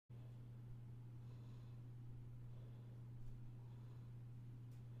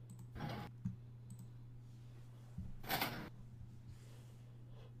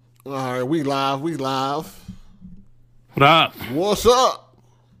All right, we live. We live. What up? What's up?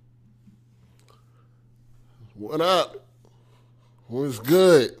 What up? What's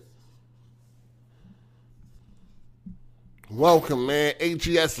good? Welcome, man.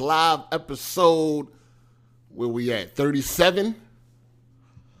 AGS Live episode. Where we at? 37?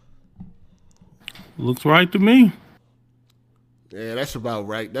 Looks right to me. Yeah, that's about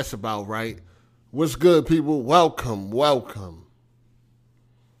right. That's about right. What's good, people? Welcome. Welcome.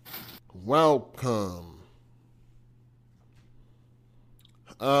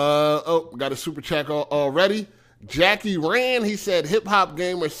 Got a super chat already. Jackie Rand, he said, hip hop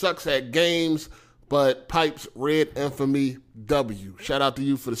gamer sucks at games, but pipes red infamy W. Shout out to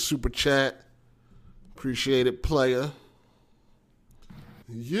you for the super chat. Appreciate it, player.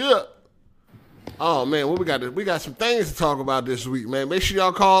 Yeah. Oh man, what we got? We got some things to talk about this week, man. Make sure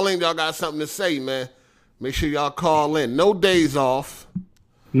y'all call in. Y'all got something to say, man. Make sure y'all call in. No days off.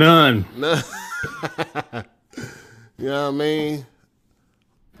 None. You know what I mean?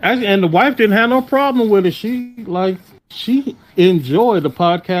 And the wife didn't have no problem with it. She enjoyed the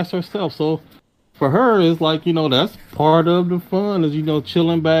podcast herself. So for her, it's like, that's part of the fun is,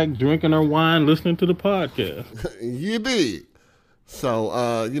 chilling back, drinking her wine, listening to the podcast. You did. So,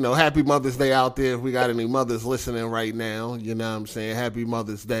 happy Mother's Day out there. If we got any mothers listening right now, you know what I'm saying? Happy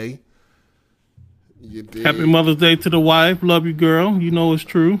Mother's Day. You did. Happy Mother's Day to the wife. Love you, girl. You know it's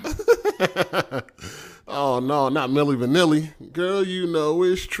true. Oh, no, not Milli Vanilli. Girl, you know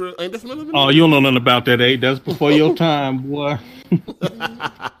it's true. Ain't this Milli Vanilli? Oh, you don't know nothing about that, eh? That's before your time, boy.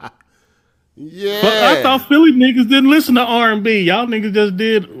 Yeah. But I thought Philly niggas didn't listen to R&B. Y'all niggas just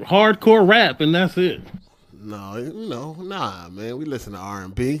did hardcore rap, and that's it. No, nah, man. We listen to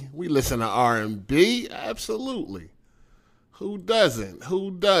R&B. We listen to R&B. Absolutely. Who doesn't?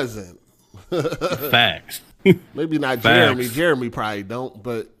 Facts. Maybe not Facts. Jeremy. Jeremy probably don't,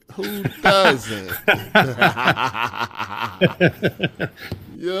 but who doesn't?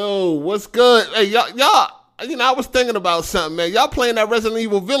 Yo, what's good? Hey, y'all. I was thinking about something, man. Y'all playing that Resident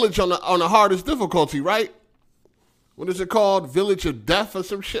Evil Village on the hardest difficulty, right? What is it called? Village of Death or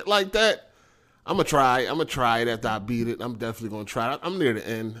some shit like that? I'm gonna try it after I beat it. I'm definitely gonna try it. I'm near the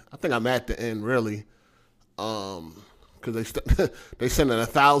end. I think I'm at the end, really. Because they sending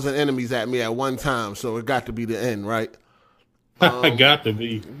 1,000 enemies at me at one time, so it got to be the end, right? Got to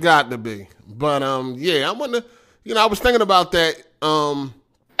be. But yeah, I wonder. I was thinking about that. I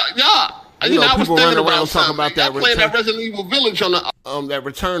was thinking around talking about that. Playing that Resident Evil Village on the that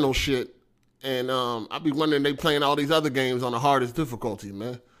Returnal shit, and I be wondering they playing all these other games on the hardest difficulty,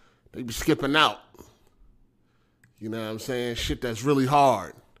 man. They be skipping out. You know what I'm saying? Shit that's really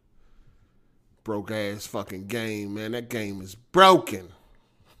hard. Broke ass fucking game, man. That game is broken.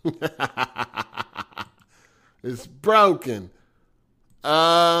 It's broken.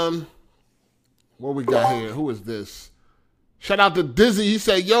 What we got here? Who is this? Shout out to Dizzy. He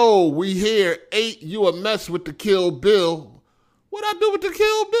said, yo, we here. 8, you a mess with the Kill Bill. What I do with the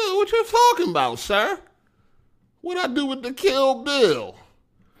Kill Bill? What you talking about, sir? What I do with the Kill Bill?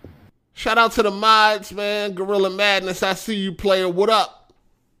 Shout out to the mods, man. Gorilla Madness, I see you, player. What up?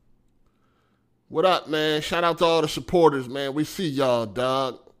 What up, man? Shout out to all the supporters, man. We see y'all,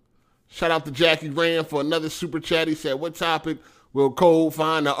 dog. Shout out to Jackie Rand for another super chat. He said, what topic will Cole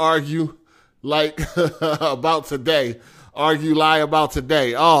find to argue like about today? Argue, lie about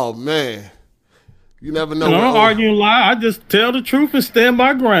today. Oh, man. You never know. I don't argue and lie. I just tell the truth and stand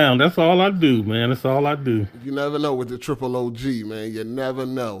my ground. That's all I do, man. That's all I do. You never know with the triple OG, man. You never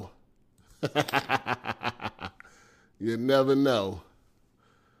know. You never know.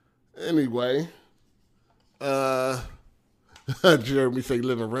 Anyway, Jeremy say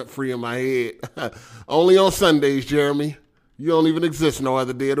living rent free in my head. Only on Sundays, Jeremy. You don't even exist no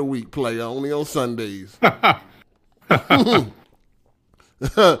other day of the week, player. Only on Sundays.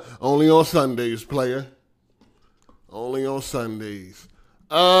 Only on Sundays, player. Only on Sundays.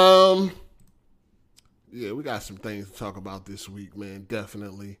 Yeah, we got some things to talk about this week, man.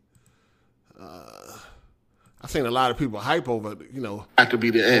 Definitely. I seen a lot of people hype over, that could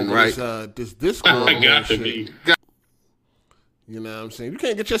be the end, right? This Discord. Got to be. You know what I'm saying? You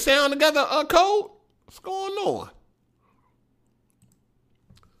can't get your sound together, Cole? What's going on?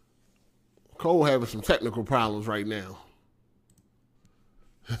 Cole having some technical problems right now.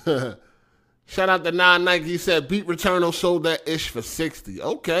 Shout out to Non-Nike. He said, beat Returnal sold that ish for 60.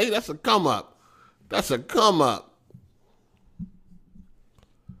 Okay, that's a come up. That's a come up.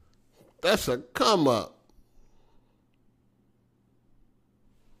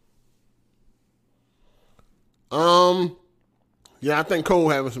 Yeah, I think Cole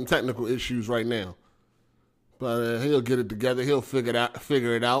having some technical issues right now. But he'll get it together. He'll figure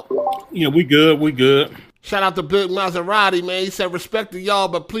it out. Yeah, we good. Shout out to Big Maserati, man. He said, respect to y'all,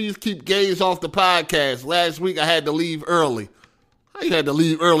 but please keep gays off the podcast. Last week I had to leave early. How you had to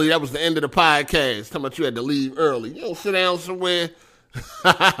leave early? That was the end of the podcast. Talking about you had to leave early. You don't sit down somewhere.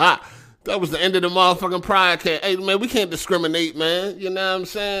 That was the end of the motherfucking podcast. Hey, man, we can't discriminate, man. You know what I'm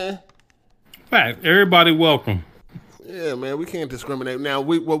saying? Fact. Everybody welcome. Yeah, man, we can't discriminate. Now,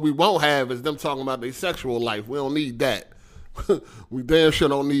 what we won't have is them talking about their sexual life. We don't need that. We damn sure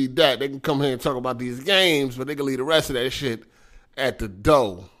don't need that. They can come here and talk about these games, but they can leave the rest of that shit at the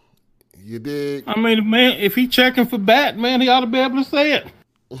door. You dig? I mean, man, if he checking for bat, man, he ought to be able to say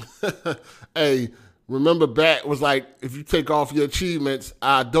it. Hey, remember Bat was like, if you take off your achievements,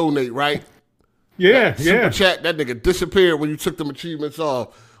 I donate, right? Yeah, Super chat, that nigga disappeared when you took them achievements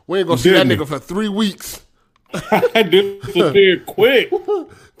off. We ain't gonna see that nigga for 3 weeks. Disappeared quick.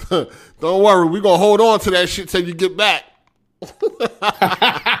 Don't worry, we gonna hold on to that shit till you get back.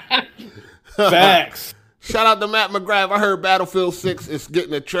 Facts. Shout out to Matt McGrath. I heard Battlefield 6 is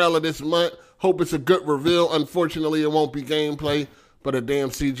getting a trailer this month. Hope it's a good reveal. Unfortunately, it won't be gameplay, but a damn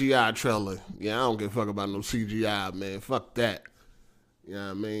CGI trailer. Yeah, I don't give a fuck about no CGI, man. Fuck that. You know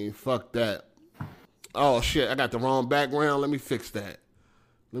what I mean? Fuck that. Oh, shit, I got the wrong background. Let me fix that.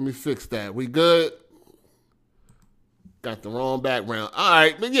 We good? Got the wrong background. All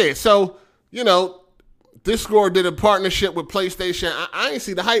right, but yeah, so, you know, Discord did a partnership with PlayStation. I ain't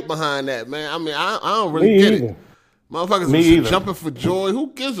see the hype behind that, man. I mean, I don't really get it. Motherfuckers was jumping for joy.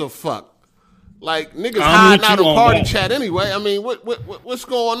 Who gives a fuck? Like, niggas hiding out of party chat anyway. I mean, what's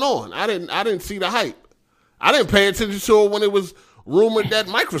going on? I didn't see the hype. I didn't pay attention to it when it was rumored that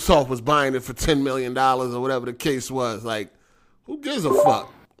Microsoft was buying it for $10 million or whatever the case was. Like, who gives a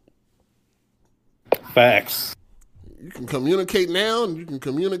fuck? Facts. You can communicate now and you can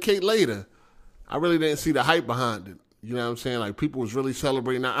communicate later. I really didn't see the hype behind it. You know what I'm saying? Like, people was really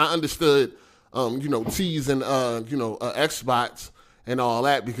celebrating. Now, I understood, teasing, Xbox and all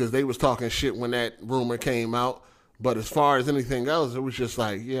that because they was talking shit when that rumor came out. But as far as anything else, it was just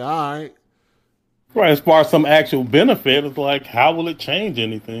like, yeah, all right. Right, as far as some actual benefit, it's like, how will it change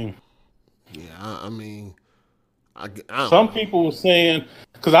anything? Yeah, I mean, some people were saying,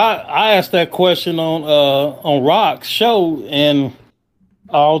 because I asked that question on Rock's show, and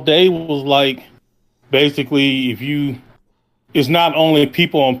all day was like, basically, it's not only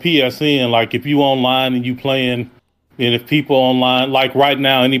people on PSN, like if you online and you playing, and if people online, like right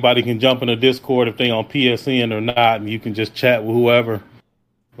now, anybody can jump in a Discord if they on PSN or not, and you can just chat with whoever.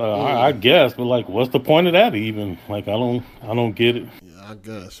 I guess, but like, what's the point of that even? Like, I don't get it. Yeah, I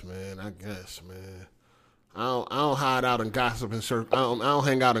guess, man. I don't hide out and gossip in circles. I don't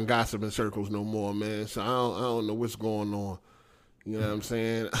hang out in gossip in circles no more, man. So I don't know what's going on. You know what I'm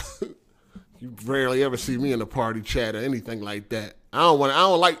saying? You rarely ever see me in a party chat or anything like that. I don't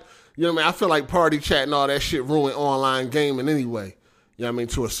like, you know what I mean? I feel like party chat and all that shit ruin online gaming anyway. You know what I mean?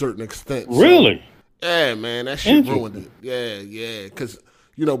 To a certain extent. Really? So, yeah, man, that shit ruined it. Yeah. Because,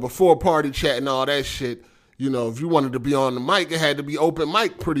 before party chat and all that shit, if you wanted to be on the mic, it had to be open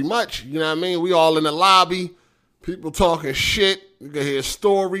mic pretty much. You know what I mean? We all in the lobby, people talking shit. You can hear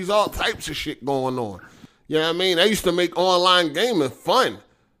stories, all types of shit going on. You know what I mean? They used to make online gaming fun.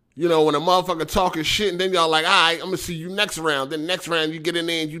 When a motherfucker talking shit and then y'all like, all right, I'm going to see you next round. Then next round you get in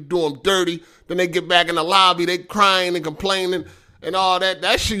there and you do them dirty. Then they get back in the lobby, they crying and complaining and all that.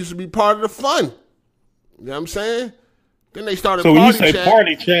 That shit used to be part of the fun. You know what I'm saying? Then they started party chat. So when you say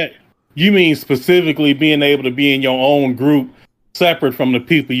party chat, you mean specifically being able to be in your own group separate from the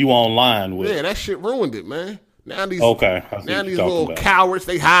people you online with? Yeah, that shit ruined it, man. Now these these little cowards,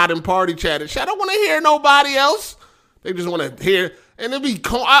 they hide in party chat and shit. I don't want to hear nobody else. They just want to hear, and it be.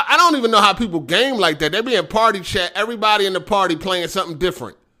 I don't even know how people game like that. They be in party chat, everybody in the party playing something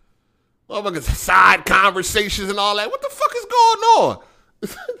different. Motherfuckers side conversations and all that. What the fuck is going on?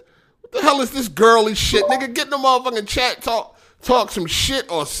 What the hell is this girly shit, nigga? Get in the motherfucking chat, talk some shit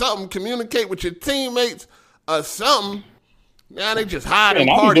or something, communicate with your teammates or something. Now they just hide in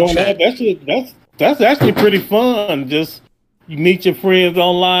party chat. That's actually pretty fun. Just you meet your friends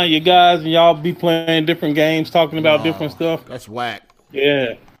online, you guys, and y'all be playing different games, talking about different stuff. That's whack.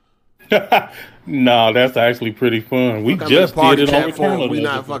 Yeah. No, that's actually pretty fun. We just did it on Returnal. We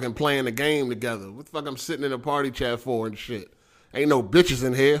not fucking playing the game together. What the fuck I'm sitting in a party chat for and shit? Ain't no bitches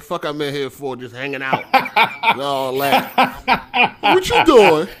in here. Fuck I'm in here for, just hanging out and all that. What you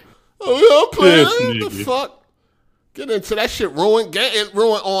doing? Oh, yeah, I'm playing. What the fuck? Get into that shit. Ruined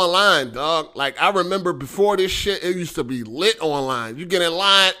online, dog. Like, I remember before this shit, it used to be lit online. You get in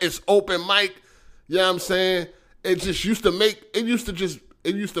line, it's open mic. You know what I'm saying? It just used to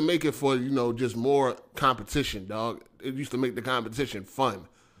it used to make it for, just more competition, dog. It used to make the competition fun.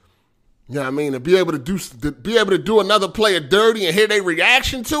 You know what I mean? To be able to do another player dirty and hear their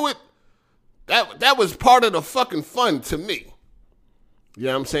reaction to it, that was part of the fucking fun to me. You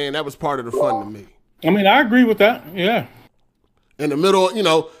know what I'm saying? That was part of the fun to me. I mean, I agree with that. Yeah. In the middle, in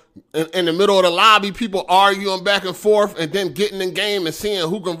the middle of the lobby, people arguing back and forth and then getting in game and seeing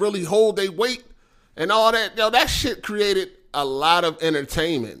who can really hold their weight and all that. That shit created a lot of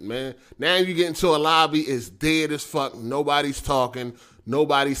entertainment, man. Now you get into a lobby, it's dead as fuck. Nobody's talking.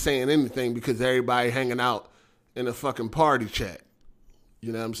 Nobody's saying anything because everybody hanging out in a fucking party chat.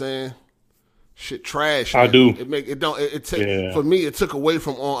 You know what I'm saying? Shit trash. Man. I do. For me, it took away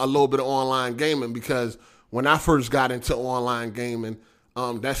from a little bit of online gaming because when I first got into online gaming,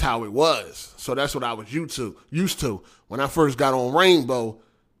 that's how it was. So that's what I was used to. When I first got on Rainbow,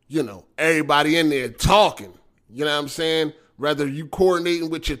 everybody in there talking. You know what I'm saying? Whether you coordinating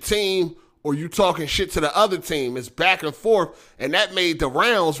with your team or you talking shit to the other team, it's back and forth, and that made the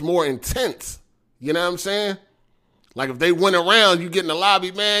rounds more intense. You know what I'm saying? Like if they went around, you get in the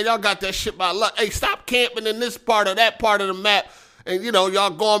lobby, man, y'all got that shit by luck. Hey, stop camping in this part or that part of the map. And, y'all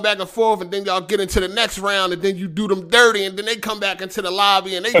going back and forth, and then y'all get into the next round, and then you do them dirty, and then they come back into the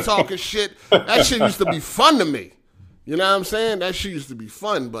lobby, and they talking shit. That shit used to be fun to me. You know what I'm saying? That shit used to be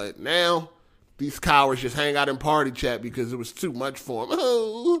fun, but now these cowards just hang out in party chat because it was too much for them.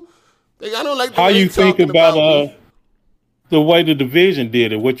 Oh, I don't like the How way you think about the way the division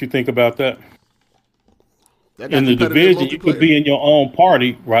did it? What you think about that? In the division, you could be in your own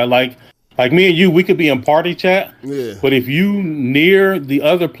party, right? Like me and you, we could be in party chat. Yeah. But if you near the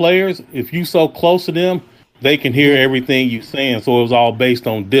other players, if you so close to them, they can hear everything you're saying. So it was all based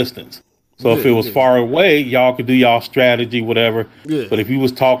on distance. So if it was far away, y'all could do y'all strategy, whatever. Yeah. But if you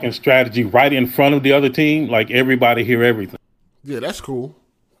was talking strategy right in front of the other team, like everybody hear everything. Yeah, that's cool.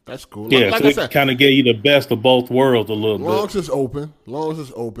 That's cool. Yeah, like so I said, it kind of gave you the best of both worlds a little bit. Long as it's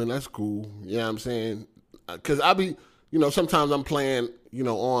open, that's cool. You know what I'm saying? Because I be, sometimes I'm playing,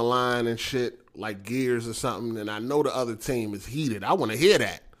 online and shit, like Gears or something, and I know the other team is heated. I want to hear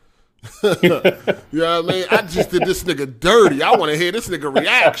that. You know what I mean? I just did this nigga dirty. I want to hear this nigga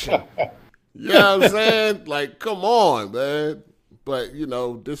reaction. You know what I'm saying? Like, come on, man. But,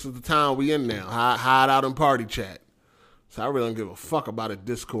 this is the time we in now. Hide out in party chat. So I really don't give a fuck about a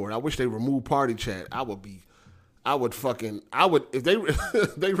Discord. I wish they removed party chat. If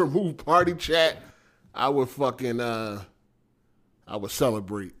they remove party chat, I would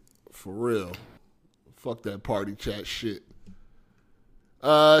celebrate for real. Fuck that party chat shit.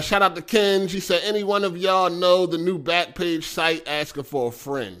 Shout out to Ken. She said, any one of y'all know the new Backpage site asking for a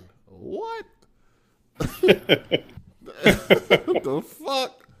friend? What? What the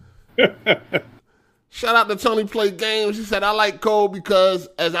fuck? Shout out to Tony Play Games. He said, I like Cole because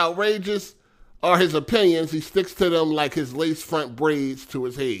as outrageous are his opinions, he sticks to them like his lace front braids to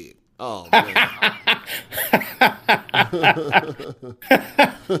his head. Oh, man.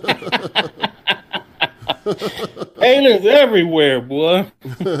 Aliens everywhere, boy.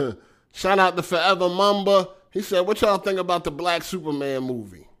 Shout out to Forever Mamba. He said, what y'all think about the Black Superman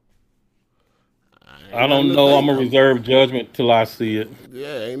movie? I don't know. I'm going to reserve judgment till I see it.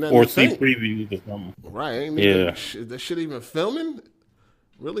 Yeah, ain't nothing or to see think. previews or something. Right. Ain't yeah. That shit even filming?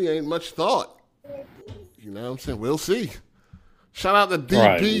 Really ain't much thought. You know what I'm saying? We'll see. Shout out to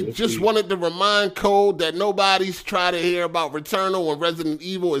DB. Right, Just wanted to remind Cole that nobody's tried to hear about Returnal when Resident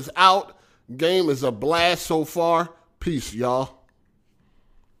Evil is out. Game is a blast so far. Peace, y'all.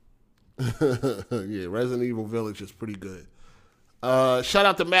 Yeah, Resident Evil Village is pretty good. Shout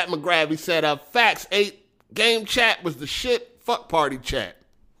out to Matt McGrath. He said, facts 8, game chat was the shit. Fuck party chat.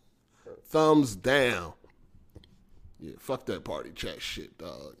 Thumbs down. Yeah, fuck that party chat shit,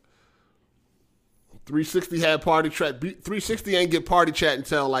 dog. 360 had party chat. 360 ain't get party chat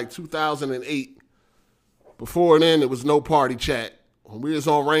until like 2008. Before then, there was no party chat. When we was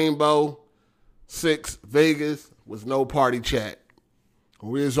on Rainbow 6 Vegas, was no party chat.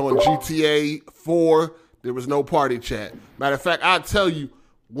 When we was on GTA 4, there was no party chat. Matter of fact, I'll tell you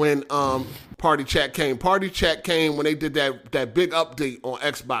when party chat came. Party chat came when they did that big update on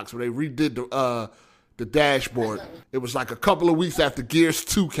Xbox where they redid the dashboard. It was like a couple of weeks after Gears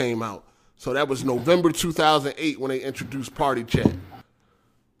 2 came out. So that was November 2008 when they introduced party chat.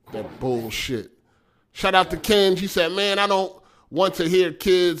 That bullshit. Shout out to Ken. He said, man, I don't want to hear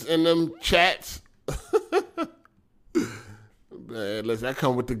kids in them chats. Man, listen, that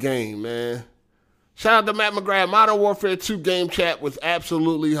come with the game, man. Shout out to Matt McGrath. Modern Warfare 2 game chat was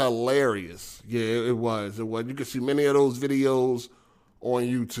absolutely hilarious. Yeah, it was. It was. You can see many of those videos on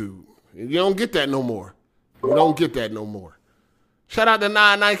YouTube. You don't get that no more. You don't get that no more. Shout out to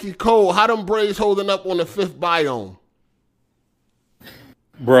Nike Cole. How them Braves holding up on the 5th biome?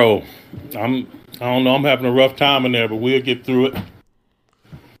 Bro, I don't know. I'm having a rough time in there, but we'll get through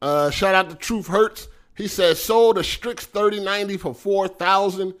it. Shout out to Truth Hurts. He says, sold a Strix 3090 for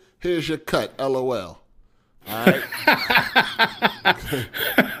 $4,000. Here's your cut. LOL. All right.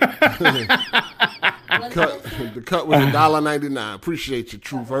 The cut was $1.99. Appreciate you,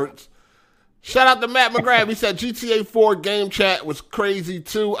 Truth Hurts. Shout out to Matt McGrath. He said GTA 4 game chat was crazy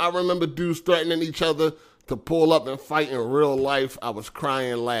too. I remember dudes threatening each other to pull up and fight in real life. I was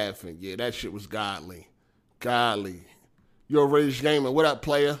crying laughing. Yeah, that shit was godly. Godly. Yo, Rage Gaming, what up,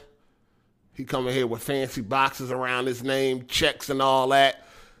 player? He coming here with fancy boxes around his name, checks and all that.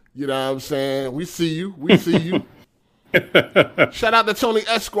 You know what I'm saying? We see you. We see you. Shout out to Tony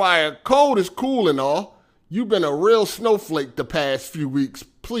Esquire. Code is cool and all. You've been a real snowflake the past few weeks.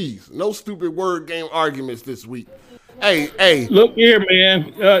 Please, no stupid word game arguments this week. Hey. Look here,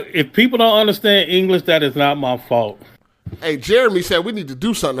 man. If people don't understand English, that is not my fault. Hey, Jeremy said we need to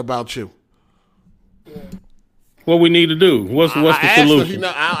do something about you. What we need to do? What's the solution?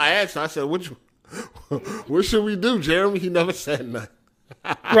 I asked him. I said, what should we do, Jeremy? He never said nothing.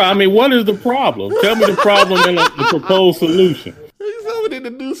 Right. I mean, what is the problem? Tell me the problem and the proposed solution. He said we need to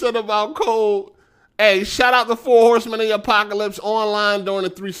do something about Cole. Hey, shout out to 4 Horsemen of the Apocalypse. Online during the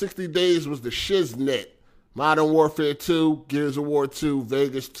 360 days was the Shiznit. Modern Warfare 2, Gears of War 2,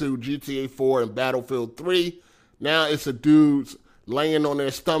 Vegas 2, GTA 4, and Battlefield 3. Now it's a dudes laying on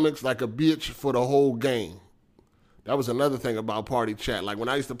their stomachs like a bitch for the whole game. That was another thing about party chat. Like when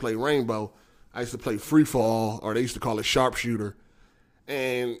I used to play Rainbow, I used to play Free Fall, or they used to call it Sharpshooter.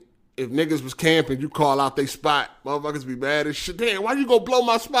 And if niggas was camping, you call out they spot. Motherfuckers be mad as shit. Damn, why you go blow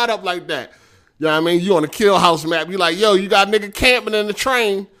my spot up like that? You know what I mean? You on the kill house map. You like, yo, you got a nigga camping in the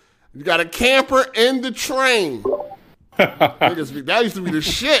train. You got a camper in the train. That used to be the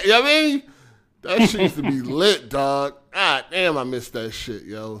shit. You know what I mean? That shit used to be lit, dog. God damn, I miss that shit,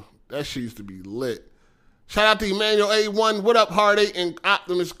 yo. That shit used to be lit. Shout out to Emmanuel A1. What up, Heartache and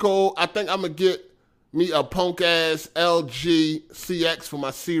Optimus Cole? I think I'm going to get me a punk-ass LG CX for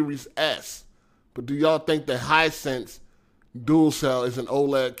my Series S. But do y'all think the Hisense dual cell is an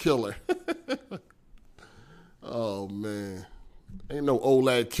OLED killer? Oh, man. Ain't no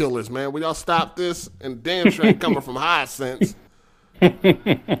OLED killers, man. Will y'all stop this? And damn sure ain't coming from Hisense.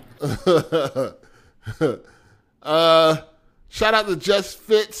 Shout out to Just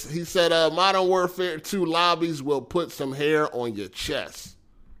Fitz. He said, Modern Warfare 2 lobbies will put some hair on your chest.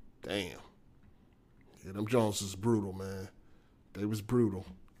 Damn. Yeah, them Jones is brutal, man. They was brutal.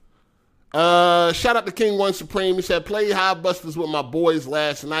 Shout out to King One Supreme. He said, played High Busters with my boys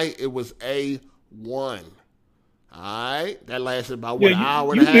last night. It was A1. All right. That lasted about, an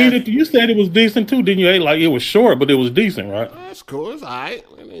hour and a half? You said it was decent, too, didn't you? Like, it was short, but it was decent, right? That's cool. It's all right.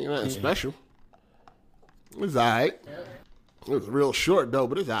 It ain't nothing special. It's all right. It was real short, though,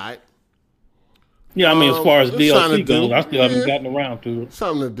 but it's all right. Yeah, I mean, as far as DLC goes, I still haven't gotten around to it.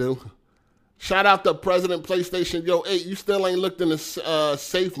 Something to do. Shout out to President PlayStation. Yo, 8, you still ain't looked in the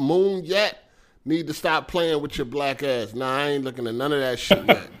Safe Moon yet? Need to stop playing with your black ass. Nah, I ain't looking at none of that shit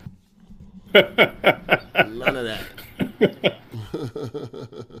yet. None of that.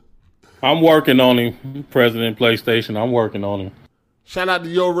 I'm working on him, President PlayStation. I'm working on him. Shout out to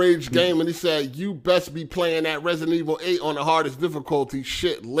Yo Rage Game, and he said, you best be playing that Resident Evil 8 on the hardest difficulty.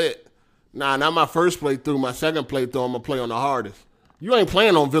 Shit lit. Nah, not my first playthrough. My second playthrough, I'm going to play on the hardest. You ain't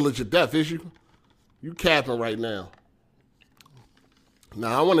playing on Village of Death, is you? You capping right now.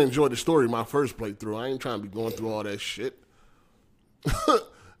 Nah, I want to enjoy the story of my first playthrough. I ain't trying to be going through all that shit.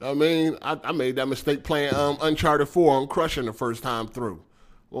 I mean, I made that mistake playing Uncharted 4 on Crushing the first time through.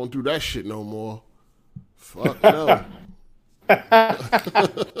 Won't do that shit no more. Fuck no.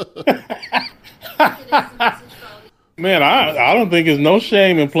 Man, I don't think there's no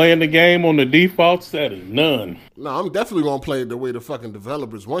shame in playing the game on the default setting. None. No, I'm definitely going to play it the way the fucking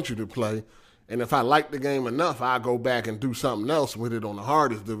developers want you to play. And if I like the game enough, I'll go back and do something else with it on the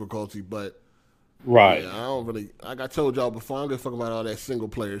hardest difficulty. But, right. Yeah, I don't really, like I told y'all before, I don't give a fuck about all that single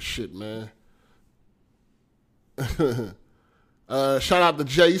player shit, man. Shout out to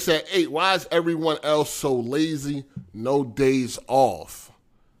Jay. He said, 8, why is everyone else so lazy? No days off.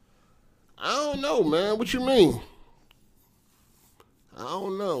 I don't know, man. What you mean? I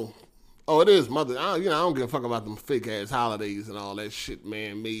don't know. Oh, it is Mother. I don't give a fuck about them fake ass holidays and all that shit,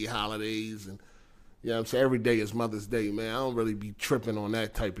 man. Made holidays and you know what I'm saying. Every day is Mother's Day, man. I don't really be tripping on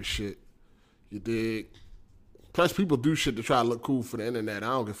that type of shit. You dig? Plus, people do shit to try to look cool for the internet. I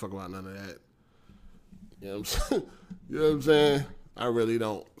don't give a fuck about none of that. You know what I'm saying? You know what I'm saying? I really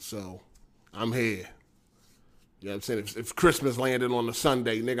don't. So, I'm here. You know what I'm saying? If Christmas landed on a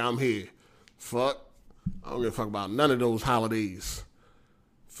Sunday, nigga, I'm here. Fuck. I don't give a fuck about none of those holidays.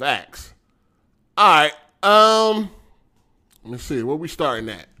 Facts. All right. Let me see. Where we starting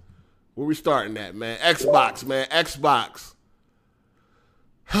at? Man? Xbox, man. Xbox.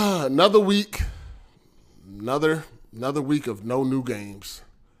 Another week. Another week of no new games.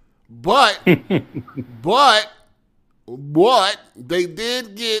 But they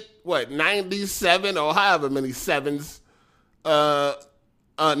did get 97 or however many sevens. 97.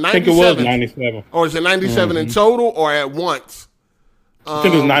 I think it was 97. Or is it 97 in total or at once? I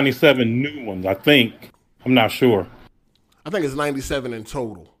think it was 97 new ones, I think. I'm not sure. I think it's 97 in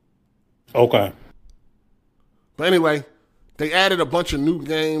total. Okay. But anyway, they added a bunch of new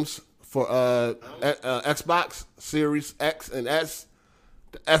games for Xbox Series X and S.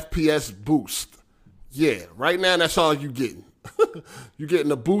 The FPS boost. Yeah, right now that's all you getting. You're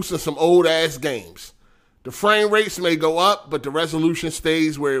getting a boost in some old-ass games. The frame rates may go up, but the resolution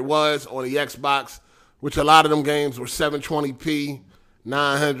stays where it was on the Xbox, which a lot of them games were 720p,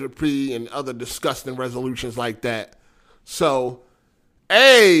 900p, and other disgusting resolutions like that. So,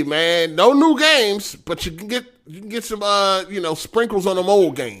 hey, man, no new games, but you can get some, sprinkles on them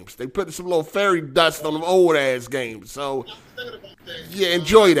old games. They put some little fairy dust on them old-ass games. So, yeah,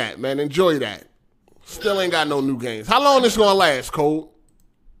 enjoy that, man. Enjoy that. Still ain't got no new games. How long this gonna last, Cole?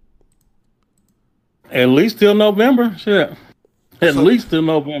 At least till November. Shit. At least till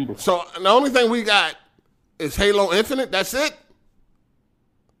November. So the only thing we got is Halo Infinite. That's it?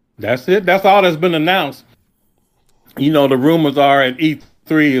 That's it. That's all that's been announced. You know, the rumors are at E3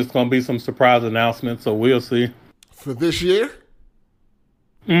 is going to be some surprise announcements, so we'll see. For this year?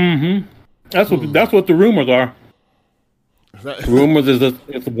 Mm-hmm. That's what the rumors are. Rumors is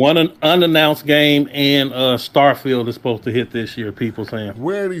it's one unannounced game, and Starfield is supposed to hit this year, people saying.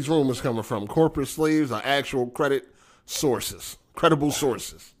 Where are these rumors coming from? Corporate sleeves or actual credible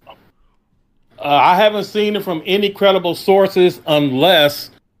sources? I haven't seen it from any credible sources unless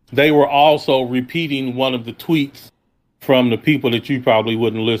they were also repeating one of the tweets from the people that you probably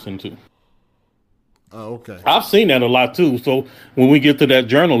wouldn't listen to. Oh, okay. I've seen that a lot too. So when we get to that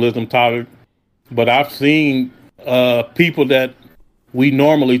journalism topic, but I've seen people that we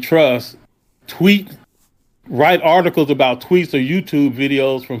normally trust write articles about tweets or YouTube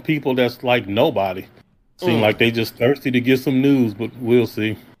videos from people that's like nobody. Seem like they just thirsty to get some news, but we'll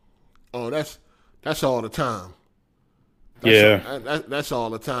see. Oh, that's all the time. That's all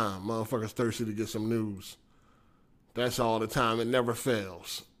the time. Motherfuckers thirsty to get some news. That's all the time. It never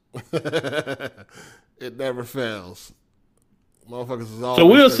fails. It never fails. Motherfuckers is all. So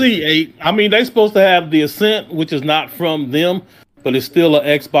we'll see. I mean, they're supposed to have the Ascent, which is not from them, but it's still an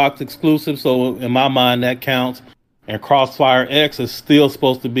Xbox exclusive. So in my mind, that counts. And Crossfire X is still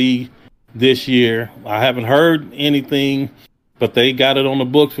supposed to be this year. I haven't heard anything, but they got it on the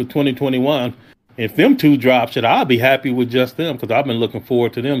books for 2021. If them two drop shit, I'll be happy with just them because I've been looking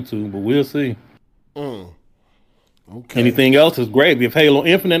forward to them too. But we'll see. Okay. Anything else is great. If Halo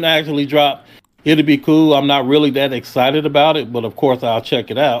Infinite actually drop, it'd be cool. I'm not really that excited about it, but of course I'll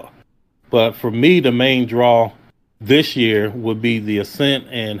check it out. But for me, the main draw this year would be the Ascent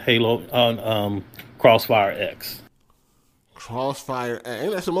and Halo on Crossfire X. Crossfire X.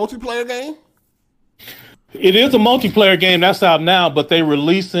 Ain't that a multiplayer game? It is a multiplayer game. That's out now, but they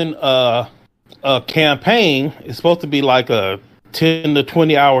releasing a campaign. It's supposed to be like a 10 to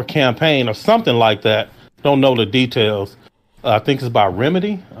 20 hour campaign or something like that. Don't know the details. I think it's by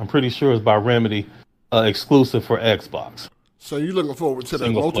Remedy. I'm pretty sure it's by Remedy, exclusive for Xbox. So you looking forward to the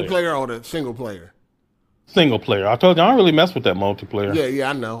multiplayer or the single player? Single player. I told you I don't really mess with that multiplayer.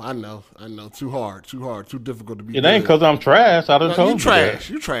 Yeah, I know. Too hard, too difficult to be. It ain't because I'm trash. I done told you.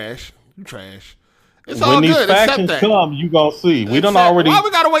 You trash. It's when all these good. factions come, you gonna see. We don't already. Why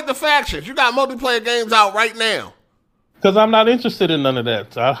we gotta wait the factions? You got multiplayer games out right now. Because I'm not interested in none of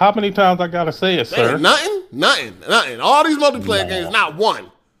that. How many times I gotta say it, sir? Nothing. All these multiplayer games, not one.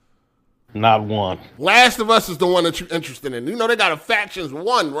 Not one. Last of Us is the one that you're interested in. You know they got a factions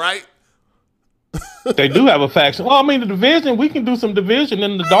one, right? They do have a faction. Well, I mean, the Division, we can do some Division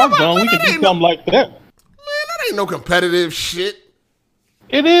in the Dark Zone. We can do something like that. Man, that ain't no competitive shit.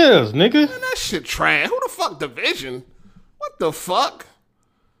 It is, nigga. Man, that shit trash. Who the fuck Division? What the fuck?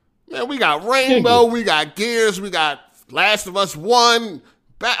 Man, we got Rainbow, we got Gears, we got Last of Us 1,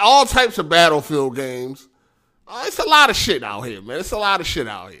 all types of Battlefield games. It's a lot of shit out here, man. It's a lot of shit.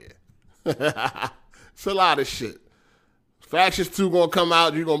 Factions 2 gonna come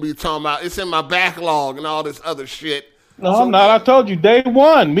out, you're gonna be talking about, it's in my backlog and all this other shit. No, so, I'm not. I told you, day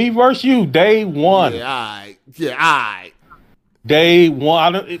one. Me versus you, day one. Yeah, all right. Day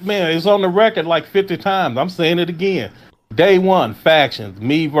one, man, it's on the record like 50 times. I'm saying it again. Day one, factions,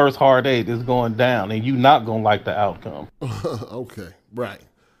 me versus Hard 8 is going down, and you not going to like the outcome. Okay, right.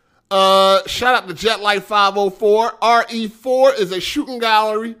 Shout out to Jetlight 504. RE4 is a shooting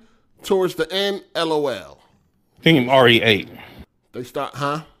gallery towards the end, LOL. I think RE8. They start,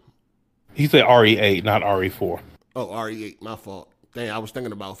 huh? He said RE8, not RE4. Oh, RE8, my fault. Dang, I was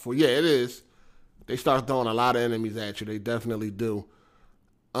thinking about 4. Yeah, it is. They start throwing a lot of enemies at you. They definitely do.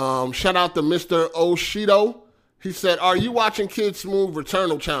 Shout out to Mr. Oshido. He said, are you watching Kid Smooth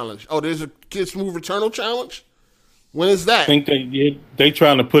Returnal Challenge? Oh, there's a Kid Smooth Returnal Challenge? When is that? I think they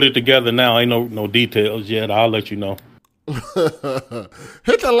trying to put it together now. Ain't no details yet. I'll let you know.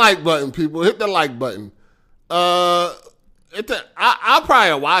 Hit the like button, people. Hit the like button. I'll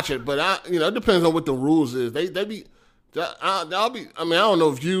probably watch it, but it depends on what the rules is. I don't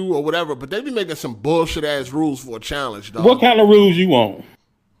know if you or whatever, but they be making some bullshit ass rules for a challenge, dog. What kind of rules you want?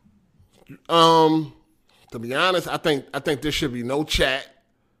 To be honest, I think there should be no chat.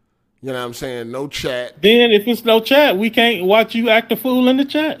 You know what I'm saying? No chat. Then if it's no chat, we can't watch you act a fool in the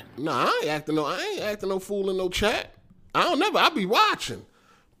chat. No, I ain't acting no fool in no chat. I be watching.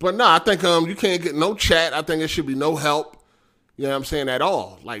 But no, I think you can't get no chat. I think it should be no help. You know what I'm saying, at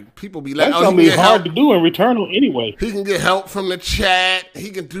all. Like, people be like, that's gonna be hard to do in Returnal anyway. He can get help from the chat. He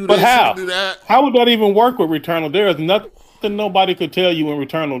can do this, he can do that. How would that even work with Returnal? There is nothing nobody could tell you in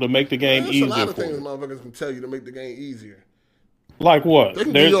Returnal to make the game easier. There's a lot of things motherfuckers can tell you to make the game easier. Like what? They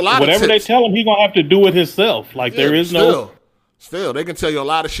can give you a lot whatever of tips. They tell him, he's gonna have to do it himself. Like, there is Still, they can tell you a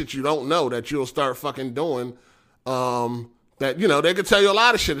lot of shit you don't know that you'll start fucking doing. They can tell you a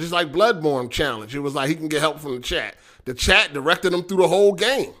lot of shit. It's like Bloodborne Challenge. It was like he can get help from the chat. The chat directed him through the whole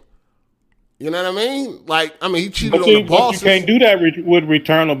game. You know what I mean? He cheated on the bosses. But you can't do that with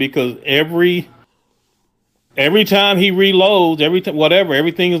Returnal because every time he reloads,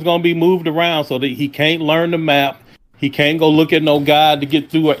 everything is going to be moved around so that he can't learn the map. He can't go look at no guide to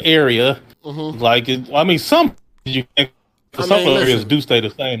get through an area. Mm-hmm. Some you can. Some areas do stay the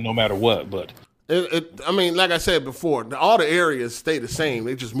same no matter what, but like I said before, all the areas stay the same.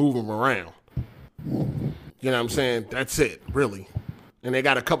 They just move them around. You know what I'm saying? That's it, really. And they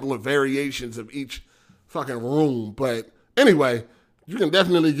got a couple of variations of each fucking room. But anyway, you can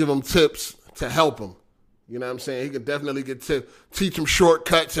definitely give him tips to help him. You know what I'm saying? He can definitely get teach him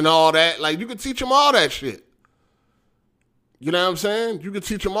shortcuts and all that. Like, you can teach him all that shit. You know what I'm saying? You can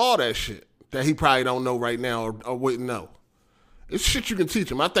teach him all that shit that he probably don't know right now or wouldn't know. It's shit you can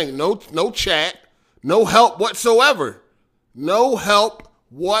teach him. I think no chat, no help whatsoever. No help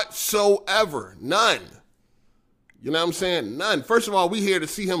whatsoever. None. You know what I'm saying? None. First of all, we here to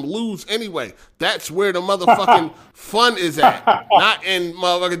see him lose anyway. That's where the motherfucking fun is at. Not in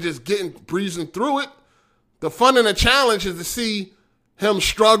motherfucker just breezing through it. The fun in the challenge is to see him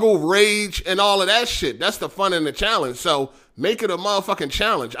struggle, rage, and all of that shit. That's the fun in the challenge. So make it a motherfucking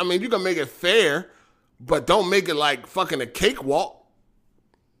challenge. I mean, you can make it fair, but don't make it like fucking a cakewalk.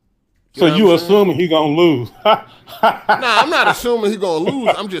 So you assuming he gonna lose? Nah, I'm not assuming he gonna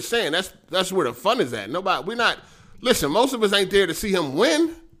lose. I'm just saying that's where the fun is at. Listen, most of us ain't there to see him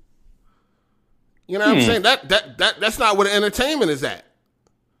win. You know what I'm saying? That's not where the entertainment is at.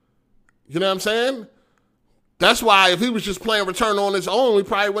 You know what I'm saying? That's why if he was just playing Return on his own, we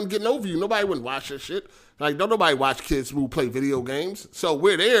probably wouldn't get no view. Nobody wouldn't watch that shit. Like, don't nobody watch kids who play video games. So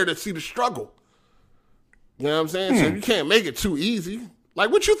we're there to see the struggle. You know what I'm saying? So you can't make it too easy.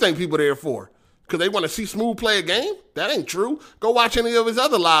 Like, what you think people there for? Because they want to see Smooth play a game? That ain't true. Go watch any of his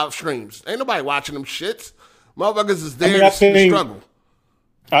other live streams. Ain't nobody watching them shits. Motherfuckers is there to see the struggle.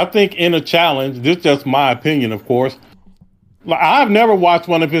 I think in a challenge, this is just my opinion, of course. Like, I've never watched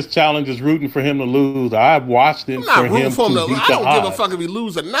one of his challenges rooting for him to lose. I've watched it for him to beat the odds. I don't give a fuck if he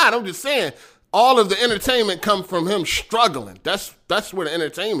lose or not. I'm just saying, all of the entertainment comes from him struggling. That's where the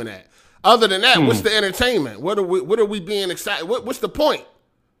entertainment at. Other than that, what's the entertainment? What are we being excited? What's the point?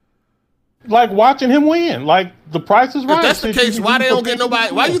 Like watching him win. Like, the Price is Right. If that's the case, why they don't get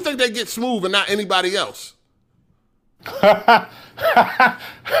nobody? Why you think they get Smooth and not anybody else? I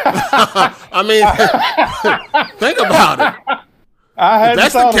mean, think about it. If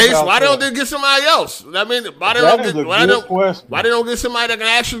that's the case, why don't they get somebody else? I mean, why they don't get somebody that can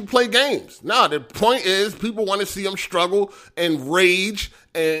actually play games? No, the point is people want to see them struggle and rage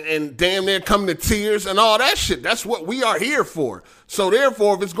and damn near come to tears and all that shit. That's what we are here for. So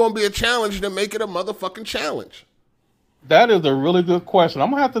therefore, if it's going to be a challenge, then make it a motherfucking challenge. That is a really good question.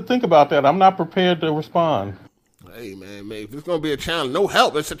 I'm going to have to think about that. I'm not prepared to respond. Hey, man, if it's going to be a challenge, no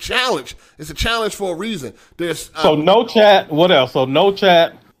help. It's a challenge. It's a challenge for a reason. So no chat. What else? So no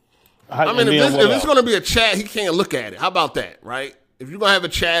chat. I mean, if it's going to be a chat, he can't look at it. How about that, right? If you're going to have a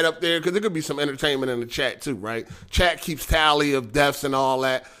chat up there, because there could be some entertainment in the chat too, right? Chat keeps tally of deaths and all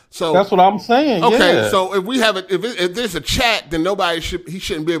that. So that's what I'm saying. Okay, yeah. So if we have if there's a chat, then he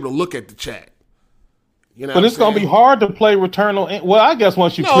shouldn't be able to look at the chat. You know, but it's going to be hard to play Returnal. Well, I guess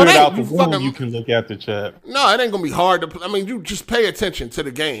once you clear it out the room, you can look at the chat. No, it ain't going to be hard to. I mean, you just pay attention to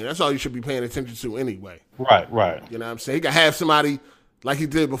the game. That's all you should be paying attention to anyway. Right. You know what I'm saying? He can have somebody, like he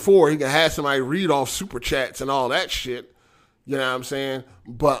did before, he can have somebody read off super chats and all that shit. You know what I'm saying?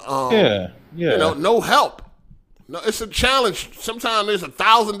 But yeah. You know, no help. No, it's a challenge. Sometimes there's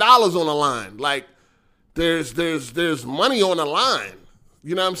 $1,000 on the line. Like there's money on the line.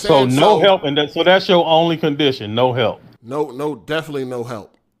 You know what I'm saying? So no help, and so that's your only condition. No help. No, definitely no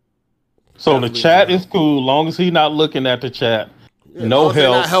help. So definitely the chat is cool, long as he's not looking at the chat. Yeah, no help. They're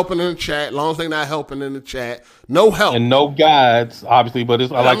not helping in the chat. Long as they're not helping in the chat. No help. And no guides, obviously. But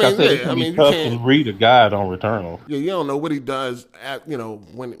it's like I said, it's tough to read a guide on Returnal. Yeah, you don't know what he does.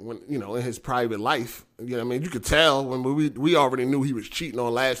 When in his private life. You know what I mean? You could tell when we already knew he was cheating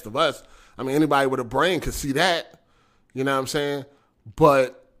on Last of Us. I mean, anybody with a brain could see that. You know what I'm saying?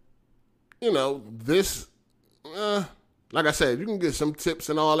 But this, like I said, you can get some tips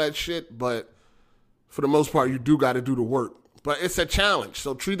and all that shit. But for the most part, you do got to do the work. But it's a challenge,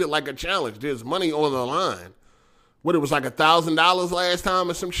 so treat it like a challenge. There's money on the line. What, it was like $1,000 last time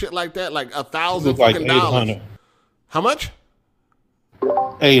or some shit like that? Like $1,000 fucking dollars. How much?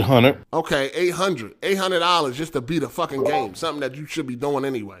 800. Okay, $800 just to beat a fucking game. Something that you should be doing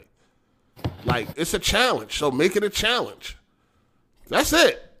anyway. Like, it's a challenge, so make it a challenge. That's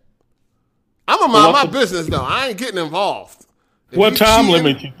it. I'm gonna mind my business though. I ain't getting involved. What time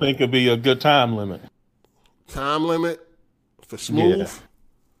limit you think would be a good time limit? Time limit? For smooth,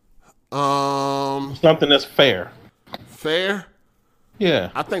 something that's fair. Fair, yeah.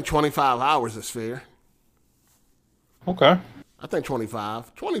 I think 25 hours is fair. Okay, I think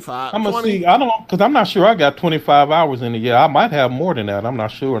 25. I'm gonna see. I don't know because I'm not sure. I got 25 hours in it. Yeah, I might have more than that. I'm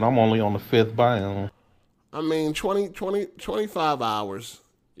not sure, and I'm only on the 5th biome. I mean, 25 hours.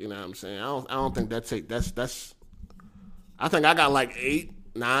 You know what I'm saying? I don't think that's. I think I got like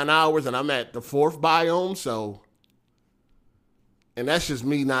 8-9 hours, and I'm at the 4th biome, so. And that's just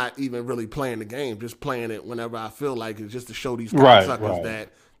me not even really playing the game, just playing it whenever I feel like it, just to show these cocksuckers that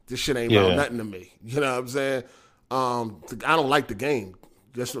this shit ain't about nothing to me. You know what I'm saying? I don't like the game.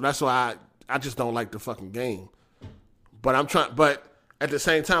 That's why I just don't like the fucking game. But at the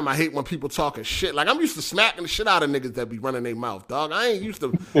same time, I hate when people talking shit. Like, I'm used to smacking the shit out of niggas that be running their mouth, dog. I ain't used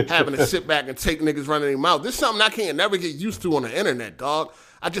to having to sit back and take niggas running their mouth. This is something I can't never get used to on the internet, dog.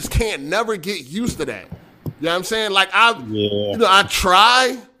 I just can't never get used to that. You know what I'm saying? Like, I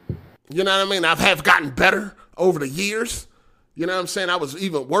try. You know what I mean? I've gotten better over the years. You know what I'm saying? I was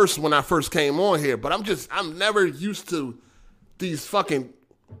even worse when I first came on here. But I'm never used to these little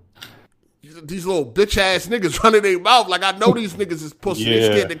bitch-ass niggas running their mouth. Like, I know these niggas is pussy.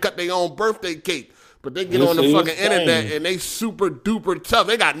 They scared to cut their own birthday cake. But they get on the fucking internet and they super duper tough.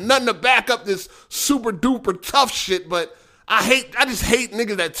 They got nothing to back up this super duper tough shit. But I just hate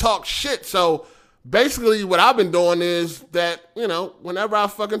niggas that talk shit. So basically, what I've been doing is that, whenever I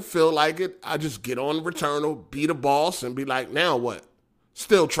fucking feel like it, I just get on Returnal, beat a boss, and be like, now what?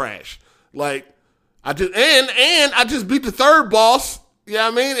 Still trash. Like, I just beat the 3rd boss. You know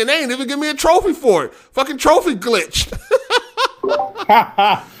what I mean? And they ain't even give me a trophy for it. Fucking trophy glitched.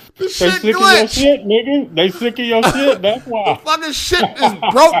 They sick of your shit, nigga. They sick of your shit. That's why. The fucking shit is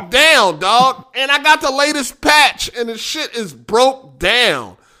broke down, dog. And I got the latest patch, and the shit is broke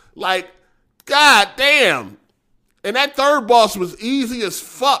down. Like, God damn. And that 3rd boss was easy as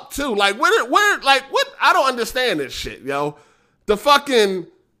fuck, too. Like, what? I don't understand this shit, yo. The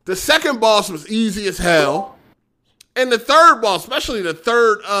 2nd boss was easy as hell. And the 3rd boss, especially the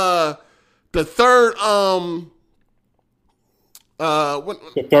third form.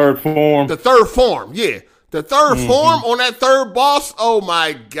 The 3rd form, yeah. The 3rd form on that 3rd boss, oh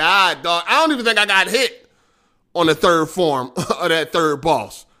my God, dog. I don't even think I got hit on the 3rd form of that 3rd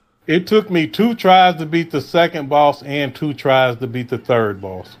boss. It took me 2 tries to beat the 2nd boss and 2 tries to beat the 3rd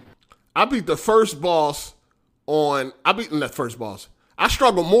boss. I beat the 1st boss the 1st boss. I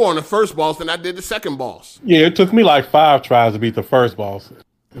struggled more on the 1st boss than I did the 2nd boss. Yeah, it took me like 5 tries to beat the 1st boss,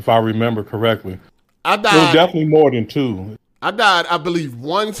 if I remember correctly. I died. It was definitely more than 2. I died, I believe,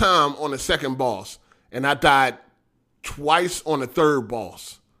 1 time on the 2nd boss, and I died twice on the 3rd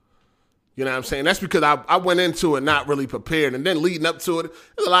boss. You know what I'm saying? That's because I went into it not really prepared, and then leading up to it,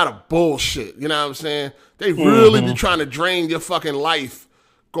 there's a lot of bullshit. You know what I'm saying? They really be trying to drain your fucking life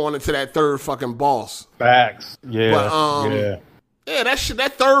going into that 3rd fucking boss. Facts. Yeah. But, Yeah, that shit,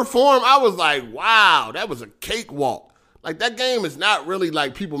 that third form, I was like, wow, that was a cakewalk. Like, that game is not really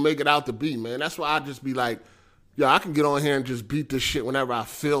like people make it out to be, man. That's why I just be like, yo, I can get on here and just beat this shit whenever I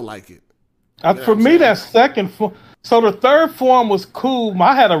feel like it. For me, that second form, so the third form was cool.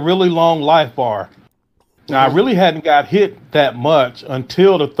 I had a really long life bar. Now, I really hadn't got hit that much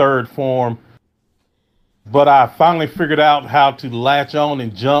until the third form, but I finally figured out how to latch on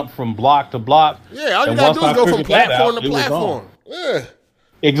and jump from block to block. Yeah, all you gotta do is go from platform to platform. Yeah.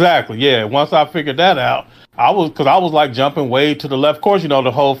 Exactly, yeah. Once I figured that out, I was like jumping way to the left. Of course,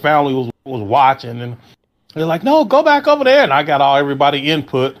 the whole family was watching, and they're like, no, go back over there. And I got everybody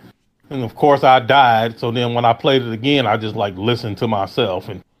input. And of course I died. So then when I played it again, I just like listened to myself.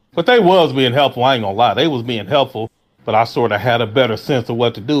 But they was being helpful. I ain't gonna lie. They was being helpful, but I sort of had a better sense of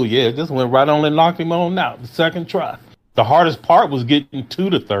what to do. Yeah, it just went right on and knocked him on out the second try. The hardest part was getting to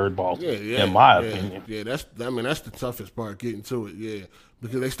the third boss, in my opinion. Yeah, that's the toughest part, getting to it, yeah.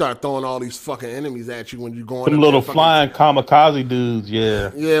 Because they start throwing all these fucking enemies at you when you're going up. Some little flying kamikaze dudes,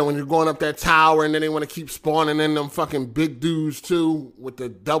 yeah. Yeah, when you're going up that tower and then they want to keep spawning in them fucking big dudes too with the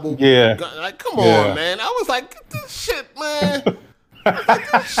double gun. Like, come on, man. I was like, get this shit, man.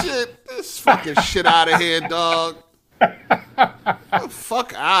 Get this fucking shit out of here, dog. Get the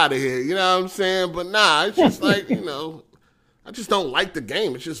fuck out of here, you know what I'm saying? But nah, it's just like, I just don't like the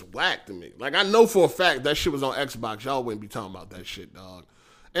game. It's just whack to me. Like, I know for a fact that shit was on Xbox. Y'all wouldn't be talking about that shit, dog.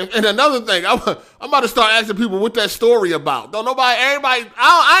 And another thing, I'm about to start asking people what that story about.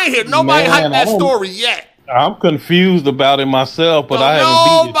 I ain't hear nobody hype that story yet. I'm confused about it myself, but I haven't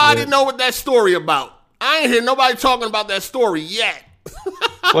beat it. Nobody know what that story about. I ain't hear nobody talking about that story yet.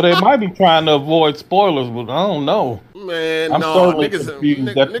 Well, they might be trying to avoid spoilers, but I don't know. Man, I'm no,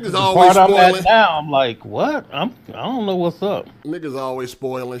 niggas always spoiling. Now I'm like, what? I don't know what's up. Niggas always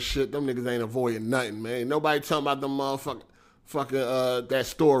spoiling shit. Them niggas ain't avoiding nothing, man. Nobody talking about them fucking that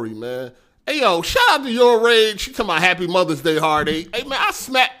story, man. Hey, yo, shout out to Your Rage. She talking about Happy Mother's Day, Heartache. Hey, man, I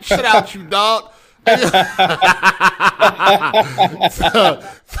smack shit out you, dog.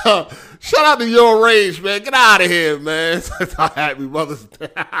 Shout out to Your Rage, man. Get out of here, man. Happy Mother's Day.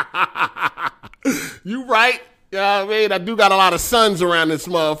 You right. You know what I mean? I do got a lot of sons around this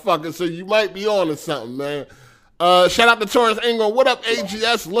motherfucker, so you might be on to something, man. Shout out to Torrance Ingram. What up,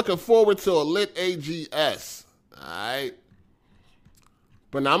 AGS? Looking forward to a lit AGS. All right.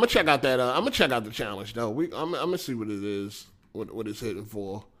 But now I'm gonna check out the challenge though. I'm gonna see what it is, what it's hitting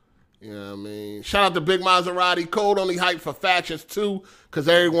for. You know what I mean? Shout out to Big Maserati. Code only hyped for Factions 2 because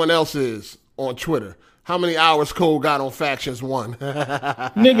everyone else is on Twitter. How many hours Code got on Factions 1?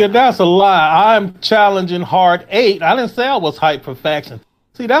 Nigga, that's a lie. I'm challenging Hard 8. I didn't say I was hyped for Factions.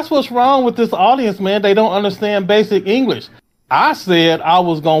 See, that's what's wrong with this audience, man. They don't understand basic English. I said I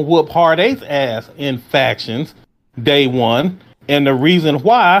was going to whoop Hard 8's ass in Factions day one. And the reason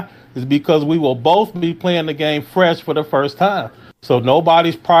why is because we will both be playing the game fresh for the first time. So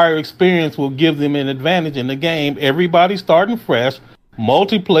nobody's prior experience will give them an advantage in the game. Everybody's starting fresh.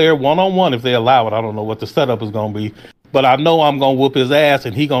 Multiplayer, one-on-one, if they allow it. I don't know what the setup is going to be. But I know I'm going to whoop his ass,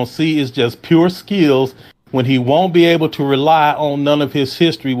 and he going to see it's just pure skills when he won't be able to rely on none of his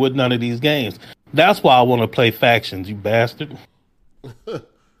history with none of these games. That's why I want to play Factions, you bastard.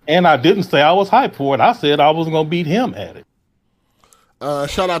 And I didn't say I was hyped for it. I said I was going to beat him at it.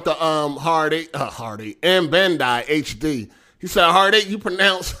 Shout out to Hardy and Bandai HD. He said, Hardy, you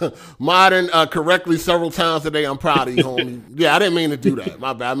pronounce modern correctly several times today. I'm proud of you, homie. Yeah, I didn't mean to do that.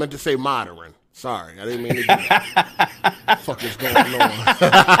 My bad. I meant to say modern. Sorry, I didn't mean to do that. What the fuck is going on?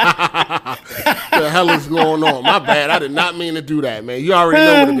 The hell is going on? My bad. I did not mean to do that, man. You already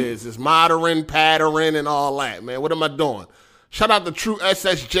know what it is. It's modern, pattern, and all that, man. What am I doing? Shout out to True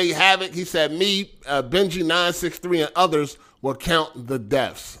SSJ Havoc. He said, me, Benji963, and others will count the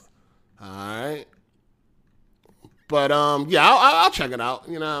deaths. All right. But, yeah, I'll check it out.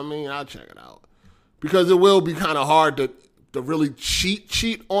 You know what I mean? I'll check it out. Because it will be kind of hard to really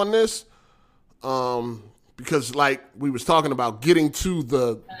cheat on this. Because, like we was talking about, getting to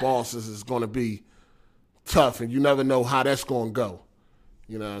the bosses is going to be tough. And you never know how that's going to go.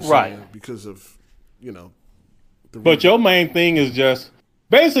 You know what I'm saying? Because of, But your main thing is just,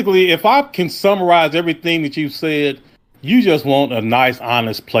 basically, if I can summarize everything that you said, you just want a nice,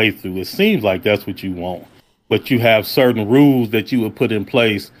 honest playthrough. It seems like that's what you want. But you have certain rules that you would put in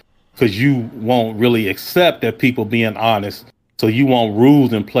place because you won't really accept that people being honest. So you want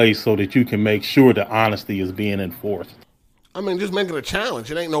rules in place so that you can make sure that honesty is being enforced. I mean, just make it a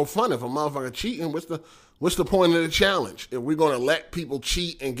challenge. It ain't no fun if a motherfucker cheating. What's the point of the challenge? If we're going to let people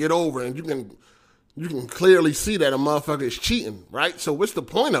cheat and get over and you can you can clearly see that a motherfucker is cheating, right? So what's the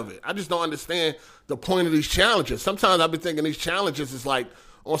point of it? I just don't understand the point of these challenges. Sometimes I've been thinking these challenges is like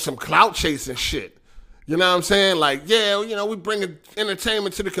on some clout chasing shit. You know what I'm saying? Like, yeah, you know, we bring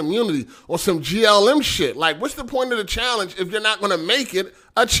entertainment to the community or some GLM shit. Like, what's the point of the challenge if you're not going to make it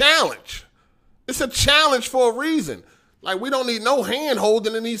a challenge? It's a challenge for a reason. Like, we don't need no hand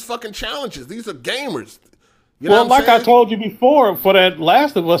holding in these fucking challenges. These are gamers. You know like I told you before, for that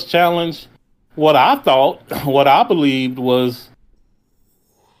Last of Us challenge, what I believed was,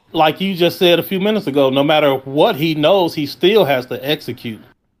 like you just said a few minutes ago, no matter what he knows, he still has to execute.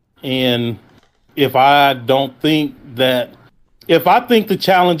 And if I think the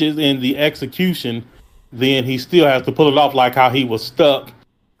challenge is in the execution, then he still has to pull it off, like how he was stuck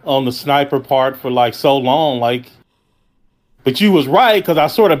on the sniper part for like so long. Like, but you was right, because I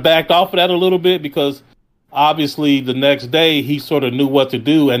sort of backed off of that a little bit, because obviously the next day he sort of knew what to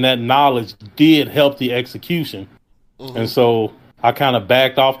do, and that knowledge did help the execution. Mm-hmm. And so I kind of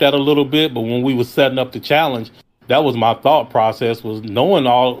backed off that a little bit. But when we were setting up the challenge, that was my thought process, was knowing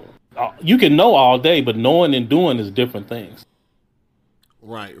all. You can know all day, but knowing and doing is different things.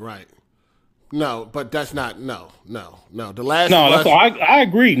 Right. No, but that's not the Last. No, that's I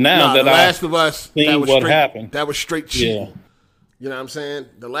agree now that the Last of Us. That was what happened. That was straight cheating. Yeah. You know what I'm saying?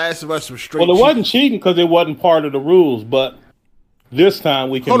 The Last of Us was straight. Well, it wasn't cheating because it wasn't part of the rules, but this time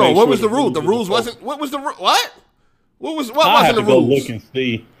we can. Hold on, what was the rule? The rules wasn't. What was the what? What wasn't the rules? I have to go look and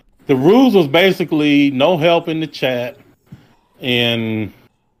see. The rules was basically no help in the chat, and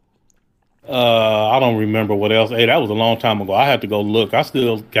I don't remember what else. Hey, that was a long time ago. I had to go look. I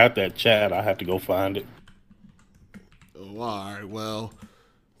still got that chat. I have to go find it. Oh, all right. Well,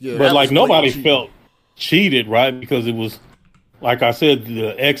 yeah. But like nobody felt cheated, right? Because it was, like I said,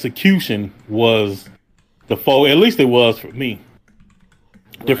 the execution was the foe. At least it was for me.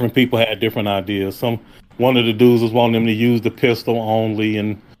 Right. Different people had different ideas. One of the dudes was wanting them to use the pistol only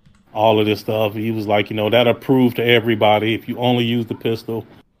and all of this stuff. He was like, that'll prove to everybody if you only use the pistol,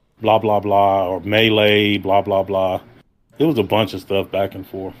 blah, blah, blah, or melee, blah, blah, blah. It was a bunch of stuff back and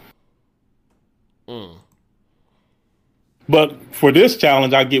forth. But for this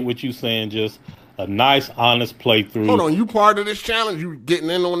challenge, I get what you're saying, just a nice, honest playthrough. Hold on, you part of this challenge? You getting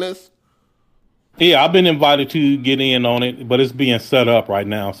in on this? Yeah, I've been invited to get in on it, but it's being set up right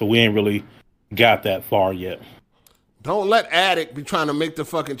now, so we ain't really got that far yet. Don't let Addict be trying to make the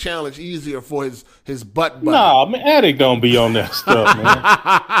fucking challenge easier for his butt. Nah, man, Addict don't be on that stuff,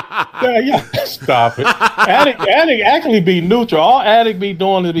 man. yeah, stop it. Addict actually be neutral. All Addict be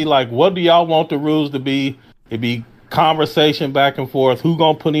doing is be like, what do y'all want the rules to be? It be conversation back and forth. Who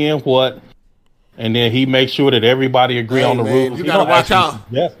gonna put in what? And then he makes sure that everybody agree on the rules. You gotta watch out.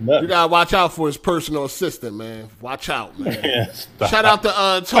 You gotta watch out for his personal assistant, man. Watch out, man. Yeah, shout out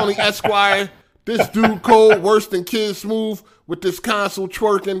to Tony Esquire. This dude cold, worse than Kid Smooth with this console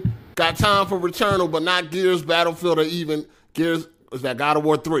twerking. Got time for Returnal, but not Gears, Battlefield, or even Gears. Was that God of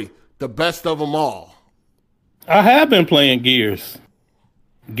War 3? The best of them all. I have been playing Gears.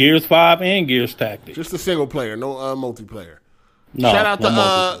 Gears 5 and Gears Tactics. Just a single player, no multiplayer. No, shout out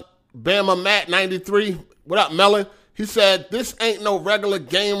to Bama Matt 93. What up, Melon? He said, this ain't no regular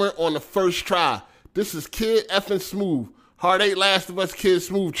gamer on the first try. This is Kid effing Smooth. Hard 8 Last of Us Kid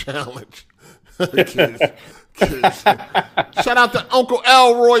Smooth challenge. Kids. Shout out to Uncle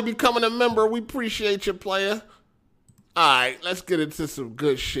Elroy becoming a member. We appreciate you, player. All right, let's get into some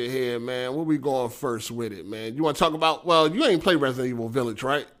good shit here, man. Where we going first with it, man? You want to talk about, well, you ain't play Resident Evil Village,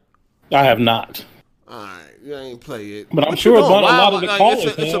 right? I have not. All right, you ain't play it. But I'm sure a lot of the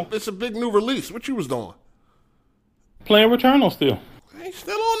callers, it's a big new release. What you was doing? Playing Returnal still. Ain't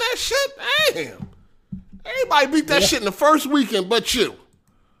still on that shit? Damn. Everybody beat that shit in the first weekend but you.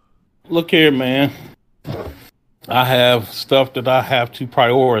 Look here, man. I have stuff that I have to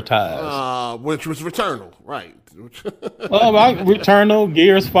prioritize. Which was Returnal, right? Returnal,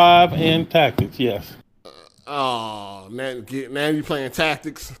 Gears 5, and Tactics, yes. Now you playing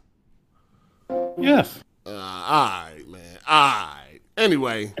Tactics? Yes. All right, man. All right.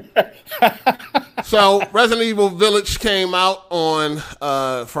 Anyway, so Resident Evil Village came out on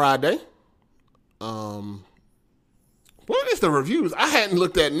Friday. What is the reviews? I hadn't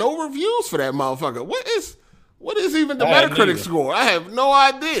looked at no reviews for that motherfucker. What is even the Metacritic score? I have no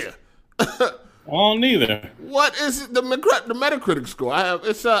idea. I don't either. What is the Metacritic score?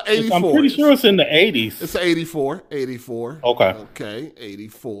 It's 84. I'm pretty sure it's in the 80s. It's 84. 84. Okay,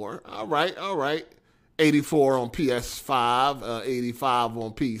 84. All right. 84 on PS5, 85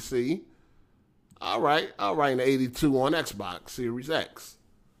 on PC. All right, and 82 on Xbox Series X.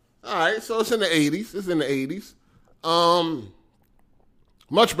 All right, so it's in the 80s.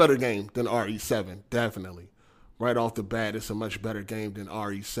 Much better game than RE7, definitely. Right off the bat, it's a much better game than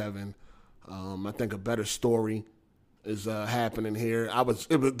RE7. I think a better story is happening here.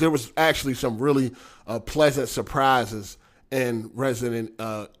 There was actually some really pleasant surprises in Resident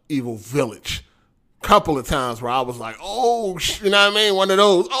Evil Village. Couple of times where I was like, oh, you know what I mean? One of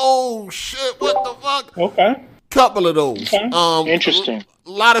those, oh, shit, what the fuck? Okay. Couple of those. Okay. Interesting. A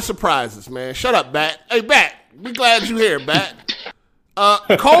lot of surprises, man. Shut up, Bat. Hey, Bat, we glad you here, Bat.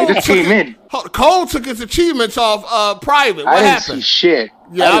 Cole took his achievements off private. What happened? Didn't see shit.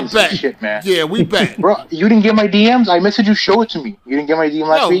 Yeah, I bet. Shit, man. Yeah, we bet. Bro, you didn't get my DMs? I messaged you, show it to me. You didn't get my DM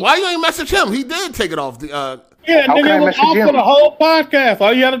last week? Why you ain't message him? He did take it off the yeah, nigga, it was off for the whole podcast.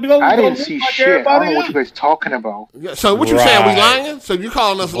 All you had to do I didn't see shit. I don't know what you guys talking about. Yeah, so what you saying? We lying? So you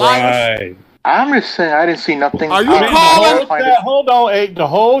calling us liars? Right. I'm just saying I didn't see nothing. Are you calling? Hold on, Abe. The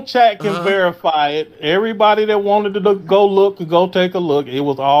whole chat can verify it. Everybody that wanted to go look could go take a look. It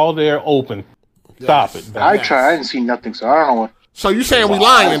was all there open. Yes. Stop it. I tried. I didn't see nothing, so I don't know what. So you saying we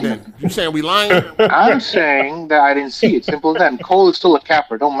lying then? You saying we lying? I'm saying that I didn't see it. Simple as that. And Cole is still a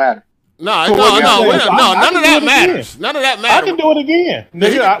capper. Don't matter. No, none of that matters. None of that matters. I can do it again.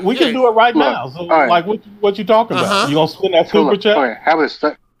 Nigga, we can do it right now. So, right. Like, what you talking about? You gonna spend that super chat? Okay, have this.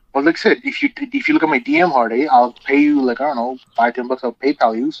 Well, like I said, if you look at my DM hard, I'll pay you like, I don't know, $5-10. I'll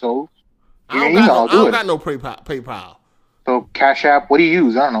PayPal you. So I don't got no PayPal. So Cash App. What do you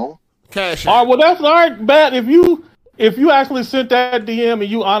use? I don't know. Cash App. All right, well that's all right, Bat. If you actually sent that DM and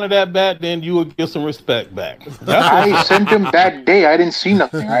you honor that Bat, then you will get some respect back. I sent him that day. I didn't see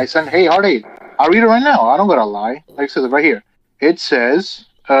nothing. I sent, hey, Hard 8. I'll read it right now. I don't gotta lie. Like I said, right here. It says,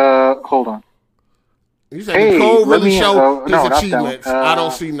 hold on. You said, did Cole really show his achievements? I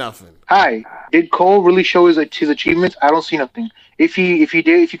don't see nothing. Hi. Did Cole really show his achievements? I don't see nothing. If he did,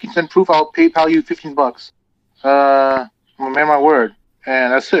 if you can send proof, I'll PayPal you $15. I'm a man my word.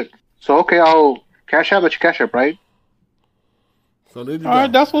 And that's it. So, okay, I'll Cash App at your Cash App, right? So there you All right,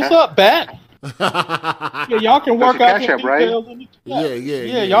 that's what's up, Bat. Yeah, y'all can work out Cash App, right?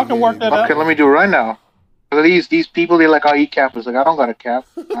 Yeah, y'all can work that out. Okay, let me do it right now. These people, they're like, oh, you cappers. Like, I don't got a cap.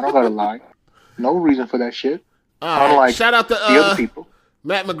 I don't got to lie. No reason for that shit. Unlike shout out to the other people.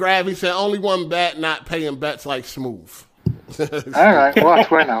 Matt McGrath. He said only one bat not paying bets like Smooth. All right, watch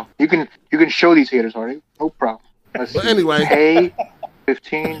right now. You can show these haters already. No problem. But anyway, pay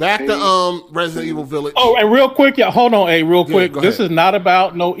 15. Back to Resident Evil Village. Oh, and real quick, hold on, real quick. This is not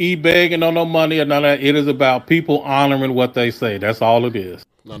about no e-begging or no money or none of that. It is about people honoring what they say. That's all it is.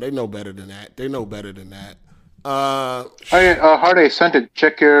 No, they know better than that. Hardy sent it.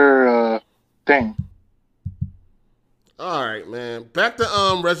 Check your thing. All right, man. Back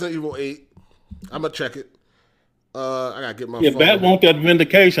to Resident Evil 8. I'm gonna check it. I gotta get my phone. Bat want that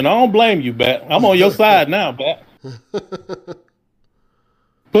vindication. I don't blame you, Bat. I'm on your side now, Bat.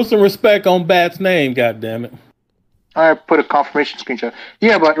 Put some respect on Bat's name, goddammit. I put a confirmation screenshot.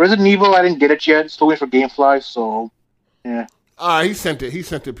 Yeah, but Resident Evil, I didn't get it yet. Still waiting for GameFly, so yeah. All right, he sent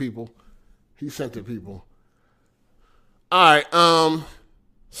it, people. All right,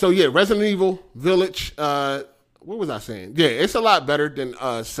 so yeah, Resident Evil Village. What was I saying? Yeah, it's a lot better than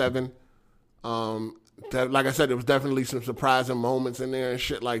 7. Like I said, there was definitely some surprising moments in there and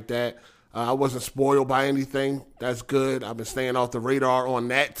shit like that. I wasn't spoiled by anything. That's good. I've been staying off the radar on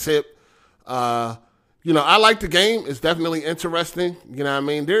that tip. I like the game. It's definitely interesting. You know what I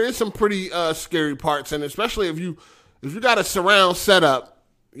mean? There is some pretty scary parts, and especially if you got a surround setup,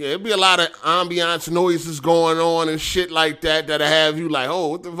 yeah, it'd be a lot of ambiance noises going on and shit like that that'll have you like, oh,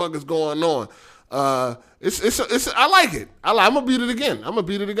 what the fuck is going on? It's I like it. I'm gonna beat it again. I'm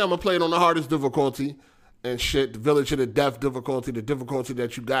gonna play it on the hardest difficulty and shit. The Village of the Death difficulty, the difficulty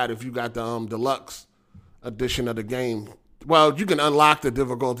that you got if you got the deluxe edition of the game. Well, you can unlock the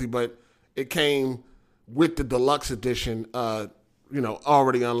difficulty, but it came with the deluxe edition,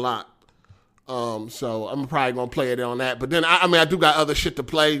 already unlocked. So I'm probably gonna play it on that. But then I do got other shit to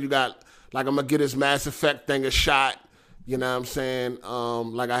play. You got like I'm gonna get this Mass Effect thing a shot. You know what I'm saying?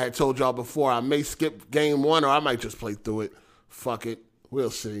 Like I had told y'all before, I may skip game 1 or I might just play through it. Fuck it, we'll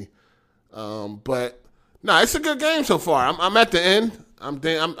see. But no, it's a good game so far. I'm at the end.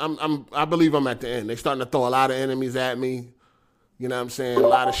 I believe I'm at the end. They're starting to throw a lot of enemies at me. You know what I'm saying? A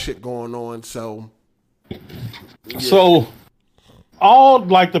lot of shit going on. So, yeah. So all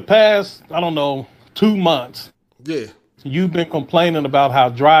like the past, I don't know, 2 months. Yeah. You've been complaining about how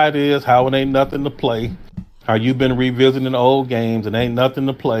dry it is, how it ain't nothing to play. How you've been revisiting old games and ain't nothing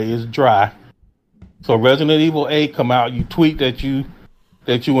to play. It's dry. So Resident Evil 8 come out. You tweet that you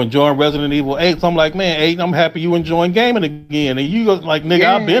that you enjoying Resident Evil 8. So I'm like, man, 8, I'm happy you enjoying gaming again. And you go like, nigga,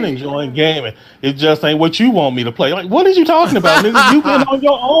 I've been enjoying gaming. It just ain't what you want me to play. Like, what is you talking about, nigga? You've been on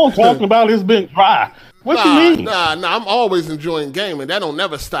your own talking about it's been dry. What you mean? Nah, I'm always enjoying gaming. That don't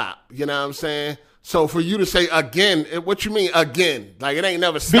never stop. You know what I'm saying? So for you to say again, what you mean again? Like it ain't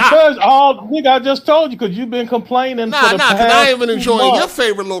never stopped. Because nigga, I just told you because you've been complaining. Nah, because I ain't even enjoying your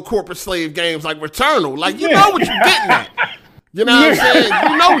favorite little corporate slave games like Returnal. Like you know what you're getting at. You know what I'm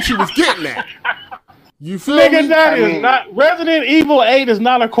saying? You know what you was getting at. You feel nigga, me? that is not Resident Evil 8 is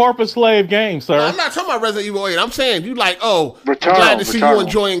not a corporate slave game, sir. No, I'm not talking about Resident Evil 8. I'm saying you like, I'm glad to see you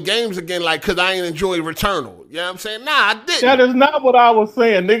enjoying games again, like because I ain't enjoy Returnal. You know what I'm saying? Nah, I didn't. That is not what I was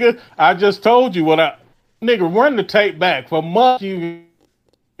saying, nigga. I just told you nigga, run the tape back. For months you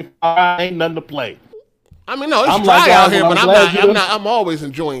ain't nothing to play. I mean, no, it's dry out here, but I'm always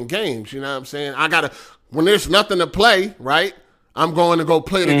enjoying games, you know what I'm saying? When there's nothing to play, right? I'm going to go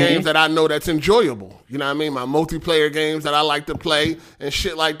play the games that I know that's enjoyable. You know what I mean? My multiplayer games that I like to play and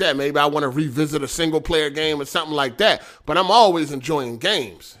shit like that. Maybe I want to revisit a single player game or something like that. But I'm always enjoying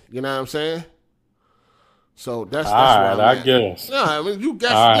games. You know what I'm saying? So that's all right, I guess. No, I mean, you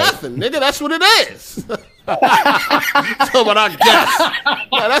guess nothing, nigga. That's what it is. So, but I guess.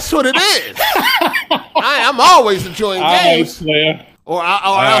 Yeah, that's what it is. I'm always enjoying games. Or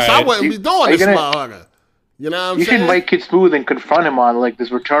else I wouldn't be doing this motherfucker. You know what I'm saying? You should make Kid Smooth and confront him on like this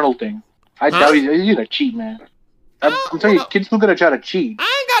Returnal thing. I doubt he's gonna cheat, man. I'm telling you, Kid Smooth gonna try to cheat.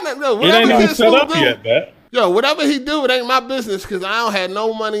 I ain't got nothing. It ain't even set up yet, man. Yo, whatever he do, it ain't my business because I don't have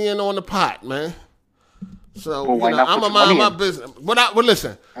no money in on the pot, man. So I'm gonna mind my business.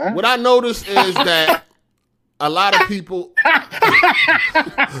 Listen. Huh? What I noticed is that a lot of people.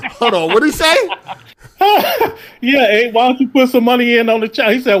 Hold on, what did he say? Yeah, hey, why don't you put some money in on the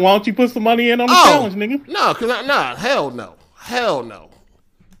challenge? He said, why don't you put some money in on the challenge, nigga? No, hell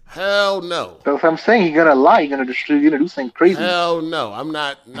no. So if I'm saying he's gonna lie, you're gonna do something crazy. Hell no, I'm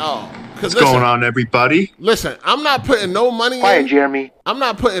not. No. What's going on, everybody? Listen, I'm not putting no money in. Jeremy. I'm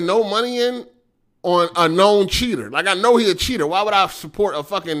not putting no money in on a known cheater. Like I know he a cheater. Why would I support a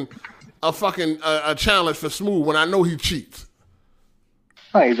challenge for Smooth when I know he cheats?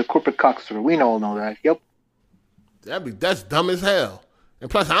 Oh, he's a corporate cocksucker. We all know that. Yep. That's dumb as hell. And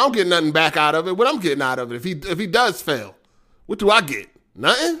plus, I don't get nothing back out of it. What I'm getting out of it if he does fail, what do I get?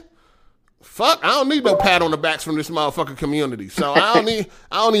 Nothing. Fuck, I don't need no pat on the backs from this motherfucking community. So I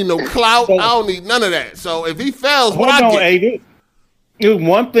don't need no clout. I don't need none of that. So if he fails, what I get? There's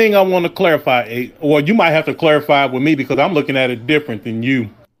one thing I want to clarify, or you might have to clarify with me because I'm looking at it different than you.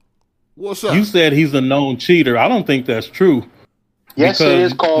 What's up? You said he's a known cheater. I don't think that's true. Yes, it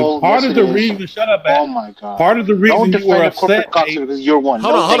is called. Part of the reason, shut up, man. Oh my god! Part of the reason you were upset because you're one.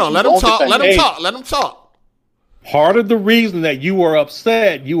 Hold on. Let him talk. Part of the reason that you were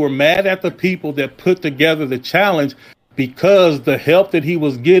upset, you were mad at the people that put together the challenge because the help that he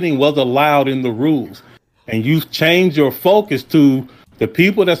was getting was allowed in the rules, and you've changed your focus to the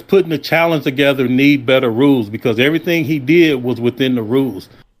people that's putting the challenge together need better rules because everything he did was within the rules.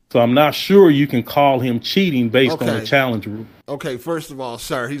 So I'm not sure you can call him cheating based on the challenge rule. Okay, first of all,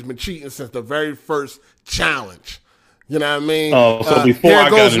 sir, he's been cheating since the very first challenge. You know what I mean? Oh, so before I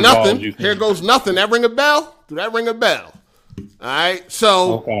got involved, here goes nothing. That ring a bell? Do that ring a bell? All right.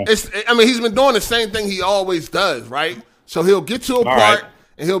 So he's been doing the same thing he always does, right? So he'll get to a part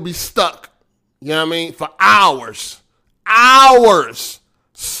and he'll be stuck. You know what I mean? For hours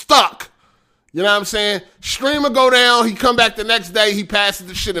stuck. You know what I'm saying? Stream will go down. He come back the next day. He passes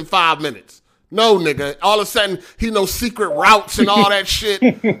the shit in 5 minutes. No, nigga. All of a sudden, he knows secret routes and all that shit.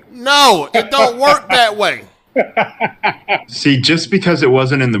 No, it don't work that way. See, just because it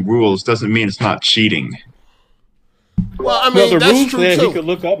wasn't in the rules doesn't mean it's not cheating. Well, I mean, the that's rules true, said too. He could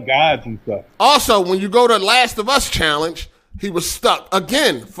look up guides and stuff. Also, when you go to Last of Us challenge, he was stuck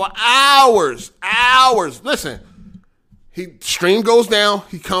again for hours. Listen. Stream goes down,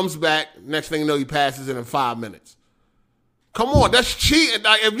 he comes back, next thing you know, he passes it in 5 minutes. Come on, that's cheating.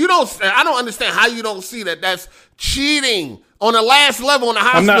 Like, if you don't, I don't understand how you don't see that. That's cheating. On the last level in the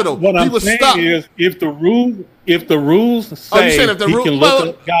hospital, he was stuck. Is if the rules say he can look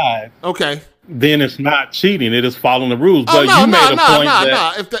up guides, okay, then it's not cheating. It is following the rules. But you made a point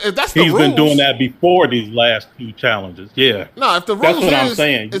that if that's the he's rules, been doing that before these last 2 challenges. Yeah. No, if the rules that's what I'm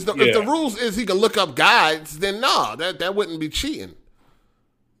saying. If the rules is he can look up guides, then no, that wouldn't be cheating.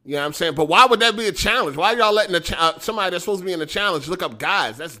 You know what I'm saying? But why would that be a challenge? Why are y'all letting somebody that's supposed to be in the challenge look up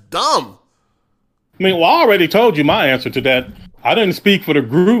guides? That's dumb. I mean, well, I already told you my answer to that. I didn't speak for the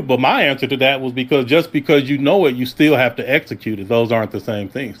group, but my answer to that was because just because you know it, you still have to execute it. Those aren't the same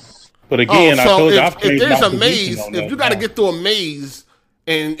things. But again, I told you I've changed my position on that. If you got to get through a maze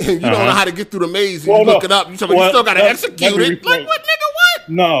and you don't know how to get through the maze, and you look it up. You still got to execute it. Like what, nigga? What?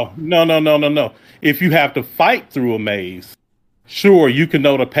 No. If you have to fight through a maze, sure, you can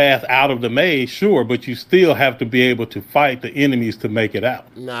know the path out of the maze, sure, but you still have to be able to fight the enemies to make it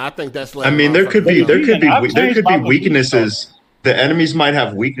out. Nah, I think that's. I mean, there could be weaknesses. The enemies might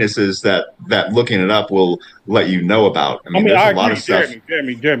have weaknesses that looking it up will let you know about. I mean there's a lot of stuff.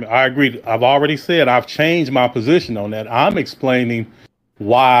 Jeremy, I agree. I've already said I've changed my position on that. I'm explaining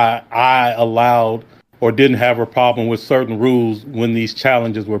why I allowed or didn't have a problem with certain rules when these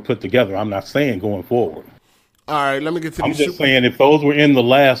challenges were put together. I'm not saying going forward. All right, let me get to. I'm just saying if those were in the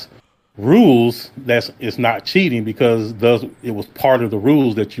last rules, it's not cheating because it was part of the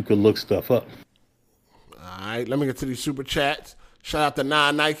rules that you could look stuff up. All right, let me get to these super chats. Shout out to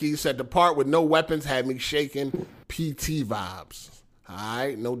Nike. He said the part with no weapons had me shaking PT vibes. All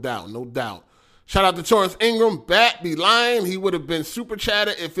right, no doubt. Shout out to Torrance Ingram. Bat be lying. He would have been super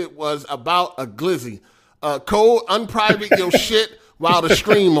chatter if it was about a glizzy. Code, unprivate your shit while the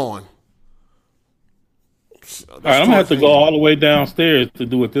stream on. All right, I'm going to have to go all the way downstairs to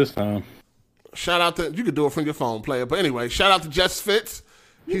do it this time. Shout out to, you could do it from your phone, player. But anyway, shout out to Just Fits.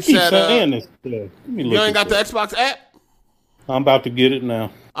 He said, you ain't got the Xbox app? I'm about to get it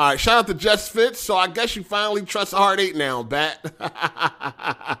now. All right, shout out to Just Fits. So I guess you finally trust Hard 8 now, Bat.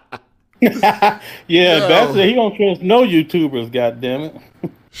 Bat said he don't trust no YouTubers, goddammit.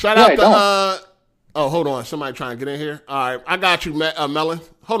 Shout out to, hold on. Somebody trying to get in here. All right, I got you, Melon.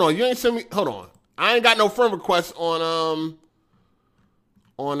 Hold on, you ain't send me, hold on. I ain't got no friend requests on,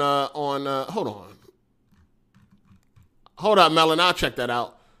 hold on. Hold up, Melon. I'll check that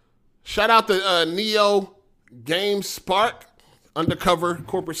out. Shout out to Neo Game Spark, undercover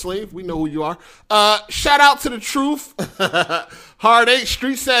corporate slave. We know who you are. Shout out to the truth. Hard 8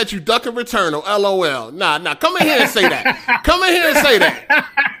 Street said you ducking Returnal. LOL. Nah. Come in here and say that. Come in here and say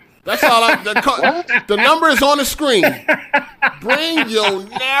that. That's all. The number is on the screen. Bring your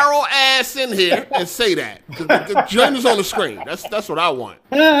narrow ass in here and say that. The number's on the screen. That's what I want.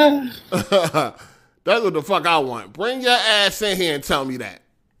 That's what the fuck I want. Bring your ass in here and tell me that.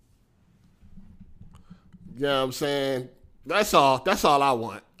 You know what I'm saying? That's all I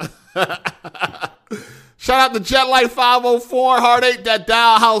want. Shout out to Jetlight 504. Hard 8, that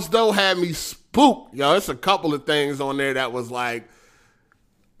Dial House though had me spooked. Yo, it's a couple of things on there that was like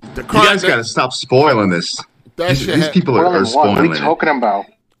you guys got to stop spoiling this. These people are spoiling it. What are you talking about?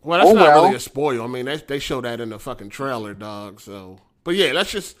 Well, that's not really a spoil. I mean, they show that in the fucking trailer, dog. So, but yeah,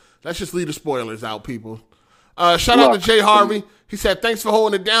 let's just leave the spoilers out, people. Shout out to Jay Harvey. He said, thanks for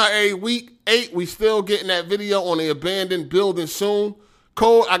holding it down every week. 8, we still getting that video on the abandoned building soon.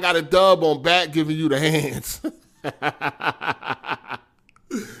 Cole, I got a dub on Bat giving you the hands. I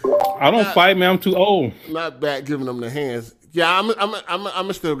don't fight, man. I'm too old. Not Bat giving them the hands. Yeah, I'm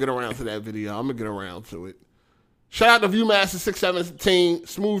gonna still get around to that video. I'm gonna get around to it. Shout out to Viewmaster617.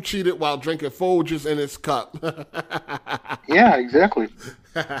 Smooth cheated while drinking Folgers in his cup. Yeah, exactly.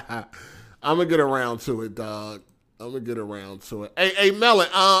 I'm gonna get around to it, dog. I'm gonna get around to it. Hey, Melon.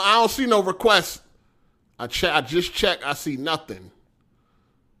 I don't see no requests. I just checked. I see nothing.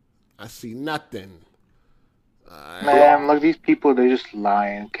 Man, look, these people, they're just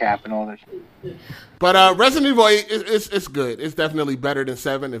lying, capping all that shit. But Resident Evil 8, it's good. It's definitely better than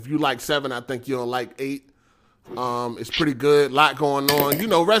 7. If you like 7, I think you'll like 8. It's pretty good. Lot going on. You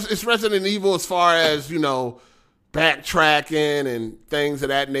know, it's Resident Evil as far as, you know, backtracking and things of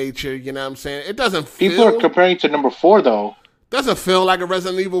that nature. You know what I'm saying? It doesn't feel... People are comparing to number 4, though. Doesn't feel like a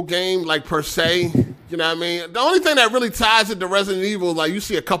Resident Evil game, like, per se. You know what I mean? The only thing that really ties it to Resident Evil, like, you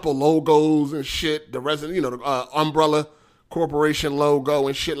see a couple logos and shit. The Resident, you know, the Umbrella Corporation logo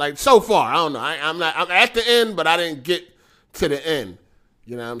and shit. Like, so far, I don't know. I'm at the end, but I didn't get to the end.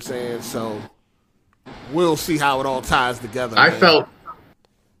 You know what I'm saying? So, we'll see how it all ties together. I felt...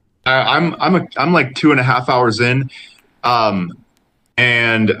 I'm like 2.5 hours in.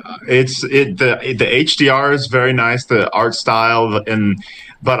 And the HDR is very nice, the art style,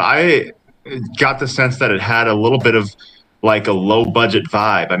 but I got the sense that it had a little bit of like a low budget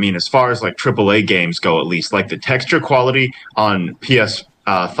vibe. I mean, as far as like AAA games go, at least, like the texture quality on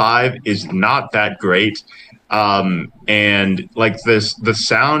PS5 is not that great, and like the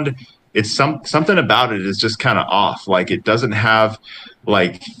sound, it's something about it is just kind of off. Like it doesn't have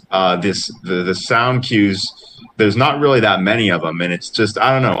like the sound cues. There's not really that many of them, and it's just,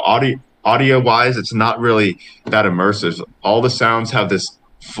 I don't know, audio wise, it's not really that immersive. All the sounds have this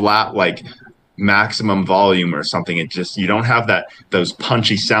flat, like maximum volume or something. It just, you don't have those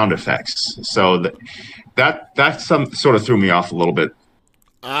punchy sound effects. So that sort of threw me off a little bit.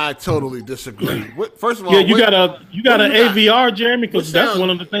 I totally disagree. First of all, Yeah, you got an AVR, Jeremy, because that's one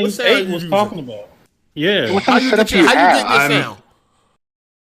of the things what sound 8 you was using? talking about. Yeah. What How kind you of setup get do you your have? sound?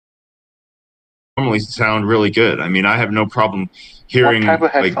 Normally sound really good. I mean, I have no problem hearing. What type of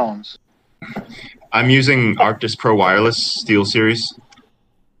like, headphones? I'm using Arctis Pro Wireless Steel Series.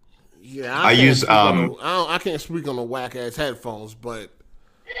 Yeah, I use I can't speak on the whack ass headphones, but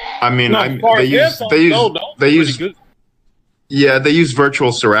I mean, No, as far they as use headphones they use go, those they are use pretty good. yeah, they use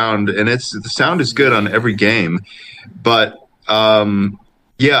virtual surround, and the sound is good on every game. But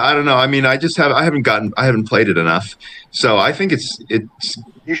yeah, I don't know. I mean, I haven't played it enough, so I think it's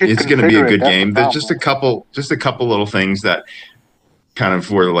You should going to be a configure it, good that's the game. There's problem. just a couple little things that kind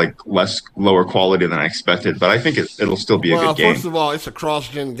of were like lower quality than I expected, but I think it'll still be a good game. First of all, it's a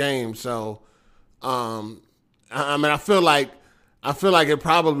cross-gen game, so I mean, I feel like it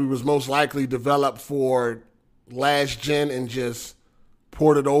probably was most likely developed for last gen and just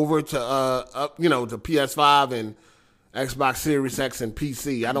ported over to to PS5 and Xbox Series X and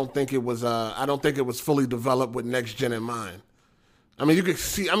PC. I don't think it was fully developed with next gen in mind. I mean, you could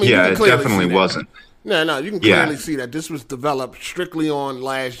see. I mean, yeah, you it can clearly definitely see that. wasn't. No, you can clearly see that this was developed strictly on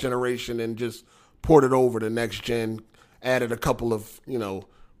last generation and just ported over to next gen, added a couple of,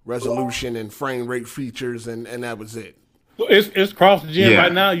 resolution and frame rate features, and that was it. So it's cross gen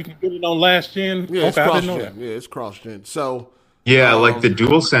right now. You can get it on last gen. Yeah, it's okay, I cross didn't know gen. that. Yeah, it's cross gen. So Yeah, like the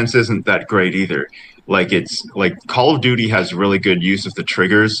DualSense isn't that great either. Like it's like Call of Duty has really good use of the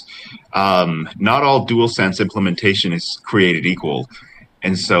triggers. Not all DualSense implementation is created equal.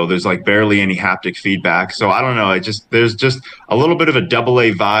 And so there's like barely any haptic feedback. So I don't know. There's just a little bit of a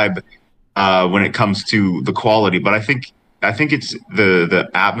AA vibe when it comes to the quality. But I think it's the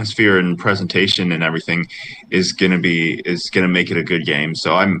atmosphere and presentation and everything is gonna make it a good game.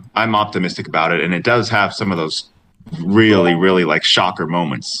 So I'm optimistic about it. And it does have some of those really, really like shocker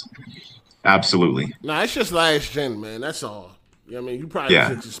moments. Absolutely. Nah, it's just last gen, man. That's all. I mean, you probably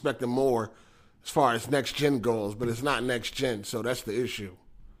was expecting more as far as next gen goes, but it's not next gen, so that's the issue.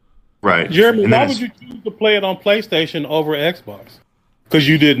 Right. Jeremy, why would you choose to play it on PlayStation over Xbox? Because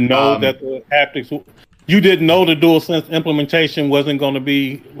you didn't know that the haptics. You didn't know the DualSense implementation wasn't going to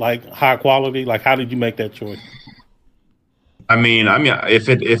be like high quality. Like, how did you make that choice? I mean, if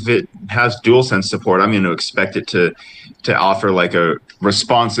it has DualSense support, I'm going to expect it to offer like a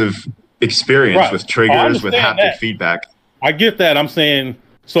responsive experience with triggers, with haptic feedback. I get that. I'm saying,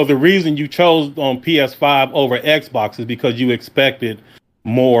 so the reason you chose on PS5 over Xbox is because you expected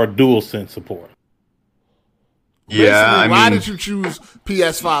more DualSense support. Yeah, why did you choose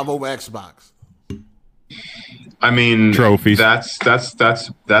PS5 over Xbox? I mean, trophies.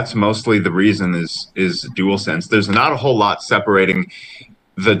 That's mostly the reason is DualSense. There's not a whole lot separating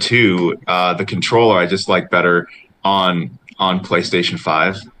the two. The controller I just like better on PlayStation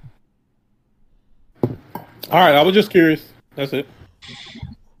 5. All right, I was just curious. That's it.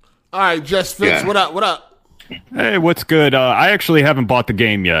 All right, Jess Fitz, what up? Hey, what's good? I actually haven't bought the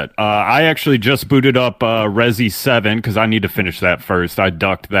game yet. I actually just booted up Resi 7 because I need to finish that first. I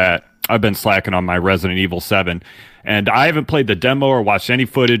ducked that. I've been slacking on my Resident Evil 7, and I haven't played the demo or watched any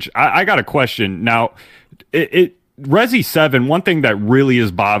footage. I got a question. Now, Resi 7, one thing that really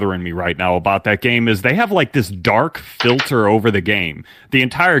is bothering me right now about that game is they have like this dark filter over the game. The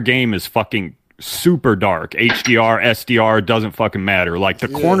entire game is fucking super dark. HDR, SDR, doesn't fucking matter. Like the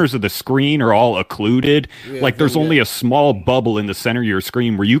corners of the screen are all occluded. Like there's only a small bubble in the center of your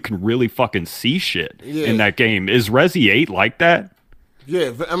screen where you can really fucking see shit in that game. Is Resi 8 like that?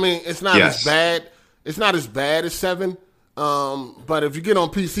 Yeah, I mean, it's not as bad. It's not as bad as 7. But if you get on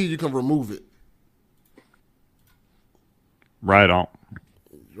PC, you can remove it. Right on.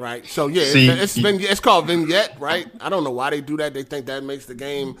 Right. So yeah, it's called Vignette, right? I don't know why they do that. They think that makes the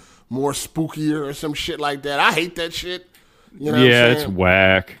game more spookier or some shit like that. I hate that shit. You know what I'm saying? It's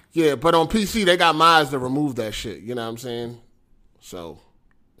whack. Yeah, but on PC they got mods to remove that shit. You know what I'm saying? So,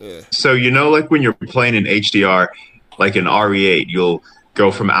 yeah. So like when you're playing in HDR, like in RE8, you'll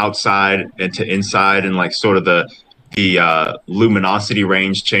go from outside into inside, and like sort of the luminosity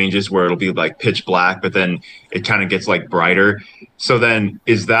range changes where it'll be like pitch black, but then it kind of gets like brighter. So then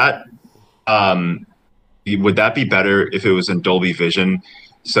is that would that be better if it was in Dolby Vision?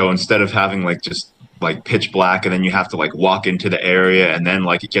 So instead of having like just like pitch black and then you have to like walk into the area and then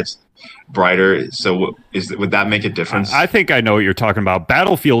like it gets brighter. So would that make a difference? I think I know what you're talking about.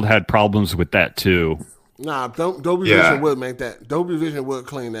 Battlefield had problems with that too. Nah, Dolby Vision would make that. Dolby Vision would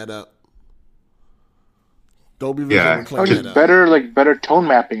clean that up. Dolby Vision would clean that up. Better tone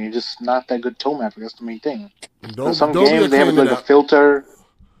mapping. It's just not that good tone mapping. That's the main thing. Some Dolby games they have like a filter.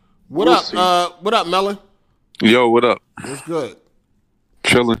 What up, Melon? Yo, what up? What's good?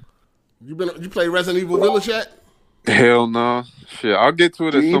 Chilling. You play Resident Evil Village yet? Hell no. Shit, I'll get to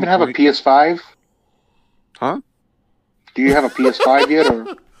it Do at you some even have a point. PS5? Huh? Do you have a PS5 yet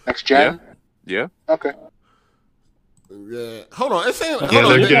or next gen? Yeah. Okay. Yeah. Hold on. It's saying. Yeah, Hold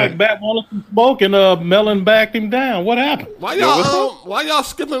on. they're Like Bat wanted some smoke and Melon backed him down. What happened? Why what's y'all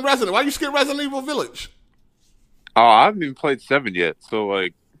skipping Resident? Why you skip Resident Evil Village? Oh, I haven't even played 7 yet. So,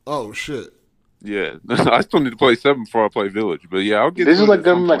 like, Oh shit. yeah. I still need to play 7 before I play Village. But yeah, I'll get This to is it like at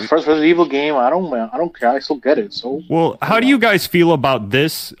some them like point. first Resident Evil game. I don't care. I still get it. So Well, how do you guys feel about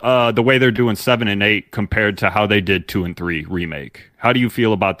this? The way they're doing 7 and 8 compared to how they did 2 and 3 remake. How do you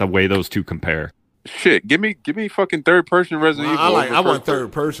feel about the way those two compare? Shit, give me fucking third person Resident Evil. I over want first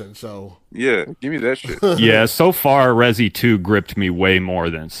third person. So Yeah, give me that shit. Yeah, so far Resi 2 gripped me way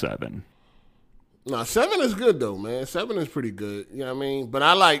more than 7. no, 7 is good though, man. 7 is pretty good. You know what I mean? But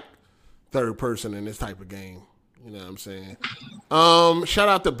I like third person in this type of game. You know what I'm saying? Shout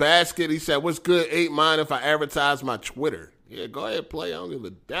out to Basket. He said, "What's good? 8 mind if I advertise my Twitter." Yeah, go ahead, play. I don't give a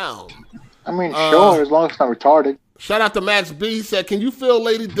damn. I mean, sure, as long as it's not retarded. Shout out to Max B. He said, "Can you feel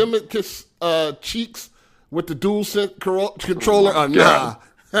Lady Dimmick's cheeks with the dual controller?" Nah.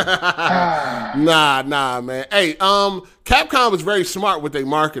 nah, man. Hey, Capcom was very smart with their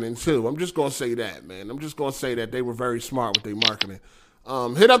marketing too. I'm just gonna say that, man. I'm just gonna say that they were very smart with their marketing.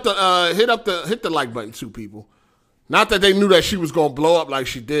 Hit the like button too, people. Not that they knew that she was gonna blow up like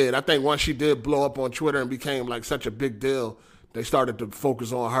she did. I think once she did blow up on Twitter and became like such a big deal, they started to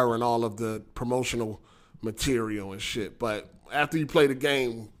focus on her and all of the promotional material and shit. But after you play the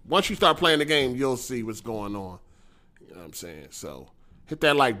game, once you start playing the game, you'll see what's going on. You know what I'm saying? So hit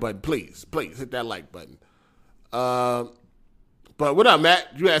that like button, please. Please hit that like button. But what up,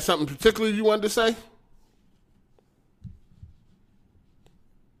 Matt? You had something particular you wanted to say?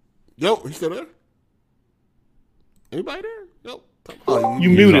 Yo, you still there? Anybody there? Nope. Oh, You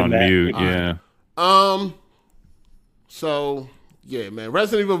He's muted on that. mute, yeah. So yeah, man.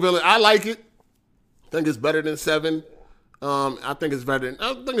 Resident Evil Village, I like it. I think it's better than 7. I think it's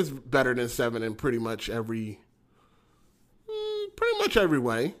better than 7 in pretty much every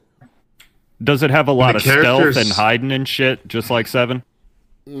way. Does it have a lot the of stealth characters- and hiding and shit, just like 7?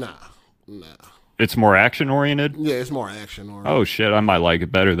 Nah. It's more action oriented? Yeah, it's more action or Oh shit, I might like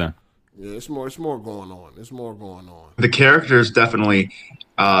it better then. yeah, it's more going on. It's more going on. The characters definitely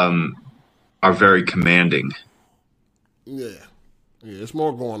are very commanding. Yeah, it's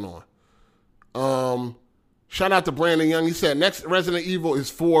more going on. Shout out to Brandon Young. He said next Resident Evil is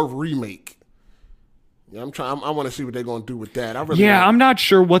 4 remake. Yeah, I want to see what they're gonna do with that. I'm not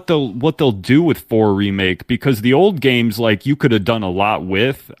sure what they'll do with 4 remake because the old games like you could have done a lot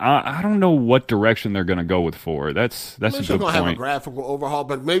with. I don't know what direction they're gonna go with 4. That's a They're good gonna have a point. graphical overhaul,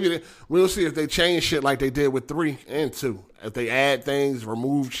 but maybe we'll see if they change shit like they did with 3 and 2. If they add things,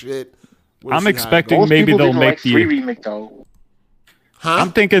 remove shit. We'll I'm see how it expecting goes. Most maybe people they'll didn't make like 3 the. remake though. Huh?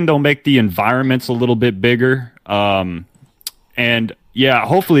 I'm thinking they'll make the environments a little bit bigger. And yeah,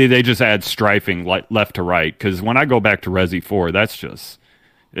 hopefully they just add strafing left to right because when I go back to Resi 4, that's just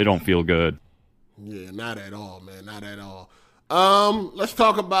it don't feel good. Yeah, not at all, man. Not at all. Let's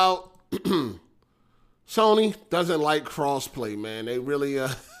talk about Sony doesn't like crossplay, man. They really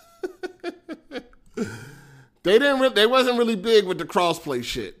they wasn't really big with the crossplay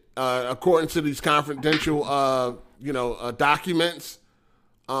shit. According to these confidential documents,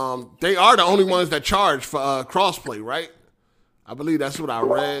 they are the only ones that charge for crossplay, right? I believe that's what I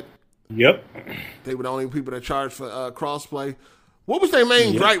read. Yep. They were the only people that charged for crossplay. What was their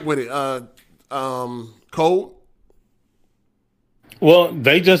main gripe with it? Code? Well,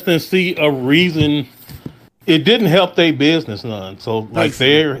 they just didn't see a reason. It didn't help their business none. So like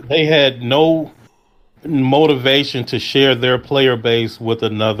they had no motivation to share their player base with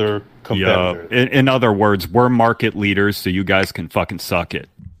another Yeah. competitor. In other words, we're market leaders, so you guys can fucking suck it.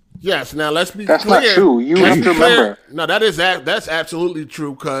 Yes. Now let's be That's clear. not true. You Let's have be to clear. remember. No, that's absolutely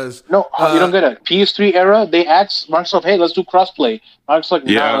true. Because No, you don't get it. PS3 era, they asked Microsoft, "Hey, let's do crossplay." Microsoft's like,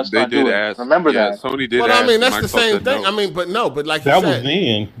 "No, Yeah, let's they not did do it." ask. Remember yeah, that. Sony did. Well, ask, I mean, that's the Microsoft same said thing. no. I mean, but like That you was said,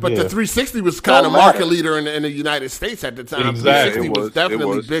 then. but yeah. the 360 was kind of Don't market matter. leader in the United States at the time. Exactly. 360 was It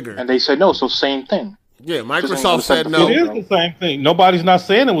definitely was. bigger. And they said no, so same thing. Yeah, Just Microsoft ain't said gonna no. It is the same thing. Nobody's not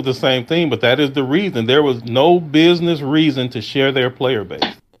saying it was the same thing, but that is the reason. There was no business reason to share their player base.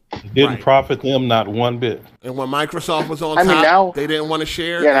 It didn't Right. profit them not one bit. And when Microsoft was on I mean, top, now- they didn't want to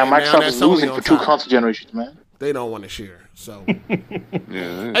share. Yeah, now and Microsoft that's is Sony losing on for 2 top. console generations, man. They don't want to share. So,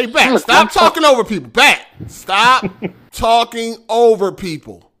 Yeah. hey, Bat, Look, stop Microsoft- talking over people. Bat, stop talking over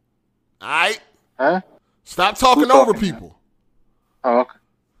people. All right? Huh? Stop talking Who's over talking? people. Oh, okay.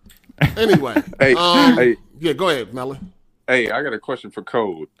 Anyway. Hey, hey. Yeah, go ahead, Melon. Hey, I got a question for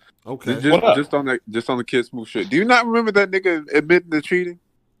Code. Okay. Just on the Kid Smooth shit. Do you not remember that nigga admitting to cheating?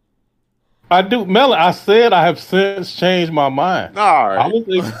 I do, Melon. I said I have since changed my mind. All right. I was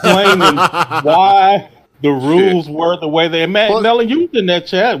explaining why the rules were the way they met. Melon, you was in that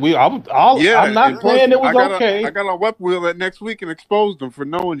chat. I'm not saying it was okay. I got on Web Wheel that next week and exposed them for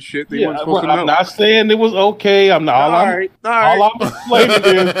knowing shit they weren't supposed to know. I'm not saying it was okay. I'm not. All I'm explaining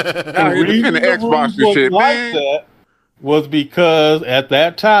is the reason the Xbox was shit, like that was because at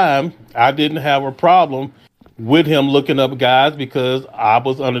that time I didn't have a problem with him looking up guys because I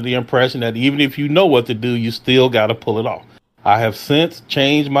was under the impression that even if you know what to do, you still got to pull it off. I have since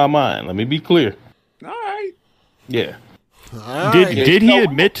changed my mind. Let me be clear. All right. Yeah. Did he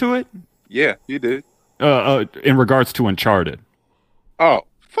admit to it? Yeah, he did. In regards to Uncharted. Oh,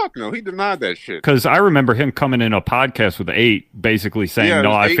 fuck no. He denied that shit. Because I remember him coming in a podcast with 8 basically saying,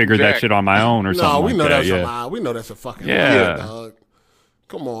 no, I figured that shit on my own or something like that. No, we know that's a lie. We know that's a fucking lie, dog.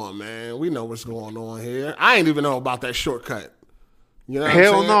 Come on, man. We know what's going on here. I ain't even know about that shortcut. You know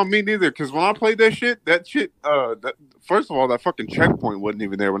Hell no, me neither. Because when I played that shit, first of all, that fucking checkpoint wasn't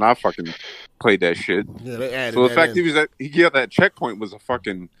even there when I fucking played that shit. Yeah, they added so the that fact in. that checkpoint was a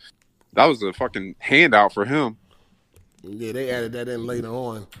fucking handout for him. Yeah, they added that in later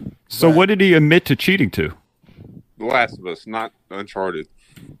on. So what did he admit to cheating to? The Last of Us, not Uncharted.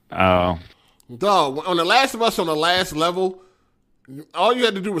 Oh. Dog, on The Last of Us on the last level, all you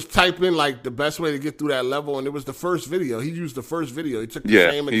had to do was type in like the best way to get through that level, and it was the first video. He used the first video. He took the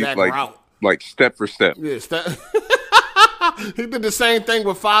same exact route. Like step for step. Yeah, he did the same thing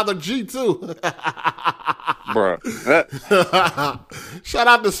with Father G too. Bruh. Shout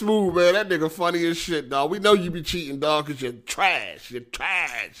out to Smooth, man. That nigga funny as shit, dog. We know you be cheating, dog, because you're trash. You're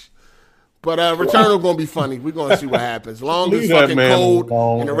trash. But Returnal gonna be funny. We're gonna see what happens. As long as fucking Code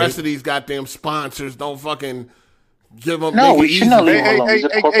and the rest of these goddamn sponsors don't fucking give them. No, we should not leave him alone. He's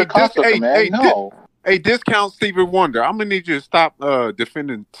a corporate cocksucker, man. No. Hey, discount Stevie Wonder. I'm gonna need you to stop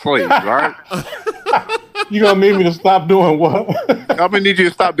defending slaves, all right? You gonna need me to stop doing what? I'm gonna need you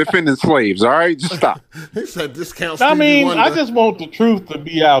to stop defending slaves, all right? Just stop. He said discount Stevie Wonder. I just want the truth to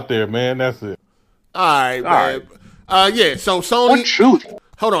be out there, man. That's it. All right, man. Yeah, so Sony. What truth?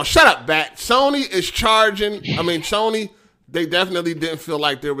 Hold on, shut up, Bat. Sony is charging. Sony, they definitely didn't feel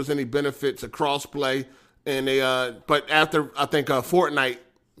like there was any benefit to crossplay. And they, but after, I think, Fortnite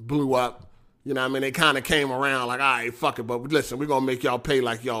blew up, you know what I mean? They kind of came around like, all right, fuck it. But listen, we're going to make y'all pay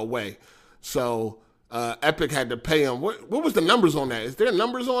like y'all way. So Epic had to pay them. What was the numbers on that? Is there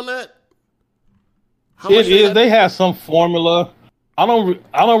numbers on that? How much it is. They have some formula. I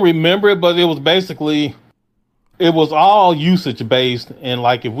don't remember it, but it was basically, it was all usage based. And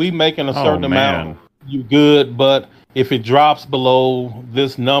like, if we making a certain amount, you good. But if it drops below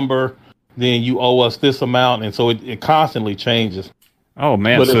this number, then you owe us this amount. And so it constantly changes. Oh,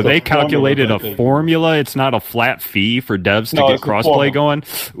 man. But so they calculated a formula. It's not a flat fee for devs to get crossplay going.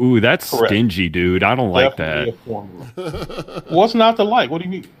 Ooh, that's stingy, dude. I don't like that. What's not to like? What do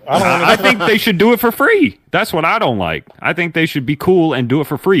you mean? I think they should do it for free. That's what I don't like. I think they should be cool and do it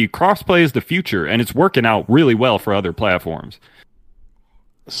for free. Crossplay is the future, and it's working out really well for other platforms.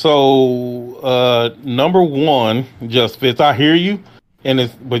 So, number one, Just Fits, I hear you. And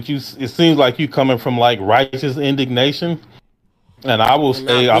it seems like you coming from like righteous indignation. And I will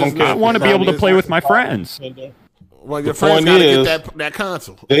say, I don't care. I want to be able to play with my friends. Well, your friends got to get that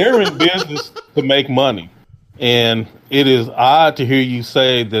console. They're in business to make money. And it is odd to hear you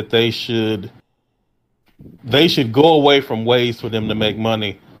say that they should go away from ways for them to make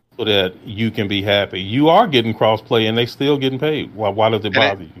money so that you can be happy. You are getting crossplay and they still getting paid. Why does it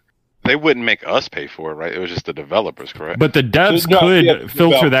bother you? They wouldn't make us pay for it, right? It was just the developers, correct? But the devs could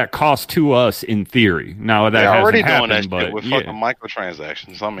filter that cost to us in theory. Now that they're already doing that shit with fucking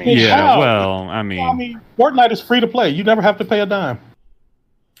microtransactions. Fortnite is free to play. You never have to pay a dime.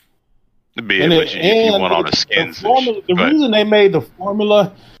 You want all the skins. The reason they made the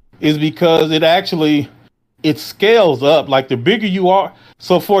formula is because it scales up. Like the bigger you are.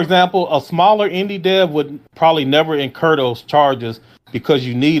 So, for example, a smaller indie dev would probably never incur those charges, because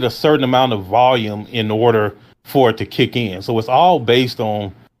you need a certain amount of volume in order for it to kick in. So it's all based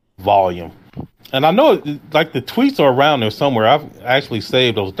on volume. And I know like the tweets are around there somewhere. I've actually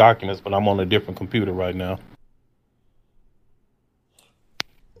saved those documents, but I'm on a different computer right now.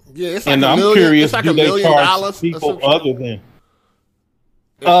 Yeah, it's like I'm curious, do they charge people other than...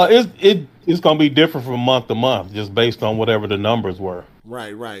 It's going to be different from month to month, just based on whatever the numbers were.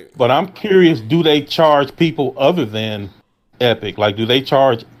 Right. But I'm curious, do they charge people other than Epic? Like, do they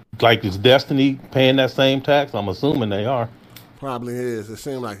charge, like, is Destiny paying that same tax? I'm assuming they are. Probably is. It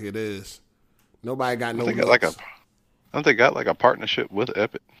seems like it is. Nobody got no. Don't they got like a partnership with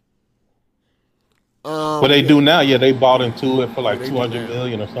Epic? What they do now, they bought into it for like $200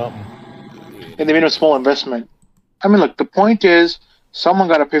 million or something. And they made a small investment. I mean, look, the point is, someone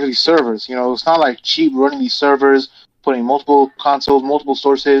got to pay for these servers. You know, it's not like cheap running these servers, putting multiple consoles, multiple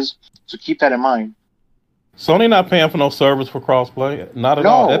sources. So keep that in mind. Sony not paying for no servers for crossplay. Not at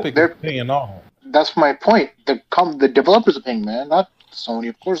all. Epic is paying all. That's my point. The developers are paying, man, not Sony.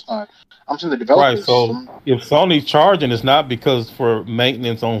 Of course not. I'm saying the developers. Right. So if Sony's charging, it's not because for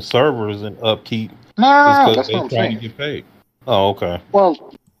maintenance on servers and upkeep. No, that's not what I'm saying. To get paid. Oh, okay.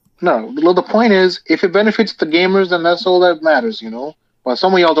 Well, no. The point is, if it benefits the gamers, then that's all that matters, you know. But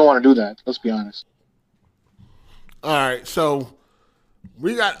some of y'all don't want to do that. Let's be honest. All right, so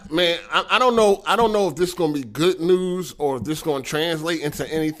we got, man. I don't know. I don't know if this is going to be good news or if this is going to translate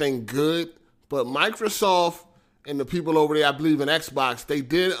into anything good. But Microsoft and the people over there, I believe in Xbox, they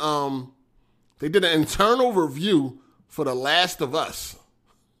did an internal review for The Last of Us.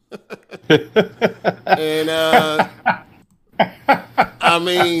 And I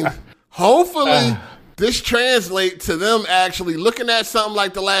mean, hopefully this translates to them actually looking at something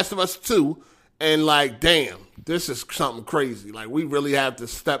like The Last of Us 2 and like, damn, this is something crazy. Like, we really have to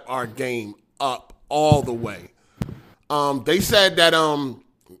step our game up all the way. They said that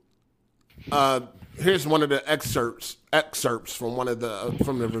here's one of the excerpts from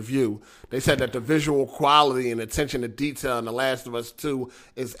from the review. They said that the visual quality and attention to detail in The Last of Us 2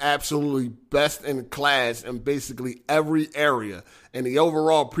 is absolutely best in class in basically every area, and the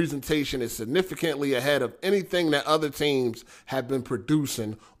overall presentation is significantly ahead of anything that other teams have been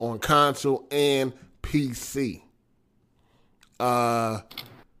producing on console and PC.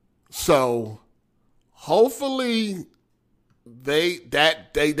 So hopefully they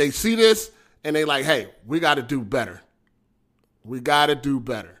see this and they like, hey, we got to do better. We got to do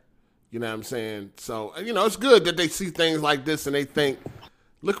better. You know what I'm saying? So, you know, it's good that they see things like this and they think,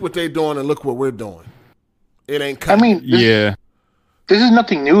 look what they're doing and look what we're doing. It ain't cut. I mean, this is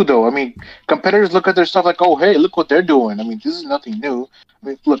nothing new, though. I mean, competitors look at their stuff like, oh, hey, look what they're doing. I mean, this is nothing new. I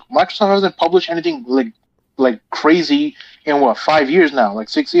mean, look, Microsoft hasn't published anything like crazy in 5 years now, like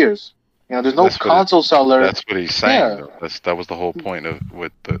 6 years. You know, there's no console seller. That's what he's saying. Yeah. That was the whole point of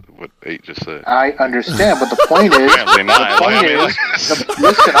what 8 just said. I understand, but the point is,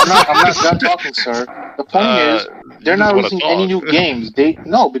 listen, I'm not done talking, sir. The point is, they're not releasing any new games.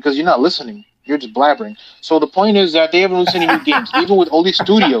 Because you're not listening. You're just blabbering. So the point is that they haven't released any new games. Even with all these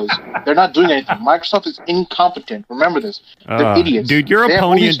studios, they're not doing anything. Microsoft is incompetent. Remember this. They're idiots. Dude, you're a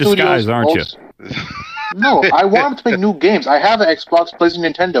pony in disguise, aren't you? No, I want them to make new games. I have an Xbox, PlayStation,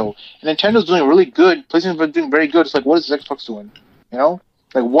 Nintendo. And Nintendo's doing really good. PlayStation's doing very good. It's like, what is Xbox doing? You know?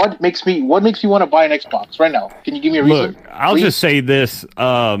 Like, what makes me want to buy an Xbox right now? Can you give me a reason? Look, I'll just say this.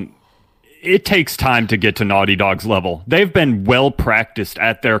 It takes time to get to Naughty Dog's level. They've been well practiced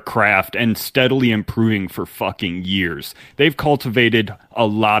at their craft and steadily improving for fucking years. They've cultivated a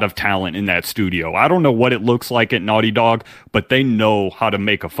lot of talent in that studio. I don't know what it looks like at Naughty Dog, but they know how to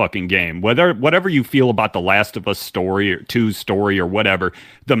make a fucking game. Whatever you feel about The Last of Us story or 2's story or whatever,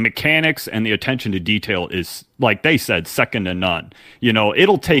 the mechanics and the attention to detail is, like they said, second to none. You know,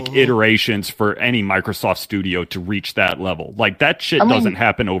 it'll take iterations for any Microsoft studio to reach that level. Like, that shit doesn't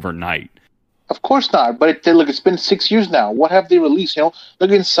happen overnight. Of course not, but it's been 6 years now. What have they released? You know,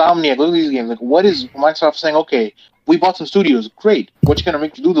 look at Insomniac, look at these games. Like, what is Microsoft saying? Okay, we bought some studios. Great. What you gonna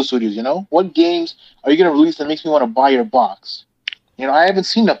make to do those studios? You know, what games are you gonna release that makes me want to buy your box? You know, I haven't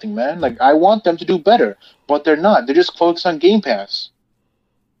seen nothing, man. Like, I want them to do better, but they're not. They're just focused on Game Pass.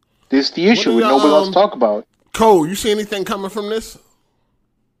 This is the issue that nobody wants to talk about. Cole, you see anything coming from this?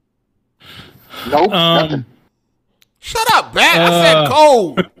 Nope, nothing. Shut up, Bat. I said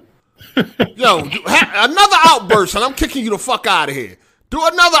Cole. Yo, another outburst, and I'm kicking you the fuck out of here. Do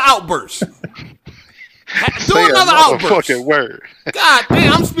another outburst. Do another outburst. Fucking word. God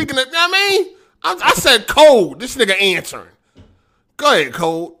damn, I'm speaking of, you know what I mean? I said Cole. This nigga answering. Go ahead,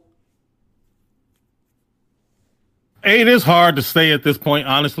 Cole. It is hard to say at this point,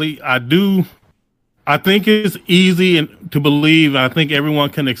 honestly. I think it's easy to believe. I think everyone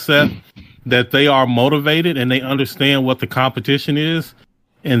can accept that they are motivated and they understand what the competition is.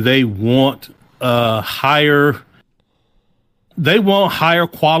 And they want higher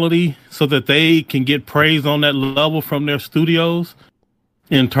quality so that they can get praise on that level from their studios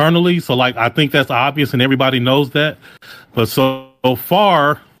internally. So, like, I think that's obvious and everybody knows that. But so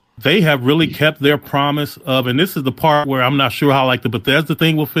far, they have really kept their promise of, and this is the part where I'm not sure how, like, the Bethesda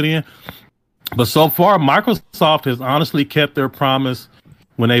thing will fit in. But so far, Microsoft has honestly kept their promise.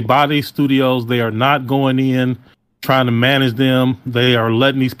 When they buy these studios, they are not going in trying to manage them. They are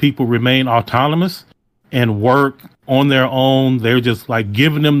letting these people remain autonomous and work on their own. They're just like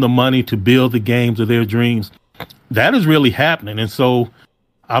giving them the money to build the games of their dreams. That is really happening. And so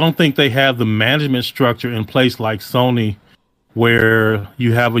I don't think they have the management structure in place like Sony, where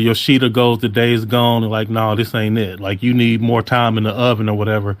you have a Yoshida goes, the day is gone, and like, no, this ain't it. Like, you need more time in the oven or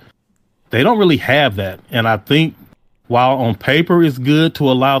whatever. They don't really have that. And I think while on paper it's good to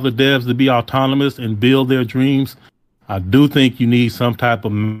allow the devs to be autonomous and build their dreams, I do think you need some type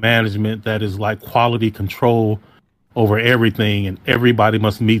of management that is like quality control over everything, and everybody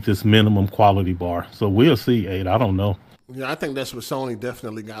must meet this minimum quality bar. So we'll see, Aid. I don't know. Yeah, I think that's what Sony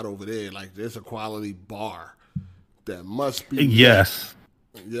definitely got over there. Like, there's a quality bar that must be. Yes.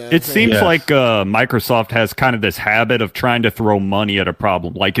 Yeah, it seems like Microsoft has kind of this habit of trying to throw money at a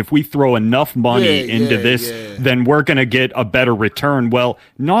problem. Like, if we throw enough money into this, then we're going to get a better return. Well,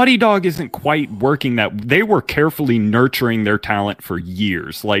 Naughty Dog isn't quite working that. They were carefully nurturing their talent for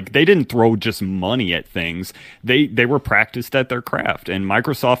years. Like, they didn't throw just money at things. They were practiced at their craft. And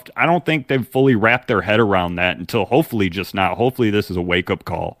Microsoft, I don't think they've fully wrapped their head around that until hopefully just now. Hopefully this is a wake-up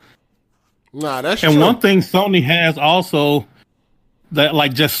call. Nah, that's and true. One thing Sony has also, that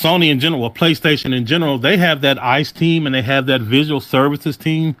like just Sony in general, PlayStation in general, they have that ICE team and they have that visual services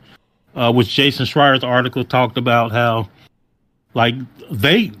team, which Jason Schreier's article talked about how like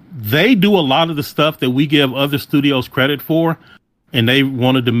they do a lot of the stuff that we give other studios credit for, and they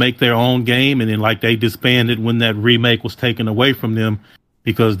wanted to make their own game, and then like they disbanded when that remake was taken away from them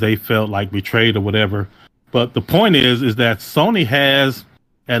because they felt like betrayed or whatever. But the point is that Sony has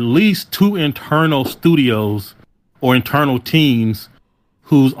at least 2 internal studios or internal teams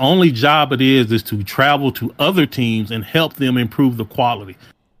whose only job it is to travel to other teams and help them improve the quality.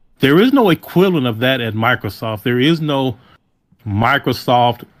 There is no equivalent of that at Microsoft. There is no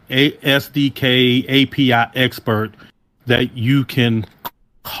Microsoft SDK API expert that you can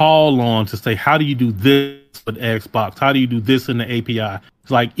call on to say, how do you do this with Xbox? How do you do this in the API?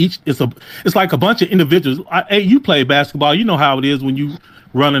 It's like it's like a bunch of individuals. Hey, you play basketball. You know how it is when you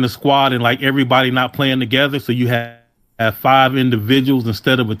run in a squad and like everybody not playing together. So you have 5 individuals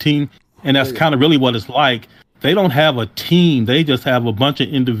instead of a team. And that's kind of really what it's like. They don't have a team. They just have a bunch of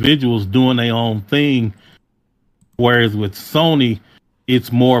individuals doing their own thing. Whereas with Sony,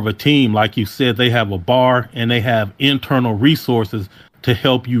 it's more of a team. Like you said, they have a bar and they have internal resources to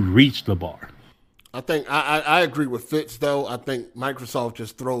help you reach the bar. I think I agree with Fitz, though. I think Microsoft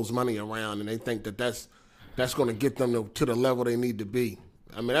just throws money around and they think that's going to get them to the level they need to be.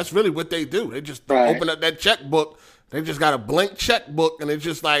 I mean, that's really what they do. They just open up that checkbook. They just got a blank checkbook, and it's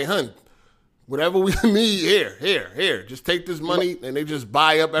just like, whatever we need, here. Just take this money, and they just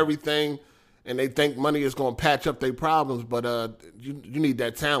buy up everything, and they think money is going to patch up their problems, but you need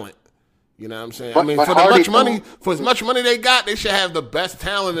that talent. You know what I'm saying? I mean, for as much money they got, they should have the best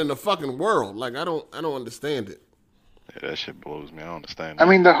talent in the fucking world. Like, I don't understand it. Yeah, that shit blows me. I don't understand. I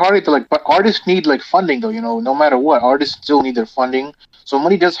mean, they're hard to but artists need like funding though. You know, no matter what, artists still need their funding. So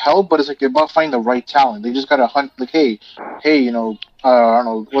money does help, but it's like about finding the right talent. They just gotta hunt. Like, hey, you know, I don't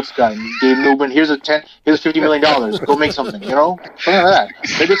know what's the guy, Dave Newman. Here's $50 million. Go make something. You know, something like that.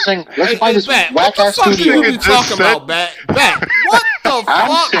 They're just saying, let's find this whack ass studio. What the fuck you talking about, Bat? What the fuck?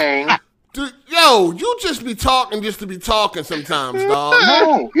 I'm saying. Dude, yo, you just be talking just to be talking sometimes, dog.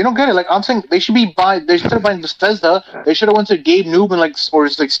 No, you don't get it. Like, I'm saying they should be buying. They should have buying Bethesda. They should have went to Gabe Newman, or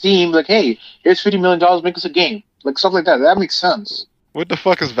it's like Steam. Like, hey, here's $50 million. Make us a game. Like stuff like that. That makes sense. What the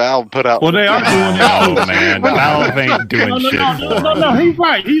fuck is Valve put out? Well, they are doing that. Oh man, Valve ain't doing shit. No, he's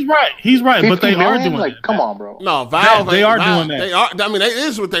right. But they are doing like, come on, bro. No, Valve. They are doing that. They are. I mean, that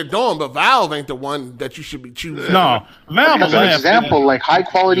is what they're doing. But Valve ain't the one that you should be choosing. No, Valve. As an example, like high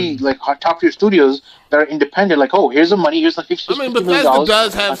quality, like top tier studios that are independent. Like, oh, here's the money. Here's like $50 million. Bethesda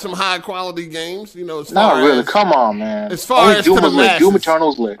does have some high quality games. You know, not really. Come on, man. As far as to the masses, Doom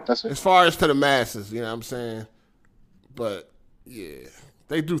Eternal's lit. That's it. As far as to the masses, you know what I'm saying. But yeah.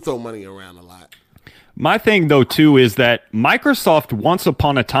 They do throw money around a lot. My thing, though, too, is that Microsoft, once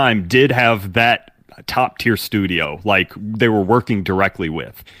upon a time, did have that top-tier studio, like they were working directly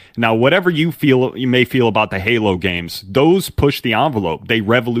with. Now, whatever you may feel about the Halo games, those push the envelope. They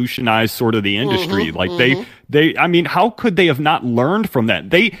revolutionized sort of the industry. They. I mean, how could they have not learned from that?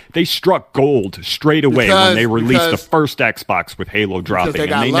 They struck gold straight away when they released the first Xbox with Halo dropping,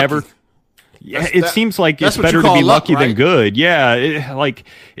 and they lucky. never. Yeah, it seems like it's better to be lucky than good. Yeah,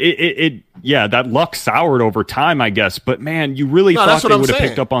 that luck soured over time, I guess. But man, you really thought they would have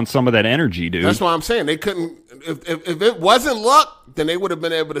picked up on some of that energy, dude. That's what I'm saying. They couldn't. If it wasn't luck, then they would have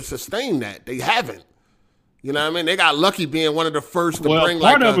been able to sustain that. They haven't. You know what I mean? They got lucky being one of the first to bring.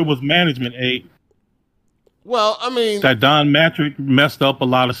 Part of it was management. Well, I mean, that Don Matrick messed up a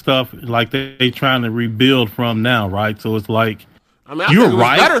lot of stuff, like they trying to rebuild from now, right? So it's like, I mean, I you're think it was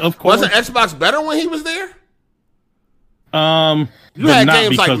right. better. Of course, wasn't Xbox better when he was there? You but had not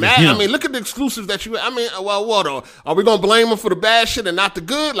games like because of Madden. him. I mean, look at the exclusives that you. I mean, well, what are we gonna blame him for the bad shit and not the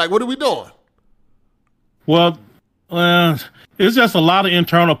good? Like, what are we doing? Well, it's just a lot of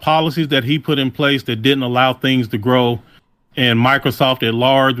internal policies that he put in place that didn't allow things to grow. And Microsoft at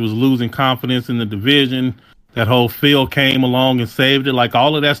large was losing confidence in the division. That whole Phil came along and saved it. Like,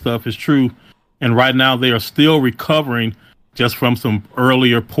 all of that stuff is true. And right now they are still recovering just from some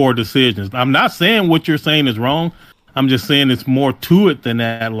earlier poor decisions. I'm not saying what you're saying is wrong. I'm just saying it's more to it than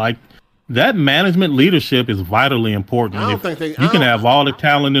that. Like, that management leadership is vitally important. I don't think you can have all the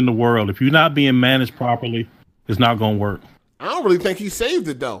talent in the world. If you're not being managed properly, it's not going to work. I don't really think he saved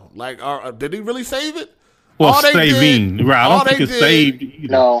it though. Like, did he really save it? Well, saving. Right. I don't think it's saved either.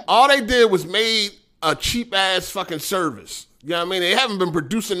 No. All they did was made a cheap ass fucking service. You know what I mean? They haven't been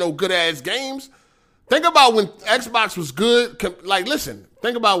producing no good ass games. Think about when Xbox was good. Like, listen,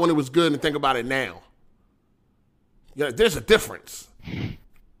 think about when it was good and think about it now. Yeah, there's a difference.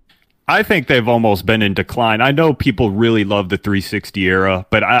 I think they've almost been in decline. I know people really love the 360 era,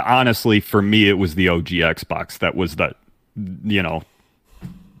 but honestly, for me, it was the OG Xbox that was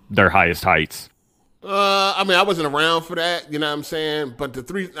their highest heights. I mean, I wasn't around for that. You know what I'm saying? But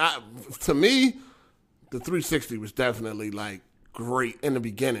to me, the 360 was definitely like great in the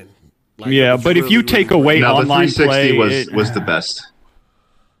beginning. Like, yeah, but if you take away No, the online 360 play, was the best.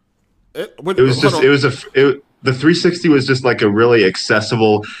 The 360 was just like a really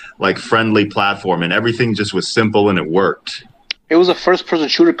accessible, like friendly platform, and everything just was simple and it worked. It was a first-person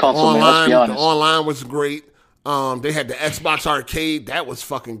shooter console, man. Let's be honest. The online was great. They had the Xbox Arcade. That was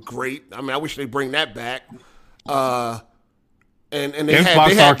fucking great. I mean, I wish they bring that back. And they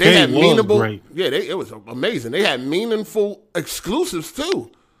had meaningful. Great. Yeah, it was amazing. They had meaningful exclusives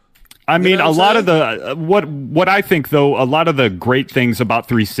too. I mean, a lot of the what I think though, a lot of the great things about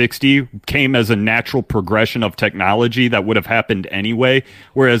 360 came as a natural progression of technology that would have happened anyway.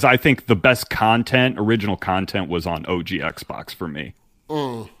 Whereas I think the best original content, was on OG Xbox for me.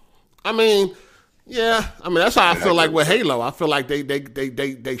 I mean, yeah. I mean, that's how I feel like with Halo. I feel like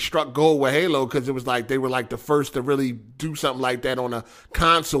they struck gold with Halo because it was like they were like the first to really do something like that on a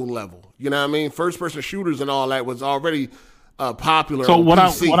console level. You know what I mean? First person shooters and all that was already popular. So on what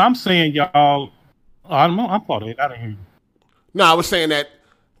PC. I'm saying, y'all, I'm part of it. I didn't hear you. No, I was saying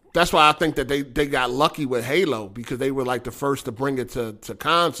that's why I think that they got lucky with Halo because they were like the first to bring it to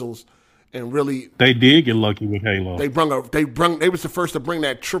consoles and really. They did get lucky with Halo. They was the first to bring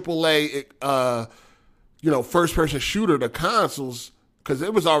that AAA, first person shooter to consoles because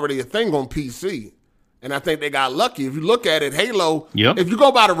it was already a thing on PC. And I think they got lucky. If you look at it, Halo, if you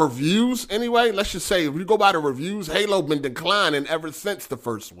go by the reviews anyway, let's just say if you go by the reviews, Halo been declining ever since the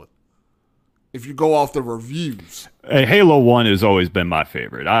first one. If you go off the reviews. Halo 1 has always been my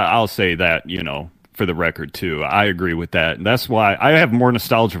favorite. I'll say that, for the record, too. I agree with that. And that's why I have more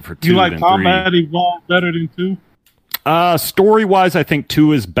nostalgia for 2 you like than Combat 3. Evolved better than 2? Story-wise, I think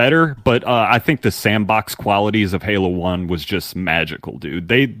 2 is better, but I think the sandbox qualities of Halo 1 was just magical, dude.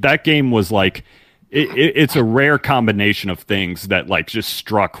 That game was like... It's a rare combination of things that like just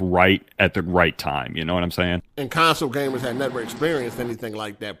struck right at the right time. You know what I'm saying? And console gamers had never experienced anything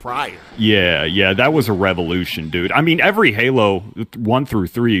like that prior. Yeah, that was a revolution, dude. I mean, every Halo 1 through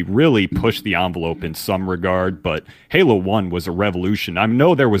 3 really pushed the envelope in some regard, but Halo 1 was a revolution. I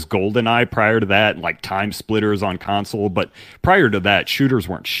know there was GoldenEye prior to that, like Time Splitters on console, but prior to that, shooters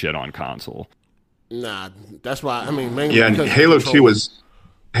weren't shit on console. Nah, that's why. I mean, mainly and Halo 2 was.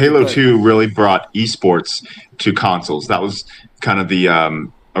 Halo 2 really brought esports to consoles. That was kind of the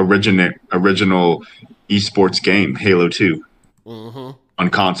original esports game, Halo 2, on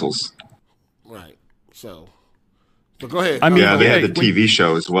consoles. Right. So, but go ahead. I mean, they had the TV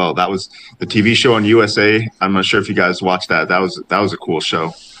show as well. That was the TV show on USA. I'm not sure if you guys watched that. That was a cool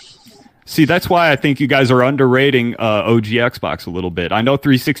show. See, that's why I think you guys are underrating OG Xbox a little bit. I know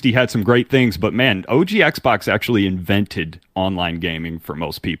 360 had some great things, but man, OG Xbox actually invented online gaming for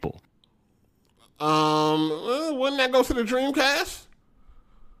most people. Wouldn't that go to the Dreamcast?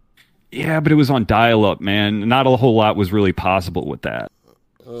 Yeah, but it was on dial-up, man. Not a whole lot was really possible with that.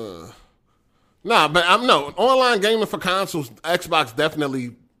 Online gaming for consoles, Xbox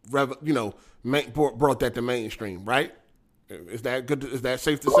definitely, brought that to mainstream, right? Is that good? Is that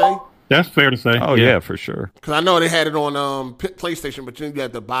safe to say? That's fair to say. Oh, yeah, for sure. Because I know they had it on PlayStation, but you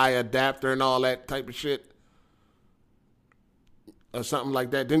had to buy an adapter and all that type of shit. or something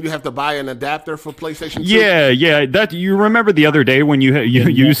like that. Didn't you have to buy an adapter for PlayStation 2? Yeah. That you remember the other day when you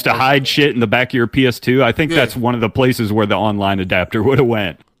used to hide shit in the back of your PS2? I think that's one of the places where the online adapter would have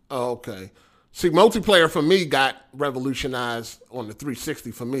went. Oh, okay. See, multiplayer for me got revolutionized on the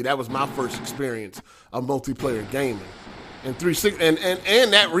 360. For me, that was my first experience of multiplayer gaming. And 360,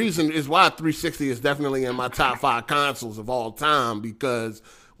 and that reason is why 360 is definitely in my top 5 consoles of all time, because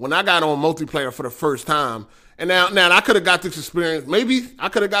when I got on multiplayer for the first time, and now I could have got this experience, maybe I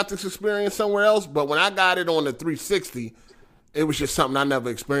could have got this experience somewhere else, but when I got it on the 360, it was just something I never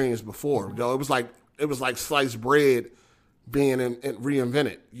experienced before. It was like sliced bread being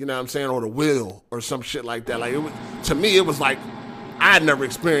reinvented, you know what I'm saying, or the wheel or some shit like that. Like, to me, it was like I had never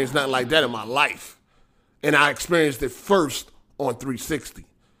experienced nothing like that in my life, and I experienced it first on 360.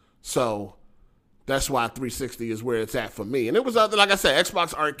 So that's why 360 is where it's at for me. And it was other, like I said,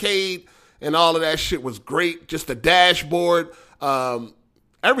 Xbox Arcade and all of that shit was great. Just the dashboard,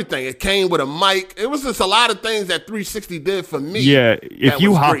 everything. It came with a mic. It was just a lot of things that 360 did for me. Yeah, if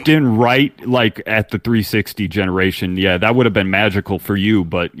you hopped in right like at the 360 generation, that would have been magical for you.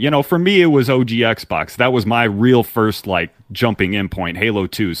 But, for me, it was OG Xbox. That was my real first like jumping in point, Halo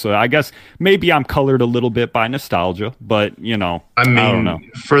 2. So I guess maybe I'm colored a little bit by nostalgia, but, I don't know.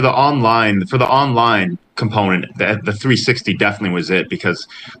 For the online component, the 360 definitely was it, because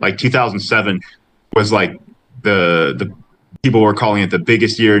like 2007 was like the people were calling it the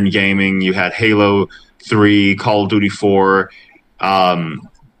biggest year in gaming. You had Halo 3, Call of Duty 4. And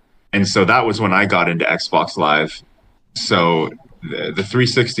so that was when I got into Xbox Live. So the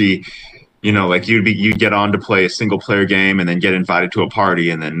 360, like you'd get on to play a single player game and then get invited to a party.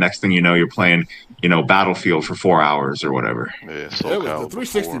 And then next thing you know, you're playing, Battlefield for 4 hours or whatever. Yeah, the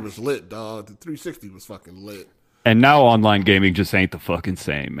 360 was lit, dog. The 360 was fucking lit. And now online gaming just ain't the fucking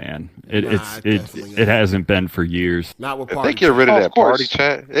same, man. It hasn't been for years. Not with party. They get rid of that party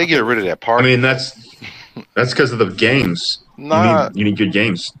chat. They get rid of that party. I mean, that's because of the games. Nah. You need good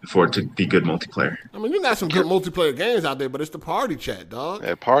games for it to be good multiplayer. I mean, you got some good multiplayer games out there, but it's the party chat, dog.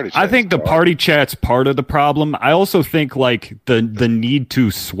 Yeah, party chat. I think the party chat's part of the problem. I also think like the need to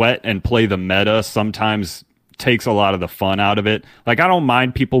sweat and play the meta sometimes takes a lot of the fun out of it. Like, I don't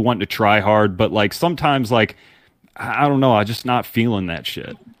mind people wanting to try hard, but like sometimes like I don't know. I'm just not feeling that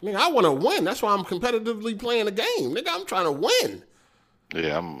shit. Nigga, I want to win. That's why I'm competitively playing the game. Nigga, I'm trying to win.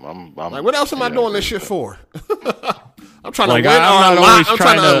 Yeah, I'm like, what else am I doing this shit for? I'm trying to win. I'm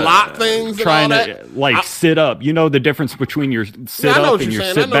trying to unlock things and all that. Like, sit up. You know the difference between your sit up and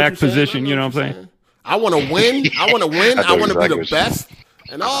your sit back position. You know what I'm saying? I want to win. I want to win. I want to be the best.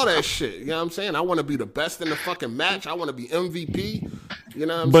 And all that shit, you know what I'm saying? I want to be the best in the fucking match. I want to be MVP. You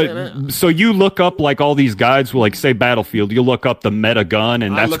know what I'm saying? So you look up like all these guides, like say Battlefield, you look up the meta gun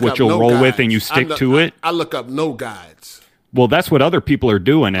and that's what you'll roll with and you stick to it? I look up no guides. Well, that's what other people are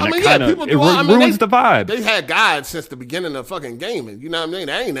doing, and it kind of ruins the vibe. They had guides since the beginning of fucking gaming. You know what I mean?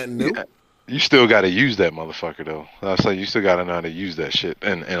 That ain't nothing new. Yeah. You still got to use that motherfucker, though. I say you still got to know how to use that shit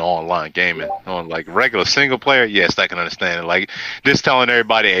in online gaming. On like regular single player, yes, I can understand it. Like just telling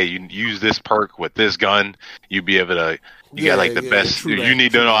everybody, hey, you use this perk with this gun, you be able to. You got like the best. You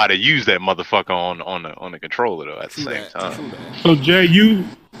need to know how to use that motherfucker on the controller though. At the same time. So Jay,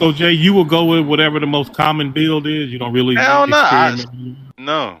 you will go with whatever the most common build is. You don't really. Hell no.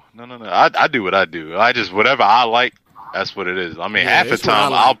 No. I do what I do. I just whatever I like. That's what it is. I mean, half the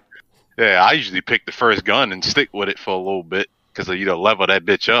time I usually pick the first gun and stick with it for a little bit because level that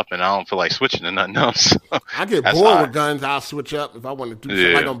bitch up, and I don't feel like switching to nothing else. I get bored with guns. I'll switch up if I want to do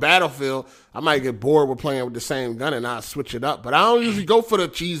something. Like on Battlefield, I might get bored with playing with the same gun, and I'll switch it up. But I don't usually go for the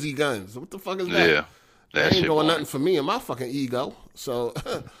cheesy guns. What the fuck is that? Yeah, that ain't doing nothing for me and my fucking ego. So,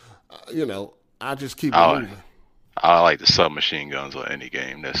 I just keep it moving. I like the submachine guns on any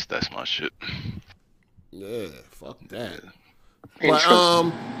game. That's my shit. Yeah, fuck that. But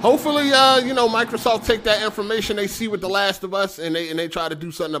hopefully, Microsoft take that information they see with The Last of Us and they try to do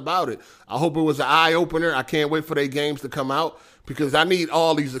something about it. I hope it was an eye opener. I can't wait for their games to come out because I need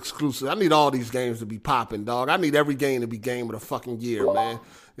all these exclusives. I need all these games to be popping, dog. I need every game to be game of the fucking year, man.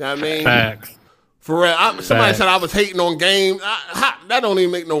 You know what I mean? Facts. For real, somebody said I was hating on games. That don't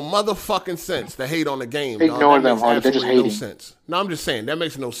even make no motherfucking sense to hate on a game. Ignore them, Harley. They're just hating. No sense. No, I'm just saying that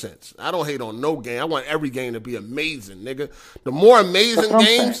makes no sense. I don't hate on no game. I want every game to be amazing, nigga. The more amazing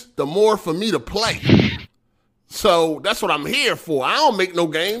games, the more for me to play. So that's what I'm here for. I don't make no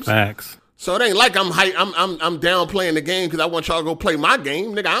games. Facts. So it ain't like I'm down playing the game because I want y'all to go play my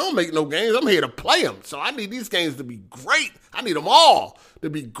game, nigga. I don't make no games. I'm here to play them. So I need these games to be great. I need them all to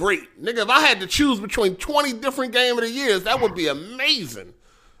be great, nigga. If I had to choose between 20 different game of the years, that would be amazing.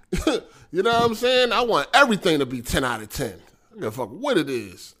 You know what I'm saying? I want everything to be 10 out of 10. give a fuck what it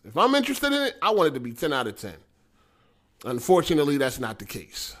is. If I'm interested in it, I want it to be 10 out of 10. Unfortunately, that's not the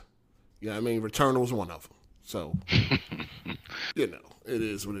case. You know what I mean? Returnal is one of them. So, you know, it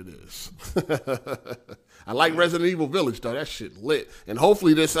is what it is. I like Resident Evil Village, though. That shit lit. And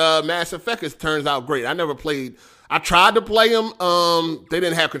hopefully this Mass Effect turns out great. I never played. I tried to play them. They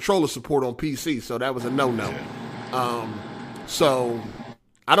didn't have controller support on PC, so that was a no-no. So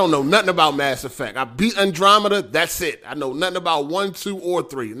I don't know nothing about Mass Effect. I beat Andromeda. That's it. I know nothing about 1, 2, or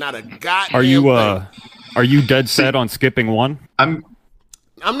 3. Not a goddamn thing. Are you dead set on skipping 1? I'm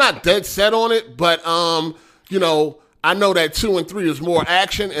not dead set on it, but you know, I know that 2 and 3 is more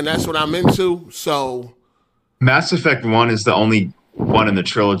action, and that's what I'm into. So, Mass Effect 1 is the only one in the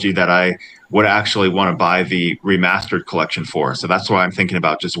trilogy that I would actually want to buy the remastered collection for. So that's why I'm thinking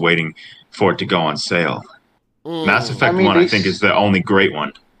about just waiting for it to go on sale. Mass Effect 1, I think, is the only great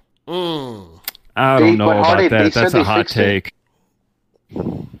one. I don't know about that. That's a hot take.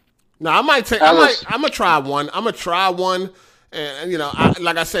 No, I'm gonna try one. I'm gonna try one, and you know,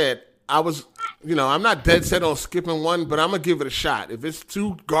 like I said, I'm not dead set on skipping 1, but I'm gonna give it a shot. If it's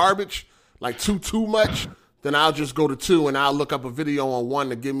too garbage, like too much, then I'll just go to 2 and I'll look up a video on 1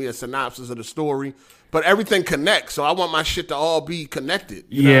 to give me a synopsis of the story. But everything connects, so I want my shit to all be connected.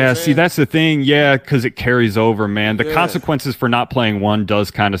 Yeah, see, that's the thing. Yeah, because it carries over, man. The consequences for not playing 1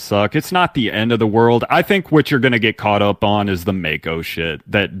 does kind of suck. It's not the end of the world. I think what you're going to get caught up on is the Mako shit.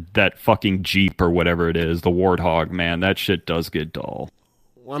 That fucking Jeep or whatever it is, the Warthog, man. That shit does get dull.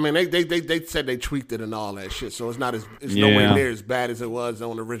 Well, I mean, they said they tweaked it and all that shit, so it's nowhere near as bad as it was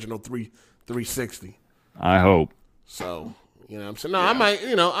on the original 360. I hope. So... You know what I'm saying? No,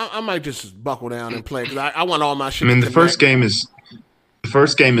 yeah. I might just buckle down and play because I want all my shit. I mean, the first game is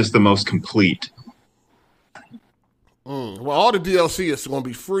the most complete. Well, all the DLC is going to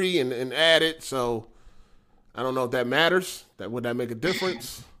be free and added, so I don't know if that matters. Would that make a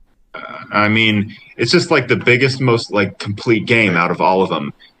difference? I mean, it's just like the biggest, most like complete game out of all of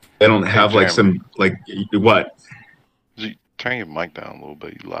them. They don't have like some like what? Turn your mic down a little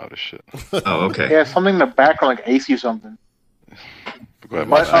bit. You loud as shit. Oh, okay. Yeah, something in the background like AC or something. But,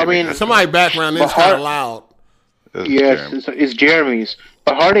 I mean, somebody's background is kind of loud. Yes, it's Jeremy's.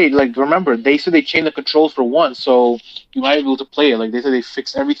 But Hardy, like, remember, they said they changed the controls for 1, so you might be able to play it. Like, they said they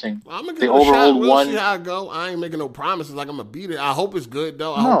fixed everything. Well, I'm gonna they give it a shot. We'll 1. See how it go. I ain't making no promises like I'm going to beat it. I hope it's good,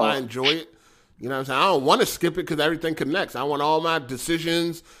 though. I hope I enjoy it. You know what I'm saying? I don't want to skip it because everything connects. I want all my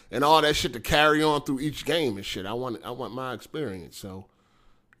decisions and all that shit to carry on through each game and shit. I want my experience. So,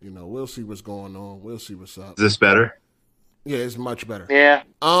 you know, we'll see what's going on. We'll see what's up. Is this better? Yeah, it's much better. Yeah,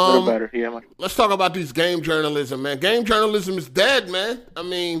 a little better. Yeah, let's talk about these game journalism, man. Game journalism is dead, man. I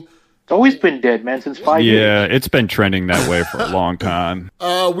mean, it's always been dead, man, since 5 years. Yeah, it's been trending that way for a long time.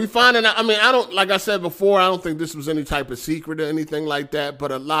 We finding out. I mean, I don't like I said before. I don't think this was any type of secret or anything like that.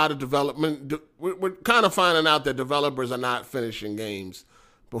 But a lot of development, we're kind of finding out that developers are not finishing games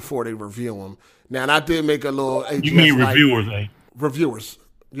before they review them. Now, and I did make a little. You mean reviewers, eh? Reviewers.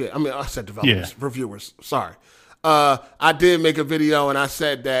 Yeah, I mean, I said developers. Yeah. Reviewers. Sorry. I did make a video and I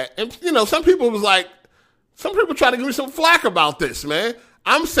said that, and you know, some people try to give me some flack about this, man.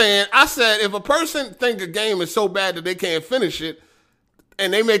 I said, if a person think a game is so bad that they can't finish it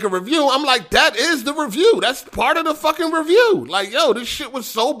and they make a review, I'm like, that is the review. That's part of the fucking review. Like, yo, this shit was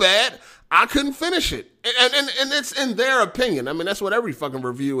so bad, I couldn't finish it. And it's in their opinion. I mean, that's what every fucking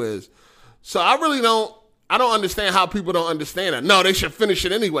review is. So I don't understand how people don't understand it. No, they should finish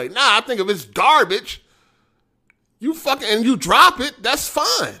it anyway. Nah, I think if it's garbage, you drop it, that's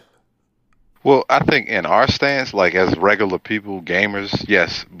fine. Well, I think in our stance, like as regular people, gamers,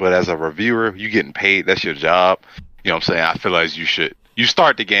 yes, but as a reviewer, you getting paid, that's your job. You know what I'm saying? I feel like you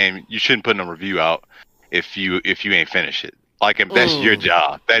start the game, you shouldn't put a review out if you ain't finish it. Like, if that's your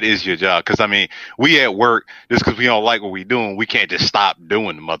job, that is your job. Because, I mean, we at work, just because we don't like what we doing, we can't just stop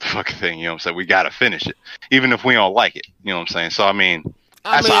doing the motherfucking thing, you know what I'm saying? We got to finish it, even if we don't like it, you know what I'm saying? So, I mean,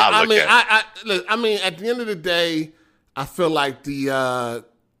 that's how I look at it. I mean, at the end of the day, I feel like your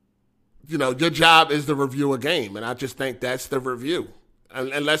job is to review a game, and I just think that's the review.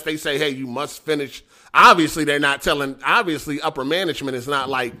 Unless they say, hey, you must finish. Obviously, they're not telling. Obviously, upper management is not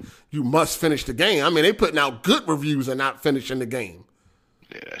like you must finish the game. I mean, they putting out good reviews and not finishing the game.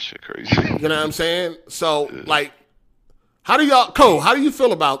 Yeah, that shit crazy. You know what I'm saying? So, like, how do you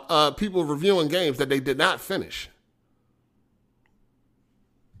feel about people reviewing games that they did not finish?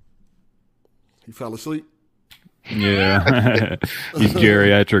 He fell asleep. Yeah, he's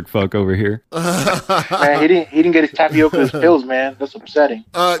geriatric fuck over here. Man, he didn't get his tapioca pills, man. That's upsetting.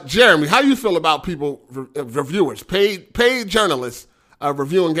 Jeremy, how do you feel about people, reviewers, paid journalists,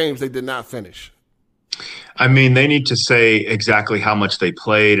 reviewing games they did not finish? I mean, they need to say exactly how much they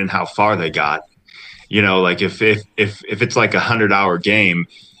played and how far they got. You know, like if it's like 100-hour game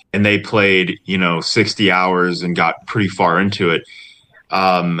and they played 60 hours and got pretty far into it.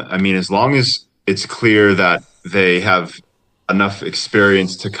 I mean, as long as it's clear that they have enough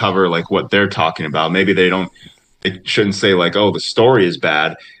experience to cover like what they're talking about. Maybe they shouldn't say like, oh, the story is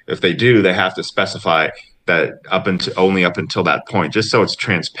bad. If they do, they have to specify that only up until that point, just so it's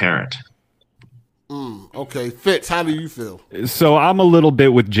transparent. Okay, Fitz, how do you feel? So I'm a little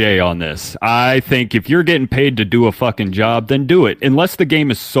bit with Jay on this. I think if you're getting paid to do a fucking job, then do it. Unless the game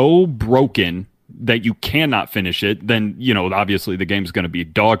is so broken that you cannot finish it, then obviously the game's going to be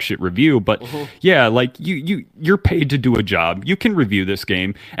dog shit review. But yeah, like you're paid to do a job. You can review this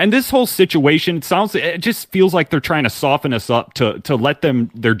game. And this whole situation, it just feels like they're trying to soften us up to let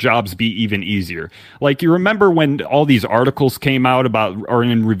their jobs be even easier. Like, you remember when all these articles came out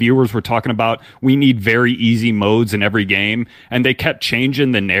and reviewers were talking about we need very easy modes in every game, and they kept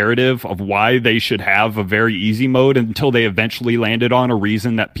changing the narrative of why they should have a very easy mode until they eventually landed on a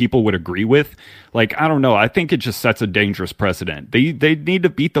reason that people would agree with. Like, I don't know. I think it just sets a dangerous precedent. They need to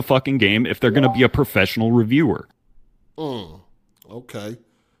beat the fucking game if they're going to be a professional reviewer. Okay.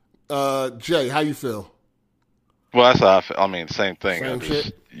 Jay, how you feel? Well, that's how I feel. I mean, same thing. Same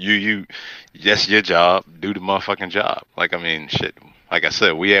shit? That's your job. Do the motherfucking job. Like, I mean, shit. Like I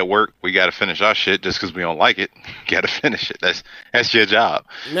said, we at work. We got to finish our shit just because we don't like it. Got to finish it. That's your job.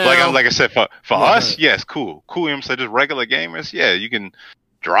 Now, like I said, for us, yes, cool. You know what I'm saying? Just regular gamers, yeah, you can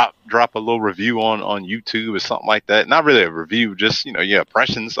drop a little review on YouTube or something like that. Not really a review, just your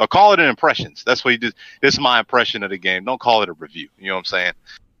impressions, or call it an impressions. That's what you do. This is my impression of the game. Don't call it a review. You know what I'm saying?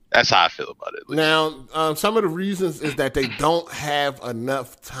 That's how I feel about it. Now, some of the reasons is that they don't have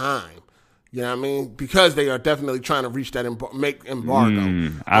enough time. You know what I mean? Because they are definitely trying to reach that make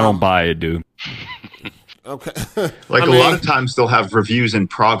embargo. I don't buy it, dude. Okay. Like, a lot of times they'll have reviews in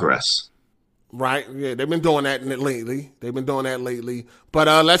progress. Right, yeah, they've been doing that lately.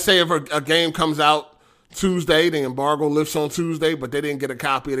 But let's say if a game comes out Tuesday, the embargo lifts on Tuesday, but they didn't get a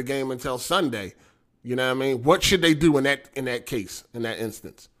copy of the game until Sunday. You know what I mean? What should they do in that case, in that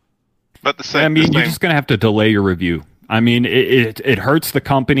instance? But you're just gonna have to delay your review. I mean, it hurts the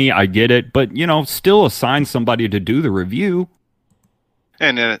company. I get it, but still assign somebody to do the review.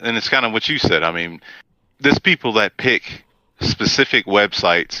 And it's kind of what you said. I mean, there's people that pick specific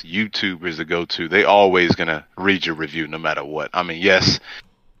websites, YouTubers to go to. They always gonna read your review no matter what. I mean, yes,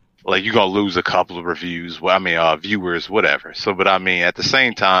 like you're gonna lose a couple of reviews. Viewers, whatever. So, but I mean, at the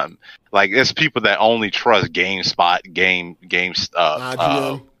same time, like there's people that only trust GameSpot,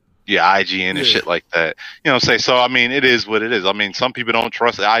 IGN. IGN and shit like that. You know what I'm saying? So I mean, it is what it is. I mean, some people don't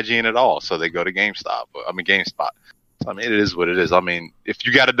trust IGN at all, so they go to GameSpot. So, I mean, it is what it is. I mean, if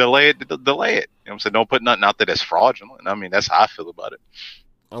you got to delay it, delay it. You know what I'm saying? Don't put nothing out there that's fraudulent. I mean, that's how I feel about it.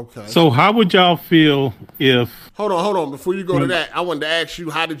 Okay. So how would y'all feel if... Hold on. Before you go to that, I wanted to ask you,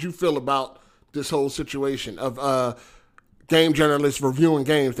 how did you feel about this whole situation of game journalists reviewing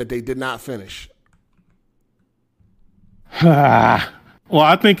games that they did not finish? Well,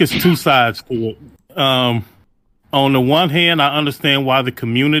 I think it's two sides to it. On the one hand, I understand why the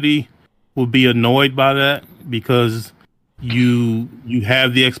community would be annoyed by that, because you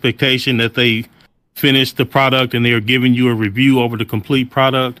have the expectation that they finish the product and they are giving you a review over the complete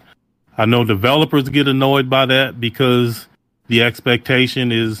product. I know developers get annoyed by that because the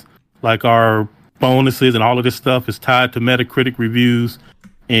expectation is like our bonuses and all of this stuff is tied to Metacritic reviews,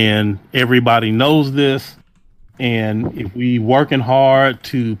 and everybody knows this. And if we working hard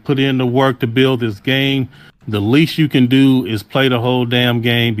to put in the work to build this game, the least you can do is play the whole damn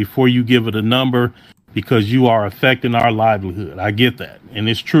game before you give it a number, because you are affecting our livelihood. I get that, and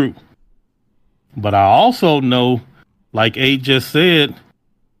it's true. But I also know, like 8 just said,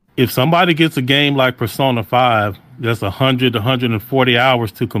 if somebody gets a game like Persona 5, that's 100 to 140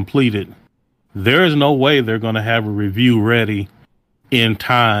 hours to complete it, there is no way they're going to have a review ready in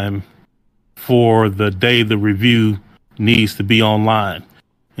time for the day the review needs to be online.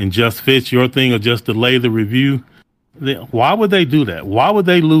 And just fits your thing or just delay the review. Why would they do that? Why would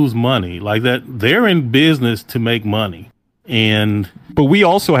they lose money like that? They're in business to make money. But we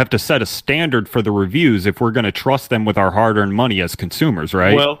also have to set a standard for the reviews if we're going to trust them with our hard-earned money as consumers,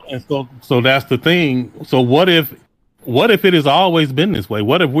 right? Well, and so that's the thing. So what if it has always been this way?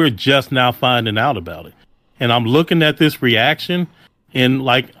 What if we're just now finding out about it? And I'm looking at this reaction, and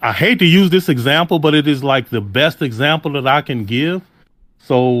like, I hate to use this example, but it is like the best example that I can give.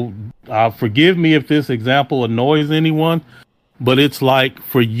 So forgive me if this example annoys anyone, but it's like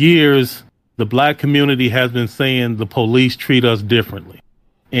for years, the black community has been saying the police treat us differently.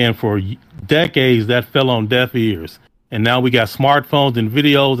 And for decades, that fell on deaf ears. And now we got smartphones and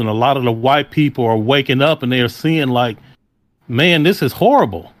videos, and a lot of the white people are waking up and they are seeing like, man, this is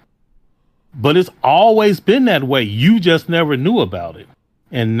horrible. But it's always been that way. You just never knew about it.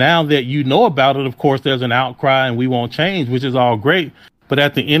 And now that you know about it, of course, there's an outcry and we won't change, which is all great. But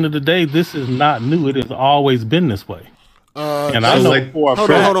at the end of the day, this is not new. It has always been this way. And I know for a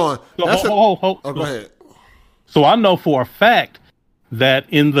fact. Hold on. Go ahead. So I know for a fact that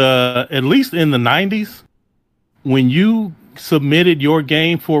at least in the 90s, when you submitted your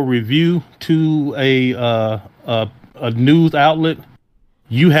game for review to a news outlet,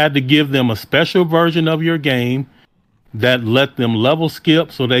 you had to give them a special version of your game that let them level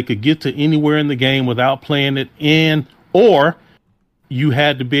skip so they could get to anywhere in the game without playing it in, or you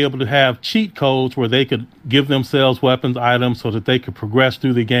had to be able to have cheat codes where they could give themselves weapons items so that they could progress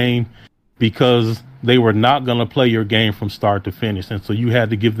through the game, because they were not going to play your game from start to finish. And so you had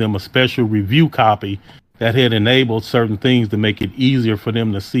to give them a special review copy that had enabled certain things to make it easier for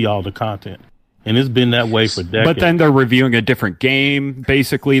them to see all the content. And it's been that way for decades. But then they're reviewing a different game,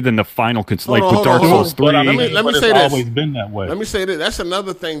 basically, than the final, with Dark Souls 3. Let me say this. Always been that way. Let me say this. That's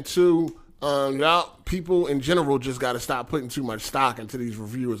another thing, too. Y'all, people in general just got to stop putting too much stock into these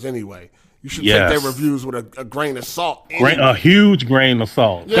reviewers anyway. You should take their reviews with a grain of salt. Anyway. A huge grain of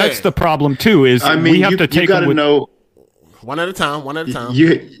salt. Yeah. That's the problem, too, is we have to take it with... know... One at a time.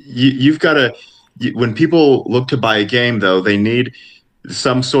 You've got to... When people look to buy a game, though, they need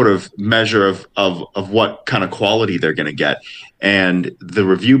some sort of measure of what kind of quality they're going to get. And the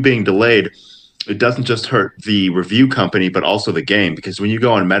review being delayed, it doesn't just hurt the review company, but also the game. Because when you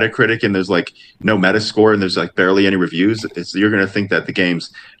go on Metacritic and there's like no Metascore and there's like barely any reviews, you're going to think that the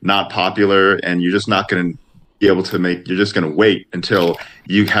game's not popular, and you're just not going to be able to you're just going to wait until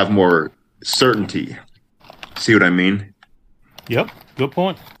you have more certainty. See what I mean? Yep. Good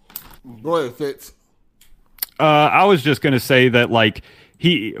point. Go ahead, Fitz. I was just going to say that, like,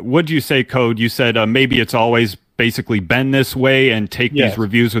 what'd you say, Code? You said maybe it's always basically been this way, and take these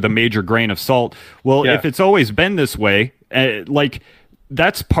reviews with a major grain of salt. Well, if it's always been this way,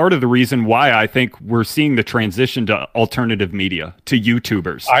 that's part of the reason why I think we're seeing the transition to alternative media, to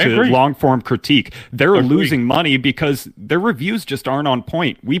YouTubers, to long-form critique. They're losing money because their reviews just aren't on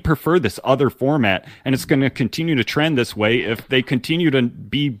point. We prefer this other format, and it's going to continue to trend this way if they continue to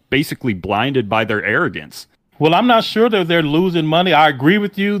be basically blinded by their arrogance. Well, I'm not sure that they're losing money. I agree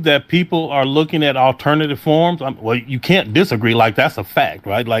with you that people are looking at alternative forms. Well, you can't disagree. Like, that's a fact,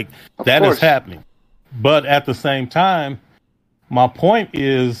 right? Like, that is happening. But at the same time, my point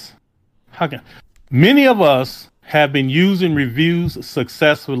is, many of us have been using reviews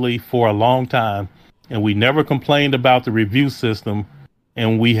successfully for a long time, and we never complained about the review system,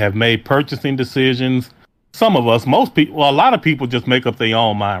 and we have made purchasing decisions. Some of us, most people, well, a lot of people just make up their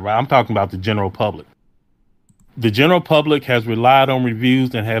own mind, right? I'm talking about the general public. The general public has relied on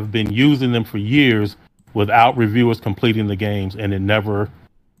reviews and have been using them for years without reviewers completing the games, and it never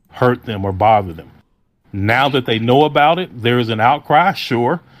hurt them or bothered them. Now that they know about it, there is an outcry,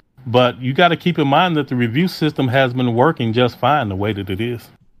 sure, but you got to keep in mind that the review system has been working just fine the way that it is.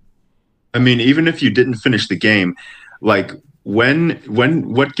 I mean, even if you didn't finish the game, like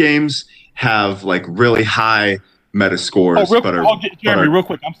what games have like really high Metascores? Jeremy, real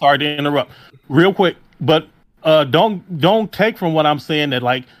quick. I'm sorry to interrupt. Real quick, but don't take from what I'm saying that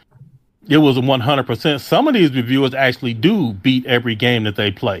like it was 100%. Some of these reviewers actually do beat every game that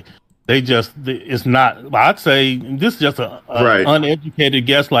they play. It's not, I'd say this is just an uneducated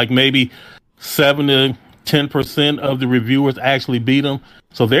guess, like maybe 7 to 10% of the reviewers actually beat them.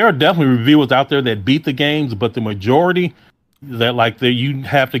 So there are definitely reviewers out there that beat the games, but the majority you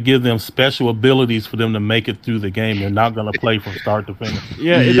have to give them special abilities for them to make it through the game. They're not going to play from start to finish.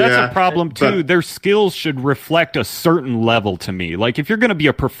 Yeah, that's a problem too. Their skills should reflect a certain level to me. Like, if you're going to be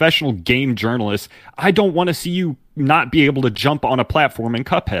a professional game journalist, I don't want to see you not be able to jump on a platform in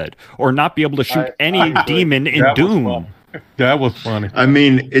Cuphead, or not be able to shoot any demon in Doom. That was funny. I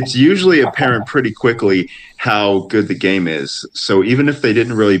mean, it's usually apparent pretty quickly how good the game is. So even if they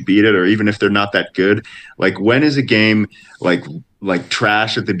didn't really beat it, or even if they're not that good, like, when is a game like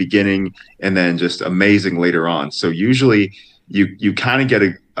trash at the beginning and then just amazing later on? So usually you kind of get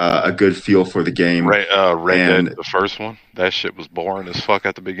a good feel for the game. Red Dead, the first one, that shit was boring as fuck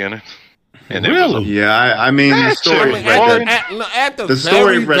at the beginning. And really? I mean, the story of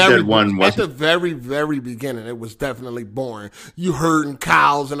Red Dead 1 was... At the very, very beginning, it was definitely boring. You herding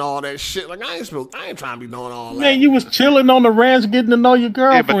cows and all that shit. Like, I ain't trying to be doing all that. Man, you was chilling on the ranch getting to know your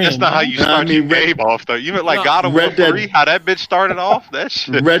girlfriend. Yeah, but that's not how you start your game off, though. You meant like God of War 3, how that bitch started off? That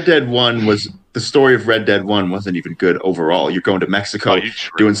shit. Red Dead 1 was the story of Red Dead 1 wasn't even good overall. You're going to Mexico,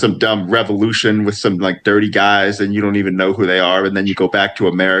 doing some dumb revolution with some like dirty guys, and you don't even know who they are, and then you go back to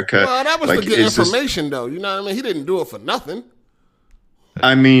America. Well, that was like, to get information, though. You know what I mean? He didn't do it for nothing.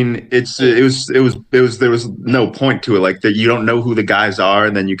 I mean, there was no point to it. Like that, you don't know who the guys are,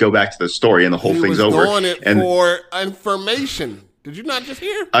 and then you go back to the story, and the whole thing's over. He was doing it for information. Did you not just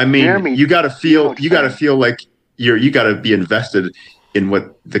hear? I mean, Jeremy, you got to feel like you got to be invested in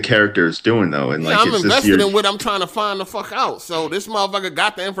what the character is doing, though. And yeah, like, I'm invested in what I'm trying to find the fuck out. So this motherfucker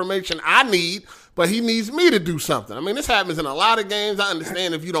got the information I need, but he needs me to do something. I mean, this happens in a lot of games. I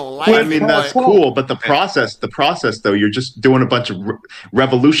understand if you don't like it. I mean, that's cool, but the process, though, you're just doing a bunch of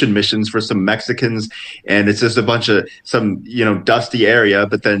revolution missions for some Mexicans, and it's just a bunch of some, dusty area,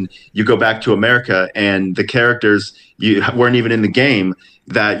 but then you go back to America, and the characters you weren't even in the game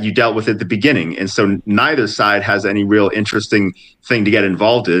that you dealt with at the beginning. And so neither side has any real interesting thing to get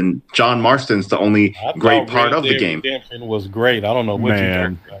involved in. John Marston's the only great part of the game. Redemption was great. I don't know what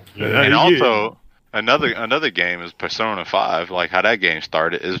Man. you And also, another game is Persona 5. Like how that game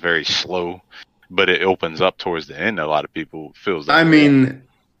started is very slow, but it opens up towards the end. A lot of people feels that. I mean,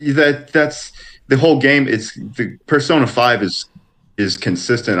 that's the whole game. It's the Persona 5 is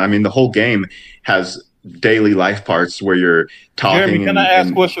consistent. I mean, the whole game has daily life parts where you're talking. Jeremy, can I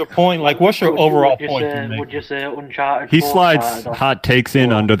ask what's your point? Like, what's your overall point? Would you say Uncharted? He slides hot takes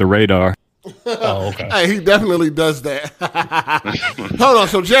in under the radar. Oh, okay. Hey, he definitely does that. Hold on.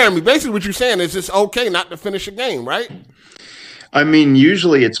 So, Jeremy, basically what you're saying is it's okay not to finish a game, right? I mean,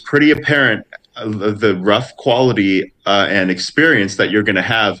 usually it's pretty apparent the rough quality and experience that you're going to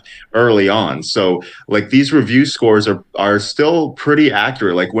have early on. So, like these review scores are still pretty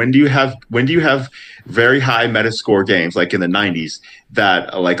accurate. Like when do you have very high Metascore games like in the 90s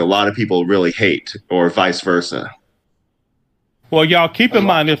that like a lot of people really hate, or vice versa? Well, y'all keep in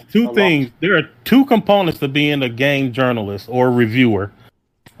mind there's two things. There are two components to being a game journalist or reviewer.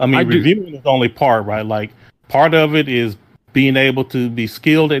 I mean, reviewing is only part, right? Like part of it is being able to be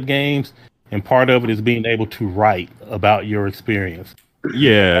skilled at games, and part of it is being able to write about your experience.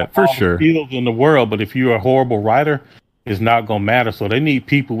 Yeah, for sure. Skills in the world, but if you're a horrible writer, it's not going to matter. So they need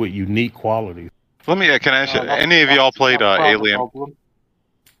people with unique qualities. Can I ask you, any of y'all played Alien?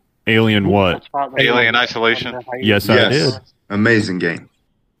 Alien what? Alien Isolation? Yes, I did. Amazing game.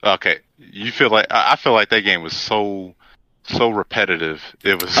 Okay. You feel like, I feel like that game was so repetitive.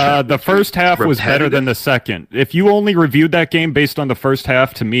 It was the first half was better than the second. If you only reviewed that game based on the first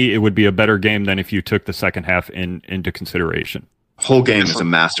half, to me, it would be a better game than if you took the second half into consideration. Whole game is a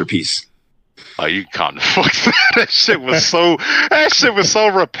masterpiece. Oh, you calm the fuck down. That shit was so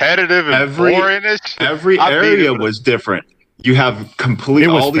repetitive and boring. Every area was different. You have complete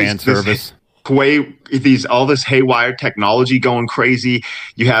all fan service. All this haywire technology going crazy.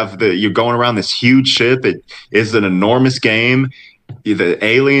 You're going around this huge ship. It is an enormous game. The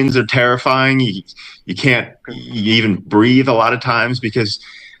aliens are terrifying. You can't even breathe a lot of times because,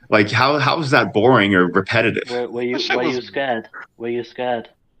 like, how is that boring or repetitive? Were you scared? Were you scared?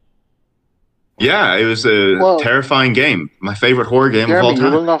 Yeah, it was a terrifying game. My favorite horror game of all time.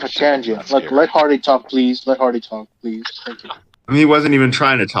 You're going off a tangent. Let Hardy talk, please. Let Hardy talk, please. Thank you. I mean, he wasn't even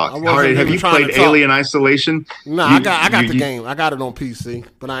trying to talk. Hardy, have you played Alien Isolation? No, I got the game. I got it on PC,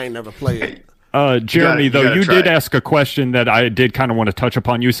 but I ain't never played it. Jeremy, you did ask a question that I did kind of want to touch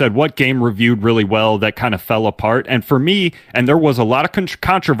upon. You said, what game reviewed really well that kind of fell apart? And for me, and there was a lot of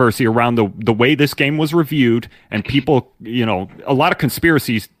controversy around the way this game was reviewed, and people, a lot of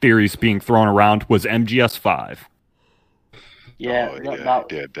conspiracy theories being thrown around, was MGS5. Yeah,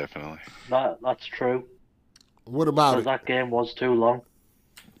 yeah, definitely. That's true. What about it? That game was too long.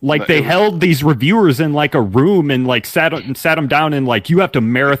 Like they held these reviewers in like a room and like sat them down and like, you have to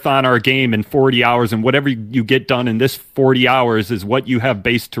marathon our game in 40 hours, and whatever you get done in this 40 hours is what you have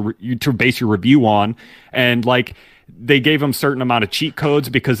to base your review on. And like they gave them certain amount of cheat codes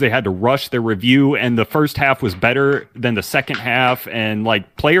because they had to rush their review, and the first half was better than the second half, and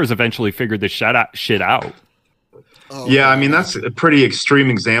like players eventually figured this shit out. Yeah, I mean that's a pretty extreme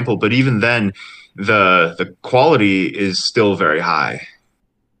example, but even then the quality is still very high.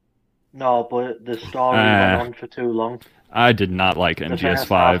 No, but the story went on for too long. I did not like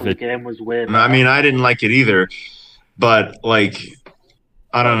MGS5. The game was way better. I mean, I didn't like it either, but like,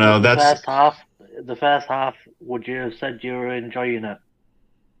 I don't know. The first half. Would you have said you were enjoying it?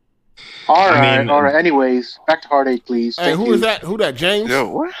 All right. Anyways, back to Heartache, please. Hey, who is that? Who that? James? Yo,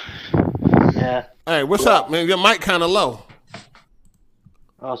 what? Yeah. Hey, what's up, man? Your mic kind of low.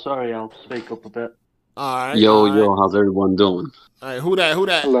 Oh, sorry. I'll speak up a bit. All right. Yo, how's everyone doing? All right, who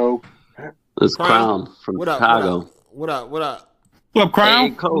that? Hello. It's Crown from Chicago. What up? What up,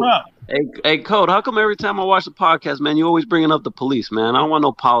 Crown? Hey, what up? Hey, Code, how come every time I watch the podcast, man, you always bringing up the police, man? I don't want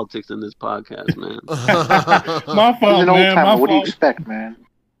no politics in this podcast, man. My fault, He's an old man. timer. My What do you fault. expect, man?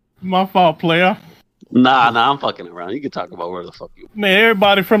 My fault, player. Nah, I'm fucking around. You can talk about where the fuck you. Man,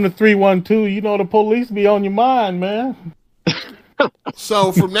 everybody from the 312, you know the police be on your mind, man.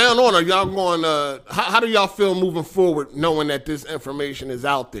 So from now on, are y'all going? How do y'all feel moving forward, knowing that this information is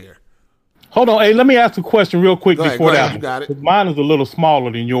out there? Hold on, hey, let me ask a question real quick Go ahead, before go that. ahead, you got it. 'Cause mine is a little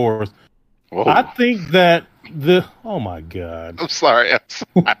smaller than yours. Whoa. I think that oh my God. I'm sorry.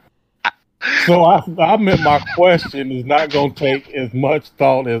 So I meant my question is not going to take as much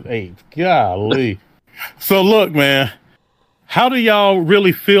thought as 8. Golly. So look, man, how do y'all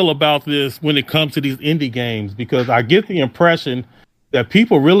really feel about this when it comes to these indie games? Because I get the impression that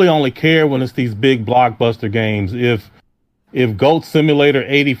people really only care when it's these big blockbuster games. If Goat Simulator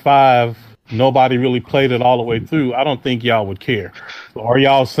 85, nobody really played it all the way through, I don't think y'all would care. So are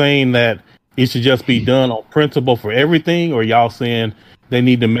y'all saying that it should just be done on principle for everything, or y'all saying they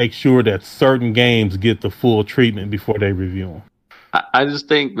need to make sure that certain games get the full treatment before they review them? I just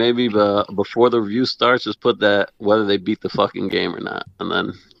think maybe before the review starts, just put that whether they beat the fucking game or not, and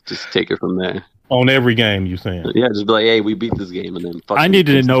then just take it from there. On every game, you saying? Yeah, just be like, hey, we beat this game, and then I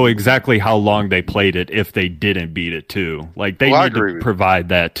needed to know exactly how long they played it if they didn't beat it too. Like they Well, I need agree to with provide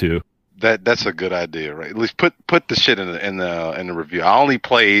that too. That's a good idea, right? At least put the shit in the review. I only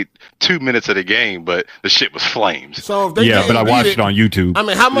played 2 minutes of the game, but the shit was flames. So if they Yeah, but I didn't watched beat it on YouTube. I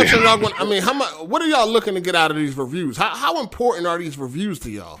mean, how much are y'all going? I mean, how much? What are y'all looking to get out of these reviews? How important are these reviews to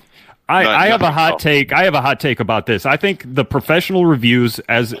y'all? I have a nothing hot else. take. I have a hot take about this. I think the professional reviews,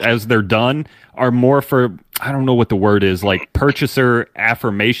 as they're done, are more for, I don't know what the word is, like purchaser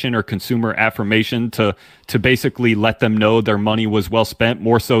affirmation or consumer affirmation to basically let them know their money was well spent,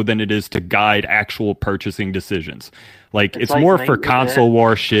 more so than it is to guide actual purchasing decisions. Like it's like more Mate for with console it.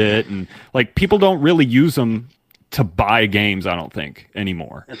 war shit, and like people don't really use them to buy games. I don't think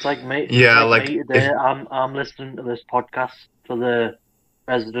anymore. It's like me. Yeah, it's like, me today. I'm listening to this podcast for the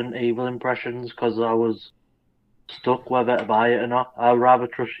Resident Evil impressions because I was stuck whether to buy it or not. I'd rather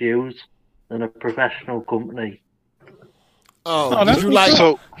trust yous than a professional company. Oh, Oh, that's did you what's like?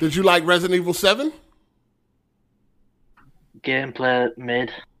 So Did you like Resident Evil 7? Gameplay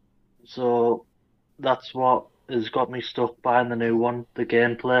mid, so that's what has got me stuck buying the new one. The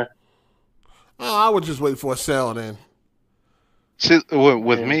gameplay. Oh, I would just wait for a sale then. see,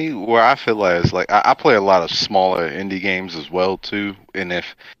 with Yeah. me, where I feel is like I play a lot of smaller indie games as well too, and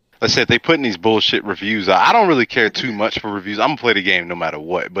if let's say if they put in these bullshit reviews, I don't really care too much for reviews. I'm gonna play the game no matter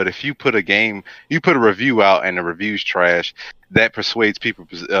what. But if you put a review out and the review's trash, that persuades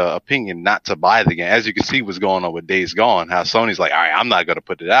people's opinion not to buy the game. As you can see, what's going on with Days Gone, how Sony's like, all right, I'm not gonna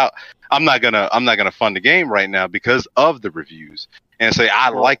put it out. I'm not gonna fund the game right now because of the reviews, and say I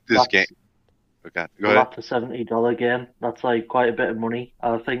Well, like this that's- game. Okay, go Well, ahead. that's a $70 game. That's like quite a bit of money.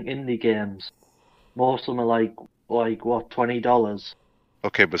 I think indie games, most of them are like what, $20.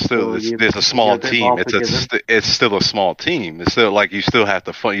 Okay, but still, So there's a small you're a bit team. more It's still a small team. It's still like you still have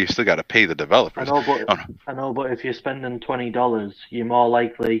to fund. You still got to pay the I developers. know, but Oh, if you're spending $20, you're more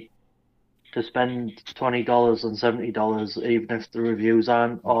likely to spend $20 than $70, even if the reviews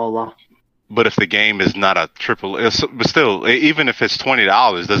aren't all that. But if the game is not a triple, but still, even if it's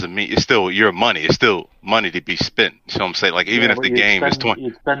 $20, doesn't mean it's still your money. It's still money to be spent. You know what I'm saying? Like even Yeah, if but the you'd game is spend- 20,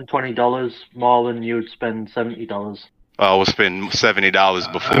 you'd spend $20 more than you'd spend $70. I will spend $70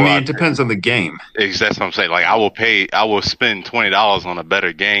 before. I mean, it depends on the game. That's what I'm saying. Like I will spend $20 on a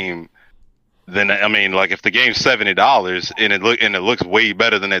better game than, I mean, like if the game's $70 and it looks way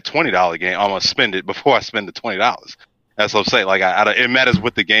better than that $20 game, I'm gonna spend it before I spend the $20. That's what I'm saying. Like it matters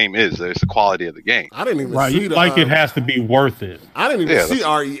what the game is. It's the quality of the game. I didn't even Right, see the. like it has to be worth it. I didn't even Yeah, see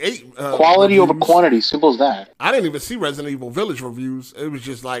RE8. Quality over reviews. quantity, simple as that. I didn't even see Resident Evil Village reviews. It was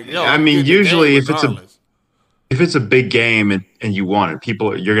just like, yo. I I'm mean, getting the usually game if it's a- regardless. If it's a big game and you want it,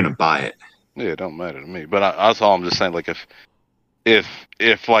 you're gonna buy it. Yeah, it don't matter to me. But that's all I'm just saying. Like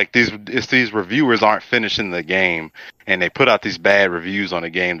if like these reviewers aren't finishing the game and they put out these bad reviews on a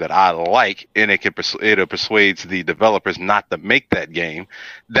game that I like, and it persuades the developers not to make that game,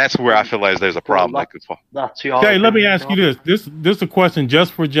 that's where I feel like there's a problem. Well, Like, That's your. Okay, let me opinion, ask you John. this. This is a question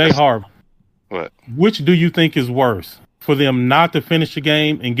just for Jay Harvey. what? Which do you think is worse? For them not to finish the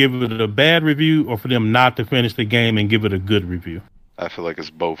game and give it a bad review, or for them not to finish the game and give it a good review? I feel like it's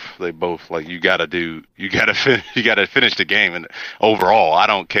both. They both like you gotta finish the game, and overall, I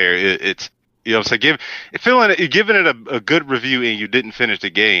don't care. It's you know what I'm saying. Giving it a good review and you didn't finish the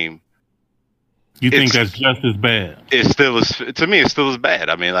game, You think that's just as bad? It's still as to me. It's still as bad.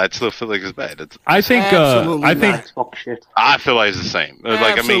 I mean, I still feel like it's bad. I think Xbox shit. I feel like it's the same.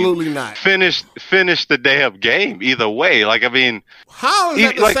 Absolutely not. Finish the damn game either way. Like I mean, how is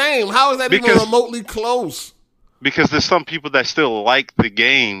that the same? How is that even remotely close? Because there's some people that still like the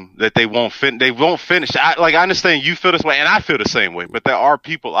game that they won't finish. I understand you feel this way, and I feel the same way. But there are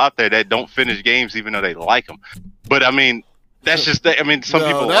people out there that don't finish games even though they like them. But I mean. That's just. I mean, some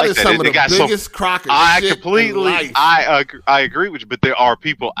people that like is that. Some of the biggest crock of shit in life. I agree with you, but there are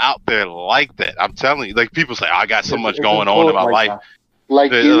people out there like that. I'm telling you, like people say, I got so much going on in my life.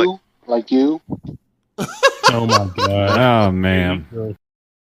 Like you. Oh my god. Oh man.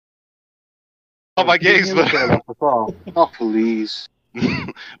 Oh my games, oh please.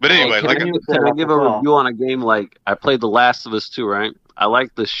 But anyway, can I give a review on a game? Like I played The Last of Us 2, right? I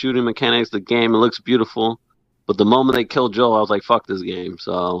like the shooting mechanics. The game, it looks beautiful. But the moment they killed Joel, I was like, fuck this game.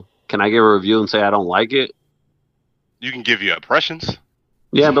 So can I give a review and say I don't like it? You can give your impressions.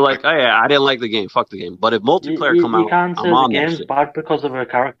 Yeah, but like, I didn't like the game. Fuck the game. But if multiplayer come out, you can't say the game's bad because of a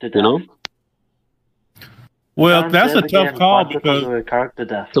character death. You know? Well, that's a tough call because of a character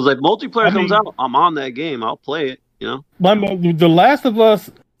death. Because if multiplayer comes out, I'm on that game. I'll play it. You know? The Last of Us.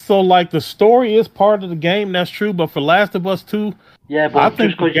 So like the story is part of the game. That's true. But for Last of Us 2, yeah, but I just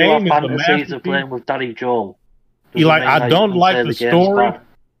think the because you have game is the fantasies of masterpiece. playing with Daddy Joel. I don't like the story.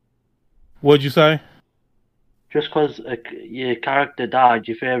 What'd you say? Just because your character died,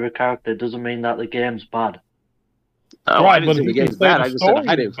 your favorite character, doesn't mean that the game's bad. Right, but the game's bad. I just said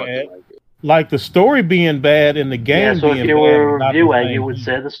I didn't fucking like it. Like the story being bad and the game being bad. So if you were a reviewer, you would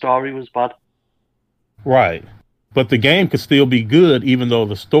say the story was bad. Right, but the game could still be good even though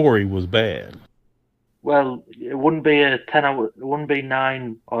the story was bad. Well, it wouldn't be a 10. It wouldn't be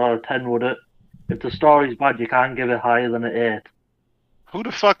 9 or a 10, would it? If the story's bad, you can't give it higher than an 8. Who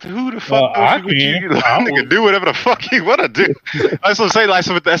the fuck? I can do whatever the fuck he want to do. That's what I'm saying. Like,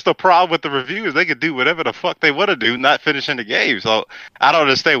 so that's the problem with the reviews. They can do whatever the fuck they want to do, not finishing the game. So I don't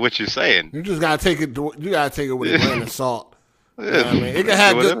understand what you're saying. You just gotta take it. You gotta take it with a grain of salt. You know what I mean, it can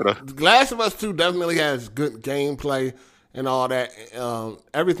have good. Last of Us 2 definitely has good gameplay and all that.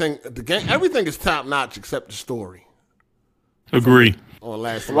 Everything is top notch except the story. Agree. On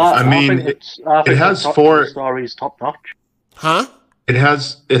Last of Us. I mean, it has 4 stories top notch. Huh? It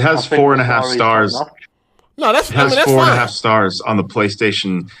has 4.5 stars. No, that's it has that's 4.5 stars on the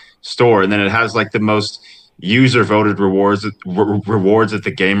PlayStation Store, and then it has like the most user voted rewards at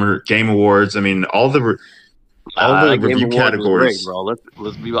the Game Awards. I mean, all the review categories. Great, bro.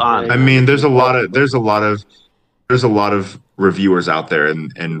 Let's be honest. I mean, there's a lot of reviewers out there,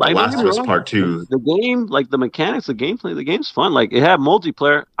 and like, Last of Us Part 2. The game, like the mechanics, the gameplay, the game's fun. Like it had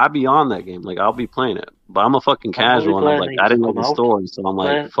multiplayer. I'd be on that game. Like I'll be playing it. But I'm a fucking casual, and I'm like, I didn't know the story, so I'm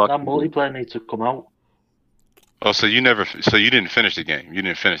like, fuck. That multiplayer needs to come out. Oh, so you didn't finish the game? You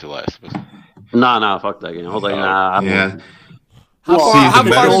didn't finish The Last of Us? Nah, fuck that game. I was like, nah. Yeah. How far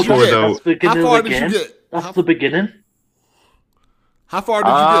did you get? That's the beginning. How far did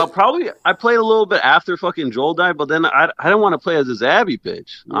you get? Probably, I played a little bit after fucking Joel died, but then I didn't want to play as this Abby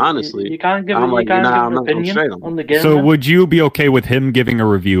bitch, honestly. You can't give an opinion on the game. So would you be okay with him giving a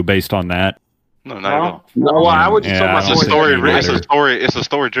review based on that? No, not at all. No, well, I would just tell my It's a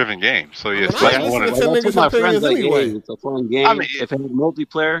story-driven game. So yes, it's a fun game. I mean, if it had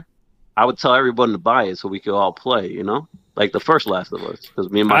multiplayer, I would tell everyone to buy it so we could all play. You know, like the first Last of Us,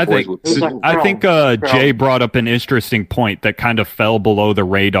 because me and my boys would. I think Jay brought up an interesting point that kind of fell below the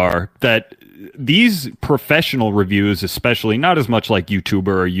radar. That these professional reviews, especially not as much like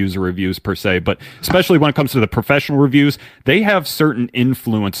YouTuber or user reviews per se, but especially when it comes to the professional reviews, they have certain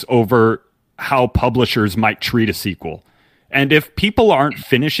influence over how publishers might treat a sequel. And if people aren't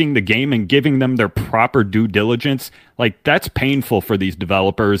finishing the game and giving them their proper due diligence, like that's painful for these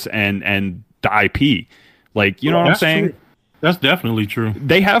developers and the IP. Like, you know what I'm saying? True. That's definitely true.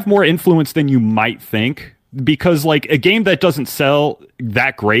 They have more influence than you might think, because like a game that doesn't sell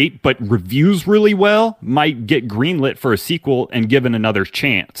that great but reviews really well might get greenlit for a sequel and given another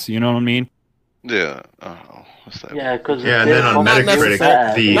chance. You know what I mean? Yeah. Yeah, because and then on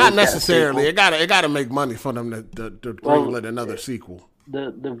Metacritic, not necessarily. It gotta make money for them to greenlit another sequel.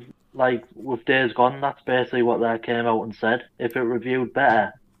 The like with Days Gone, that's basically what they came out and said. If it reviewed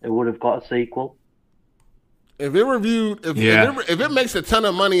better, it would have got a sequel. If it makes a ton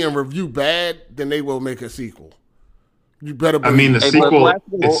of money and review bad, then they will make a sequel. You better believe. I mean, the sequel,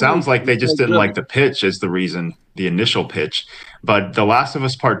 it sounds like they just didn't like the pitch is the reason, the initial pitch. But The Last of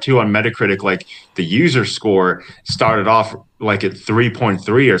Us Part 2 on Metacritic, like the user score started off like at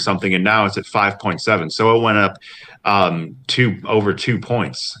 3.3 or something, and now it's at 5.7. So it went up over 2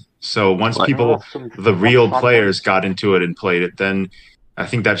 points. So once Like- people, Some- the real some- players, got into it and played it, then I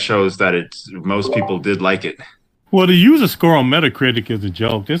think that shows that most people did like it. Well, the user score on Metacritic is a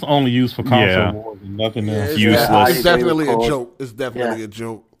joke. It's only used for console Yeah. wars and nothing Yeah, else. it's, Useless. I it's agree definitely with a Cole. joke. It's definitely Yeah. a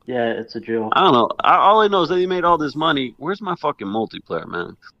joke. Yeah, it's a joke. I don't know. All I know is that he made all this money. Where's my fucking multiplayer,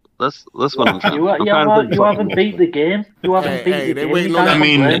 man? That's what I'm trying. You, I'm you, trying to haven't, put you fucking haven't beat the game. You haven't Hey, beat hey, the they game. waiting You on can't that- I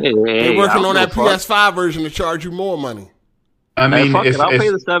mean, complain. They're I working don't on that give a fuck. PS5 version to charge you more money. I Man, mean, fuck if, it. I'll pay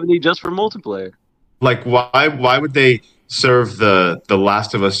if the $70 just for multiplayer. like why would they serve the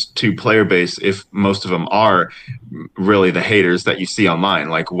Last of Us 2 player base if most of them are really the haters that you see online?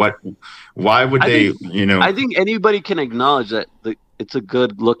 Like why would I they, think- I think anybody can acknowledge that it's a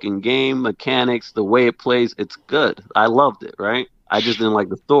good looking game, mechanics, the way it plays, it's good. I loved it, right? I just didn't like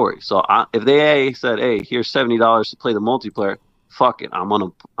the story. So if they said, "Hey, here's $70 to play the multiplayer," fuck it, I'm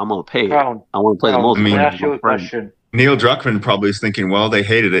gonna pay it. Crown, I want to play the Crown, multiplayer. can I ask with you my a friend. question? Neil Druckmann probably is thinking, well, they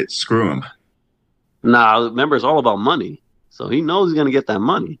hated it, screw them. Nah, remember, it's all about money. So he knows he's gonna get that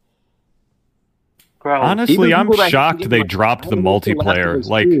money. Crown, Honestly, Even I'm people that shocked give they him, dropped "I the don't like The Last of multiplayer. Us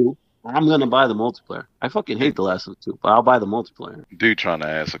Like, 2," I'm gonna buy the multiplayer. I fucking hate The Last of Us 2, but I'll buy the multiplayer. Dude trying to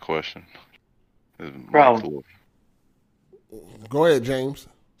ask a question. Bro. Go ahead, James.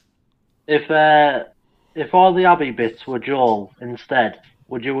 if all the Abby bits were Joel instead,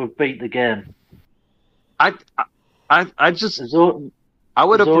 would you have beat the game? I just There's o- I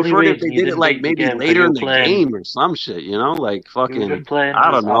would have There's only preferred if reason they you did it didn't like beat the maybe game 'cause later you in were the playing- game or some shit, you know, like you were fucking. just playing I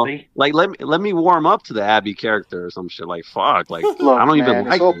as don't know. Abby. Like let me warm up to the Abby character or some shit. Like fuck, like Look, I don't man, even it's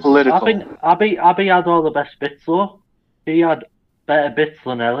like. all political. I think Abby had all the best bits though. He had better bits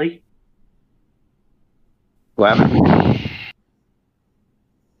than Ellie. What happened?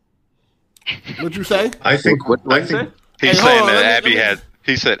 What'd you say? I think What I did you think say? He's Hey, hold saying on, that let me- Abby let me- had.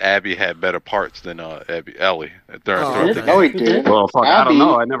 He said Abby had better parts than Ellie during Oh, throughout the okay. game. No, he did. Well, fuck, I don't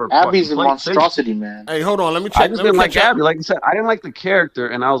know. I never. Abby's a fucking played since. monstrosity, man. Hey, hold on. Let me I check. just Let me didn't like catch up. Abby. Like you said, I didn't like the character,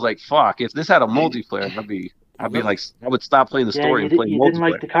 and I was like, "Fuck!" If this had a multiplayer, I'd be like, I would stop playing the Yeah, story you, and play you multiplayer. didn't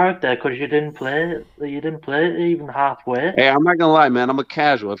like the character because you didn't play it. You didn't play it even halfway. Hey, I'm not gonna lie, man. I'm a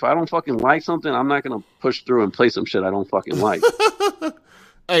casual. If I don't fucking like something, I'm not gonna push through and play some shit I don't fucking like.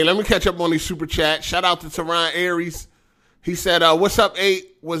 Hey, let me catch up on these super chats. Shout out to Teron Aries. He said, "What's up,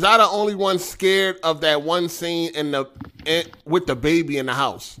 8? Was I the only one scared of that one scene with the baby in the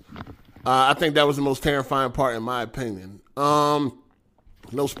house? I think that was the most terrifying part, in my opinion. No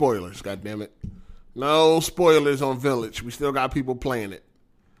spoilers, goddammit. No spoilers on Village. We still got people playing it.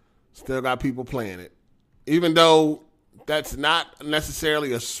 Even though that's not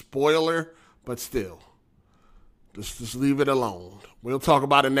necessarily a spoiler, but still. Just leave it alone. We'll talk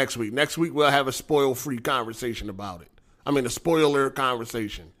about it next week. Next week, we'll have a spoil-free conversation about it. I mean, a spoiler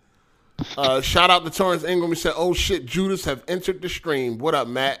conversation. Shout out to Torrance Ingram. He said, "Oh, shit, Judas have entered the stream. What up,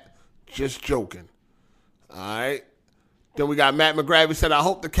 Matt? Just joking." All right. Then we got Matt McGrath. He said, "I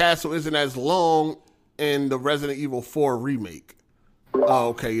hope the castle isn't as long in the Resident Evil 4 remake." Oh,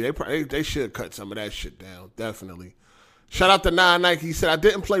 okay. They should cut some of that shit down. Definitely. Shout out to Nike. He said, "I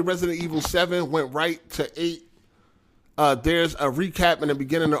didn't play Resident Evil 7. Went right to 8. There's a recap in the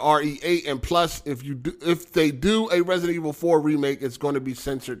beginning of RE8, and plus, if they do a Resident Evil 4 remake, it's going to be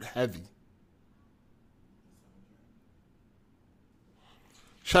censored heavy."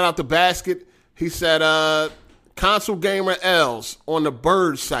 Shout out to Basket. He said, "Console Gamer L's on the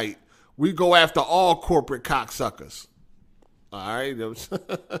Bird site. We go after all corporate cocksuckers." All right.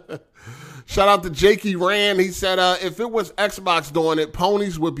 Shout out to Jakey Rand. He said, "If it was Xbox doing it,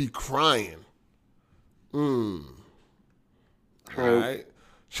 ponies would be crying." All right.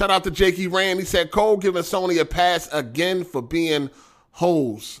 Shout out to Jakey Rand. He said, "Cole giving Sony a pass again for being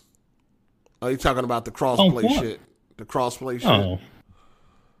hoes." Are you talking about the crossplay what? shit? The crossplay shit. Oh.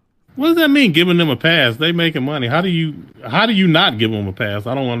 What does that mean? Giving them a pass? They making money. How do you not give them a pass?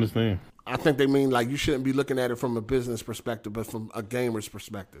 I don't understand. I think they mean like you shouldn't be looking at it from a business perspective, but from a gamer's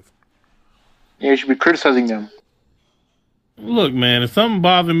perspective. Yeah, you should be criticizing them. Look, man, if something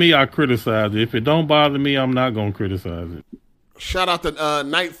bothers me, I criticize it. If it don't bother me, I'm not gonna criticize it. Shout out to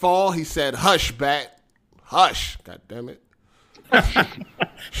Nightfall. He said, "Hush, Bat. Hush." God damn it.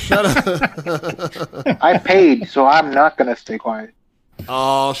 Shut up. I paid, so I'm not gonna stay quiet.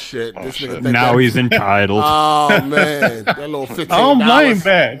 Oh, shit. This nigga think now that- he's entitled. Oh, man. That little $15. I don't blame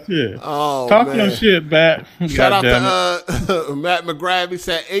Bat. Shit. Oh, Talk man. your shit, Bat. Shout out God damn it. to Matt McGrath. He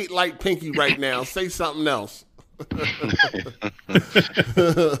said, 8 like Pinky right now. Say something else.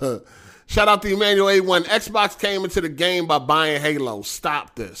 Shout out to Emmanuel A1. Xbox came into the game by buying Halo.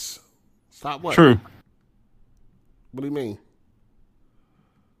 Stop this. Stop what? True. What do you mean?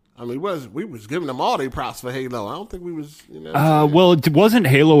 I mean, we was giving them all their props for Halo. I don't think we was, Well, it wasn't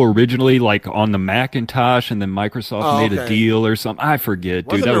Halo originally like on the Macintosh, and then Microsoft made a deal or something. I forget,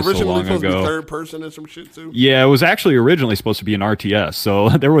 dude. That was so long supposed ago. To be third person or some shit too. Yeah, it was actually originally supposed to be an RTS. So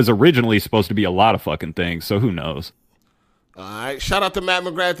there was originally supposed to be a lot of fucking things. So who knows? All right. Shout out to Matt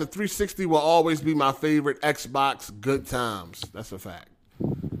McGrath. The 360 will always be my favorite Xbox. Good times. That's a fact.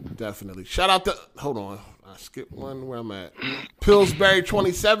 Definitely. Shout out to. Hold on. I skipped one where I'm at. Pillsbury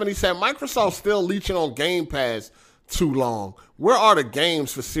 27. He said Microsoft still leeching on Game Pass too long. Where are the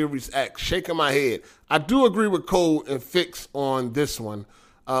games for Series X? Shaking my head. I do agree with Cole and Fix on this one.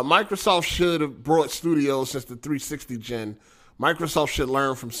 Microsoft should have brought studios since the 360 gen. Microsoft should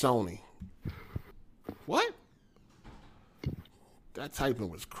learn from Sony. What? That typing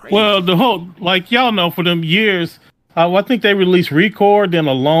was crazy. Well, the whole, like y'all know, for them years, I think they released Record, then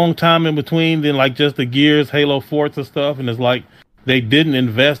a long time in between, then like just the Gears, Halo, Forza stuff, and it's like they didn't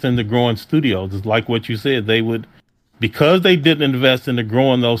invest in the growing studios. It's like what you said, because they didn't invest in the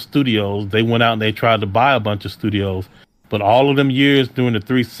growing those studios, they went out and they tried to buy a bunch of studios. But all of them years during the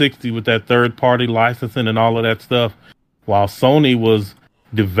 360 with that third-party licensing and all of that stuff, while Sony was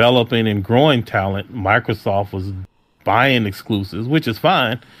developing and growing talent, Microsoft was buying exclusives, which is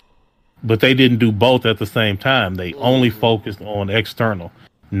fine. But they didn't do both at the same time. They only focused on external.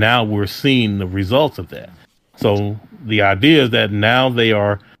 Now we're seeing the results of that. So the idea is that now they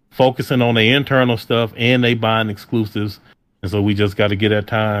are focusing on the internal stuff and they buying exclusives. And so we just got to get that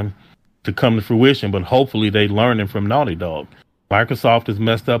time to come to fruition. But hopefully they learning from Naughty Dog. Microsoft is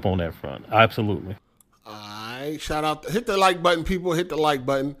messed up on that front. Absolutely. All right. Shout out. Hit the like button, people. Hit the like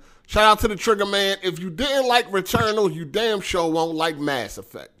button. Shout out to the Trigger Man. If you didn't like Returnal, you damn sure won't like Mass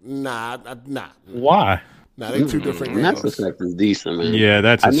Effect. Nah. Why? Nah, they two different games. Mass Effect is decent, man. Yeah,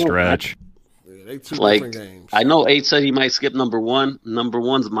 that's a stretch. Yeah, they two different games. I know 8 said he might skip number 1. Number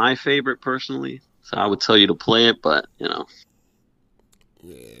 1's my favorite personally, so I would tell you to play it, but Yeah,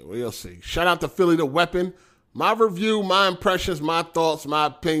 we'll see. Shout out to Philly the Weapon. My review, my impressions, my thoughts, my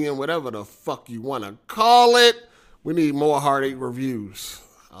opinion, whatever the fuck you want to call it. We need more Heartache reviews.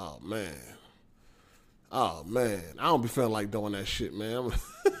 Oh, man. I don't be feeling like doing that shit, man.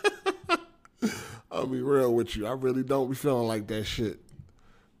 I'll be real with you. I really don't be feeling like that shit.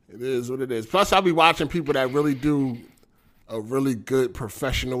 It is what it is. Plus, I'll be watching people that really do a really good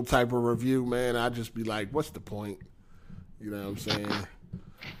professional type of review, man. I just be like, what's the point? You know what I'm saying?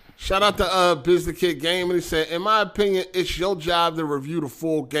 Shout out to Biz the Kid Game, and he said, in my opinion, it's your job to review the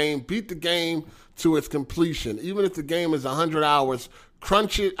full game. Beat the game to its completion. Even if the game is 100 hours,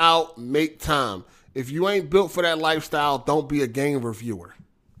 crunch it out, make time. If you ain't built for that lifestyle, don't be a game reviewer.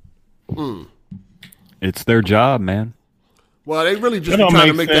 It's their job, man. Well, they really just be trying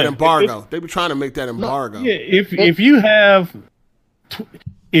to make that embargo. They be trying to make that embargo. Yeah, if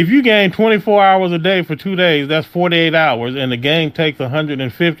you game 24 hours a day for 2 days, that's 48 hours, and the game takes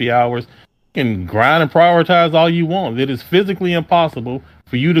 150 hours, you can grind and prioritize all you want. It is physically impossible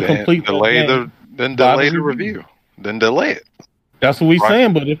for you to complete delay the review. Then delay it. That's what we're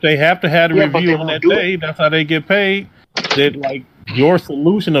saying. But if they have to have a review on that day, that's how they get paid. That like your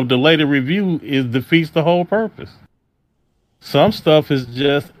solution of delay the review defeats the whole purpose. Some stuff is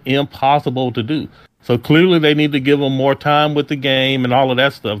just impossible to do. So clearly they need to give them more time with the game and all of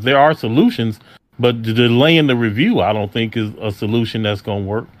that stuff. There are solutions, but delaying the review, I don't think is a solution that's going to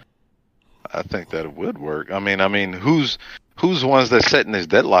work. I think that it would work. I mean, who's the ones that's setting these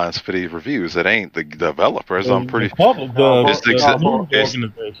deadlines for these reviews? It ain't the developers. I'm pretty.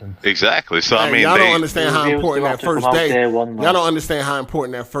 Exactly. So I mean, y'all don't understand how important that first day. Y'all don't understand how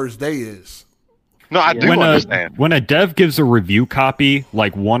important that first day is. No, I do understand. When a dev gives a review copy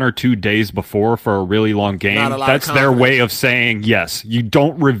like 1 or 2 days before for a really long game, that's their way of saying, yes, you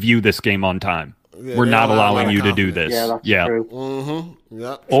don't review this game on time. Yeah, we're not allowing you to do this. Yeah, that's true. Mm-hmm.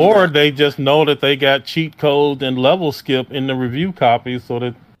 Yep. Or they just know that they got cheat codes and level skip in the review copies, so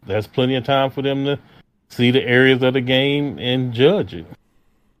that there's plenty of time for them to see the areas of the game and judge it.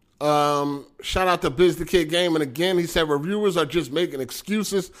 Shout out to Biz the Kid Game, and again, he said reviewers are just making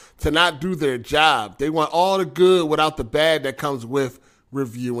excuses to not do their job. They want all the good without the bad that comes with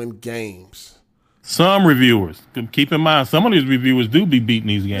reviewing games. Some reviewers, keep in mind, some of these reviewers do be beating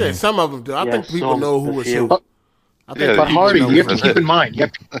these games. Yeah, some of them do. I think people know who is who. But Hardy, you have to keep in mind.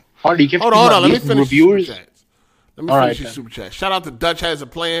 Hold on. Let me finish reviewers. Let me finish your super chat. Shout out to Dutch Has a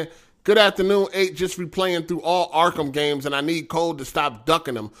Plan. Good afternoon, 8. Just replaying through all Arkham games, and I need Cole to stop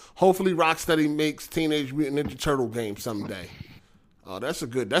ducking them. Hopefully, Rocksteady makes Teenage Mutant Ninja Turtle games someday. Oh, that's a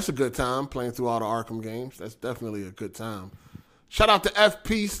good time playing through all the Arkham games. That's definitely a good time. Shout out to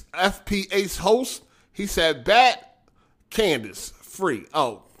FP Ace Host. He said, "Bat Candace free."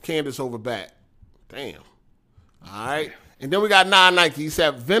 Oh, Candace over Bat. Damn. All right. And then we got Nike. He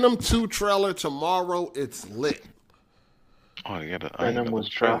said Venom 2 trailer tomorrow. It's lit. Oh, you got Venom was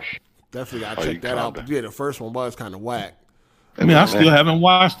trash. Definitely got to check that out. But yeah, the first one was kind of whack. I mean, I still haven't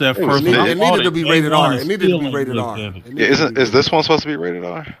watched that first one. It needed to be rated R. It needed to be rated R. Is this one supposed to be rated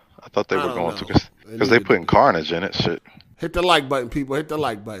R? I thought they were going to because they putting Carnage in it. Shit. Hit the like button, people. Hit the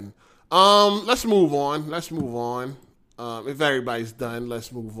like button. Let's move on. If everybody's done,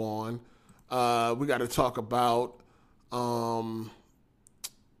 let's move on. We got to talk about.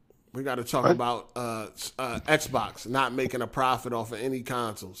 Xbox not making a profit off of any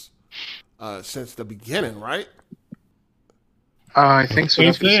consoles since the beginning, right? I think so.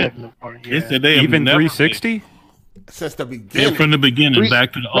 They said they even 360 since the beginning. From the beginning,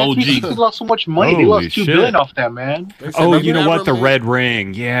 back to the OG. They lost so much money. They lost $2 billion off that, man. Oh, you know what? The Red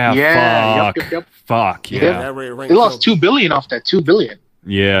Ring. Yeah. Fuck. Yep. Fuck. Yeah. They lost $2 billion off that. $2 billion.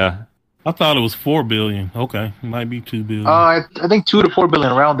 Yeah. I thought it was $4 billion. Okay, it might be $2 billion. I think $2 to $4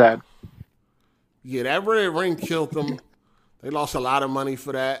 billion around that. Yeah, that Red Ring killed them. They lost a lot of money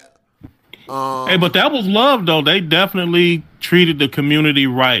for that. Hey, but that was love, though. They definitely treated the community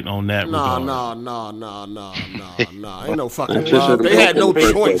right on that. No. Ain't no fucking love. They had no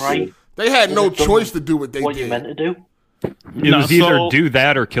choice. They had no choice to do what they did. What you meant to do? It was either do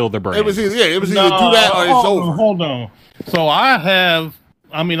that or kill the brand. It was either do that or it's over. Hold on. So I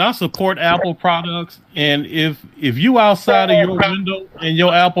support Apple products, and if you outside of your window and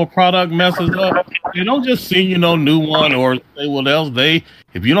your Apple product messes up, they don't just send you no new one or say what else.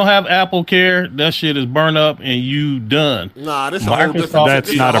 If you don't have Apple Care, that shit is burned up and you done. Nah, this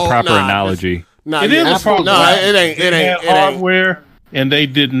that's not a proper analogy. It is a proper. No, it ain't hardware. And they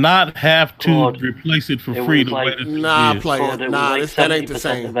did not have to replace it for free. That ain't the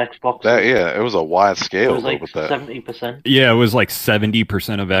same. It was a wide scale. It was like 70%. Yeah, it was like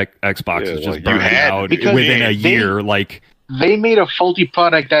 70% of Xboxes just burned out within a year. They made a faulty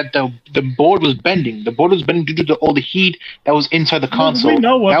product that the board was bending. The board was bending due to all the heat that was inside the console. We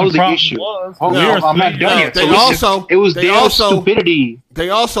know what that was the issue. I'm not done yet. It was their stupidity. They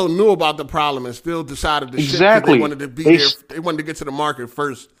also knew about the problem and still decided to exactly. They wanted to be there. They wanted to get to the market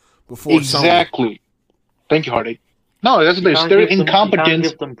first before exactly. Sony. Thank you, Hardy. No, that's their incompetence. You can't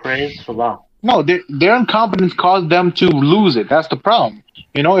give them praise for that. No, their incompetence caused them to lose it. That's the problem.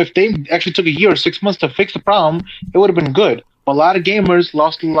 You know, if they actually took a year or 6 months to fix the problem, it would have been good. But a lot of gamers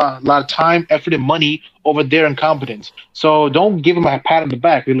lost a lot of time, effort, and money over their incompetence. So don't give them a pat on the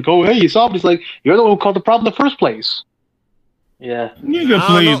back. You're like, oh, hey, you solved it. It's like, you're the one who caused the problem in the first place. Yeah. Nigga,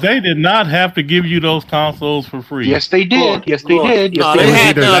 please. They did not have to give you those consoles for free. Yes, they did. Yes, they did. No, they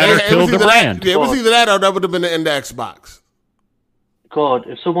had to kill the brand. It was either that or that would have been the end of Xbox. God,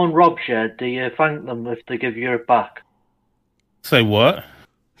 if someone robs you, do you thank them if they give you it back? Say what?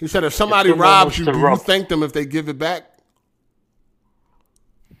 He said if somebody robs you, do you thank them if they give it back?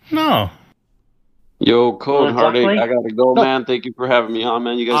 No. Yo, Code Heartache, I gotta go, man. Thank you for having me on,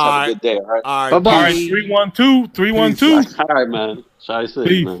 man. You guys have a good day, all right? All right. Bye-bye. All right, 312. All right, man. Shy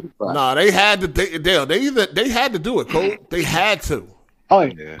City, man. Bye. No, they had to. They had to do it, Cole. They had to. Oh,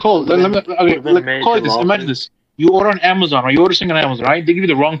 yeah. Cole, let me call it this. Imagine this. You order on Amazon, or you order something on Amazon, right? They give you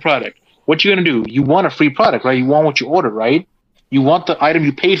the wrong product. What you gonna do? You want a free product, right? You want what you ordered, right? You want the item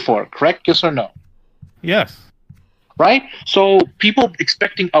you paid for, correct? Yes or no? Yes. Right? So people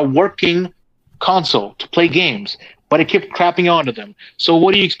expecting a working console to play games, but it kept crapping onto them. So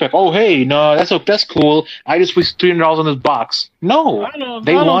what do you expect? Oh, hey, no, that's cool. I just wasted $300 on this box. No, I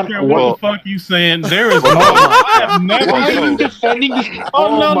don't care what the fuck you saying. There is no. I have never been defending this.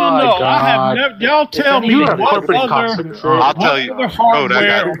 Oh no, God. I have never. Y'all tell me what I'll tell you.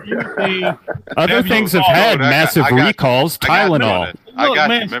 Other things have had massive recalls. Tylenol. I got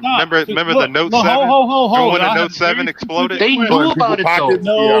man, you. Remember the Note 7? Hold. When the Note 7 exploded? They knew about it,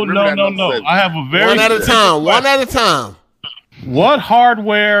 though. No. I have a very... One at a time. What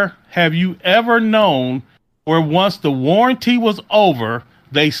hardware have you ever known where once the warranty was over,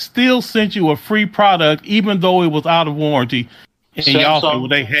 they still sent you a free product even though it was out of warranty? And y'all said, well,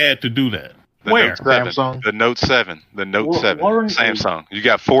 they had to do that. Where? Samsung. The Note 7. The Note 7. Samsung. You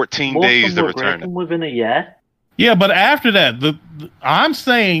got 14 days to return it. Within a year? Yeah, but after that, I'm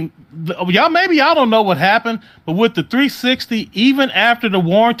saying, y'all don't know what happened, but with the 360, even after the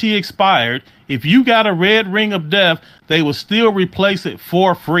warranty expired, if you got a red ring of death, they will still replace it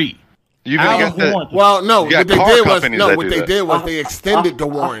for free. You got well, no. What they did was they extended the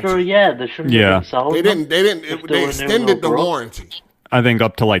warranty. After a year, they shouldn't have sold. They didn't. They extended the warranty. I think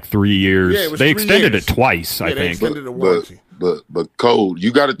up to like 3 years. Yeah, it was they 3 extended years. it twice. I They think. extended the warranty. But Code,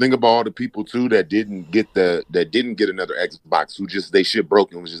 you got to think about all the people too that didn't get another Xbox who just they shit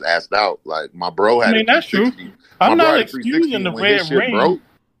broke and was just asked out. Like my bro had. I mean, that's true. I'm not excusing the red ring.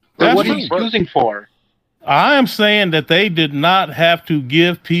 But what are you excusing for? I am saying that they did not have to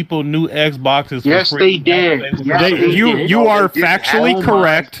give people new Xboxes. Yes, for free. they did. You are factually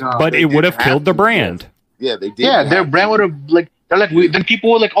correct, but it would have killed the brand. Yeah, they did. Yeah, their brand would have then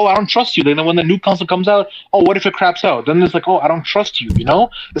people were like, oh, I don't trust you. Then when the new console comes out, oh, what if it craps out? Then it's like, oh, I don't trust you. You know,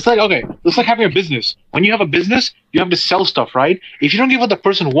 it's like okay, it's like having a business. When you have a business, you have to sell stuff, right? If you don't give what the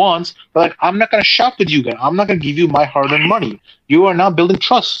person wants, they're like, I'm not gonna shop with you, then I'm not gonna give you my hard-earned money. You are now building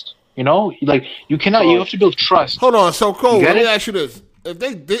trust. You know, like you cannot. You have to build trust. Hold on, so Cole, let me ask you this: if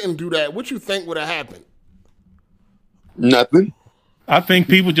they didn't do that, what you think would have happened? Nothing. I think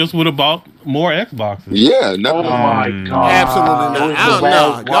people just would have bought more Xboxes. Yeah, nothing. Oh my god! Absolutely not. I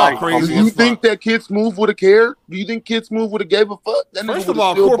don't know. Y'all crazy. Do you think that Kids Move would have cared? Do you think Kids Move would have gave a fuck? First of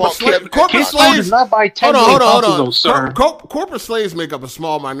all, corporate slaves. Not buy 10 hold on. Though, sir. Corporate slaves make up a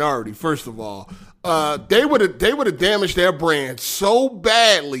small minority. First of all, they would have damaged their brand so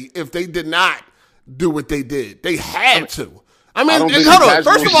badly if they did not do what they did. They had to. I mean, hold on.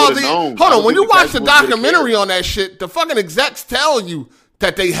 First of all, when you watch the documentary on that shit, the fucking execs tell you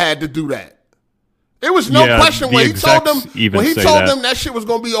that they had to do that. It was no question when he told them that shit was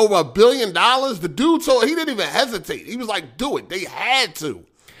going to be over $1 billion. The dude he didn't even hesitate. He was like, "Do it." They had to.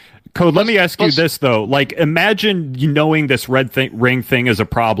 Code, let me ask you this though. Like, imagine knowing this ring thing is a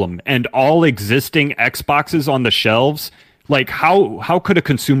problem, and all existing Xboxes on the shelves. Like, how could a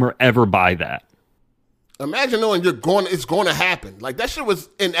consumer ever buy that? Imagine knowing it's going to happen. Like that shit was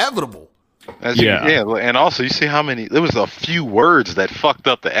inevitable. And also you see how many. There was a few words that fucked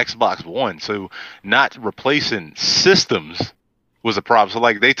up the Xbox One. So not replacing systems was a problem. So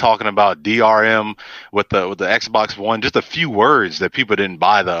like they talking about DRM with the Xbox One, just a few words that people didn't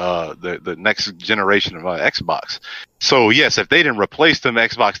buy the next generation of Xbox. So yes, if they didn't replace them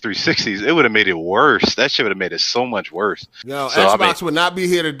Xbox 360s, it would have made it worse. That shit would have made it so much worse. Xbox would not be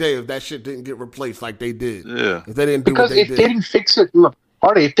here today if that shit didn't get replaced like they did. Yeah, if they didn't do because what they if did. they didn't fix it, look,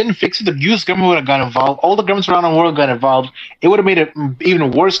 Party, if they didn't fix it, the U.S. government would have got involved. All the governments around the world got involved. It would have made it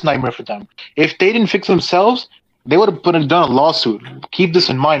even worse nightmare for them. If they didn't fix themselves, they would have done a lawsuit. Keep this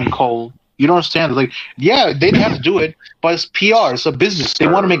in mind, Cole. You don't understand. Like, yeah, they didn't have to do it, but it's PR. It's a business. They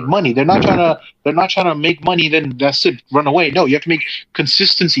want to make money. They're not trying to make money. Then that's it. Run away. No, you have to make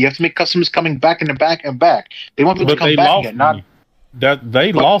consistency. You have to make customers coming back and back and back. They want people to come back again. Not that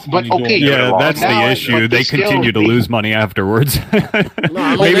they lost money. Okay, yeah, that's the issue. They continue to lose money afterwards.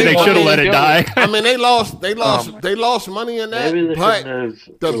 Maybe they should have let it die. I mean, they lost money in that,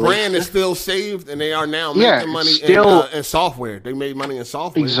 but the brand is still saved, and they are now making money in software. They made money in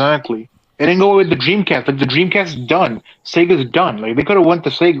software. Exactly. It didn't go with the Dreamcast. Like the Dreamcast is done. Sega's done. Like they could have went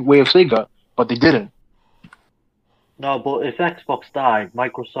the Sega way of Sega, but they didn't. No, but if Xbox died,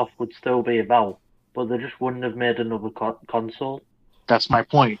 Microsoft would still be about, but they just wouldn't have made another console. That's my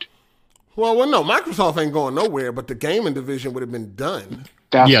point. Well, no, Microsoft ain't going nowhere, but the gaming division would have been done.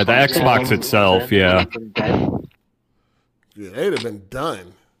 The Xbox itself, yeah. Yeah, they'd have been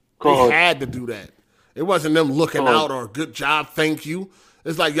done. They had to do that. It wasn't them looking out or good job, thank you.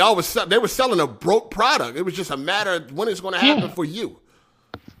 It's like they were selling a broke product. It was just a matter of when it's going to happen for you.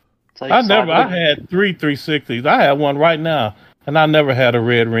 I had 3 360s. I have one right now, and I never had a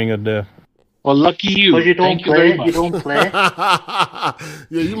red ring of death. Well, lucky you. Because you don't play. You don't play. Yeah,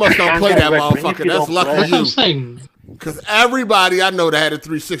 you must not play that motherfucker. That's lucky you. Because everybody I know that had a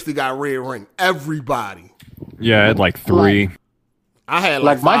 360 got red ring. Everybody. Yeah, I had like 3. I had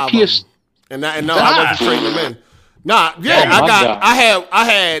like my PS. And no, I wasn't trading them in. Nah, yeah,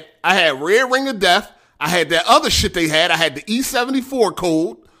 I had red ring of death. I had that other shit they had. I had the E74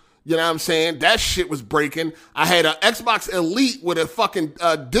 code. You know what I'm saying? That shit was breaking. I had an Xbox Elite with a fucking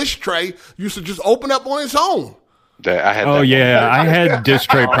disk tray. Used to just open up on its own. I had disk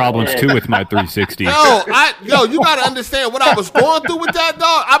tray problems too with my 360. Yo, you gotta understand what I was going through with that,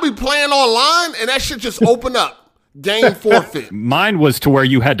 dog. I be playing online and that shit just open up. Game forfeit. Mine was to where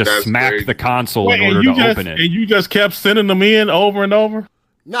you had to smack the console in order to open it. And you just kept sending them in over and over?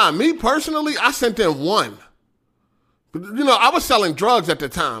 Nah, me personally, I sent in one. You know, I was selling drugs at the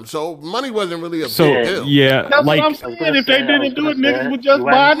time, so money wasn't really a big deal. Yeah, that's what I'm saying. If they didn't do it, niggas would just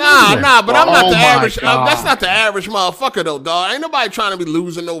buy it. Nah, but I'm not the average. That's not the average motherfucker, though, dog. Ain't nobody trying to be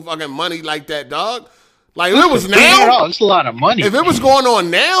losing no fucking money like that, dog. Like, if it was now, it's a lot of money. If it was going on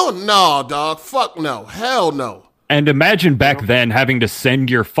now, no, dog. Fuck no. Hell no. And imagine back then having to send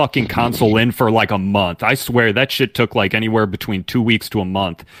your fucking console in for like a month. I swear that shit took like anywhere between 2 weeks to a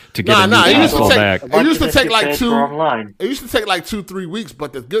month to get a new console back. It used to take like It used to take like 2-3 weeks.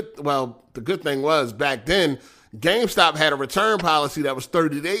 But the good thing was back then, GameStop had a return policy that was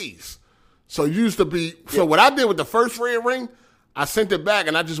 30 days. So it used to be. So what I did with the first Red Ring, I sent it back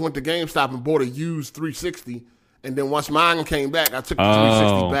and I just went to GameStop and bought a used 360. And then once mine came back, I took the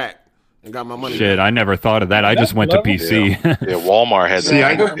 360 back. And got my money. Shit, back. I never thought of that. I just went to PC. Yeah, Walmart had that.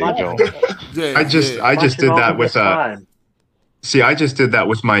 I just did that with I just did that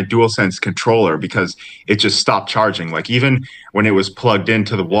with my DualSense controller because it just stopped charging. Like even when it was plugged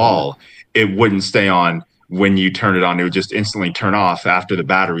into the wall, it wouldn't stay on when you turn it on. It would just instantly turn off after the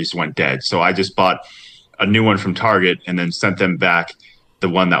batteries went dead. So I just bought a new one from Target and then sent them back the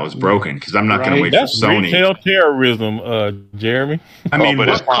one that was broken because I'm not going to wait for Sony. Retail terrorism, Jeremy. I mean, but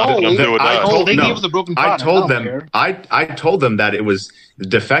it's I told them that it was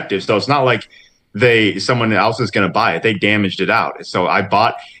defective, so it's not like someone else is going to buy it. They damaged it out. So I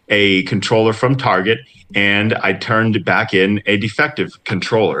bought a controller from Target and I turned back in a defective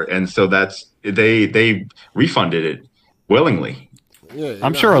controller, and so they refunded it willingly. Yeah,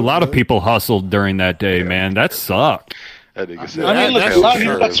 I'm sure a lot of people hustled during that day, man. That sucked. I mean, look, a lot of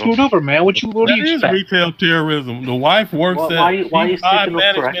people got screwed over, man. What do you expect? Retail terrorism. The wife works why you sticking up for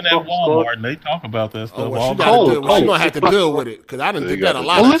management at Walmart, and they talk about that stuff. She's gonna have to deal with it because I done did that a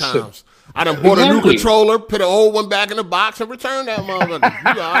lot of times. I done bought a new controller, put an old one back in the box, and returned that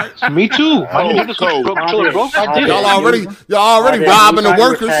motherfucker. You all right? Me too. Y'all already robbing the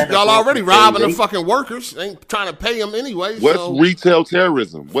workers. Y'all already robbing the fucking workers. Ain't trying to pay them anyway. What's retail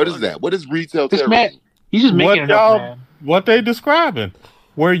terrorism? What is that? What is retail terrorism? Man, he's just making it up, man. What they describing?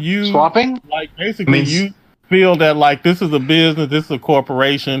 Where you swapping? Like basically, you feel that like this is a business, this is a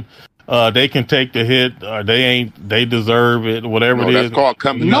corporation. They can take the hit, or they deserve it, whatever it is. That's called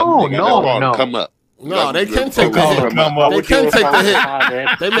coming up. No. Come up. No, they can take the hit. They can take the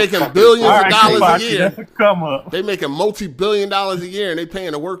hit. They making billions of dollars a year. Come up. They making multi-billion-dollars a year, and they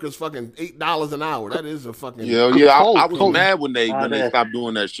paying the workers fucking $8 an hour. That is a fucking. Yeah. I was mad when they stopped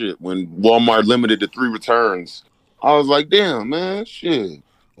doing that shit. When Walmart limited to 3 returns, I was like, damn, man, shit.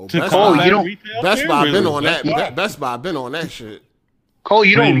 Best Buy been on that. Best Buy been on that shit. Cole,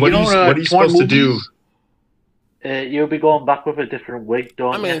 what are you supposed to do? You'll be going back with a different wig,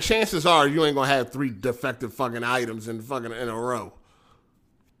 don't you? I mean, chances are you ain't gonna have 3 defective fucking items in a row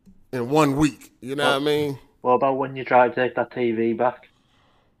in 1 week. You know what I mean? What about when you try to take that TV back?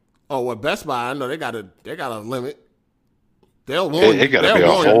 Oh, well, Best Buy, I know they got a limit. They'll warn you. It gotta be a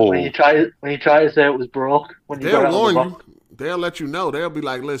whole. When you try to say it was broke, they'll warn you. They'll let you know. They'll be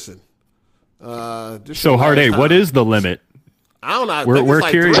like, listen. So Hard-A, what is the limit? I don't know. We're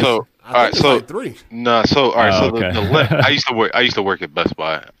curious. So, all right, so like 3. No, so all right, so okay. I used to work at Best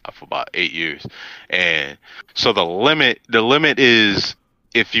Buy for about 8 years, and so the limit is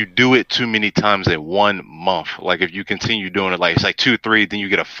if you do it too many times in 1 month. Like if you continue doing it, like it's like 2, 3, then you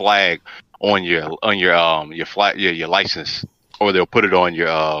get a flag on your license, or they'll put it on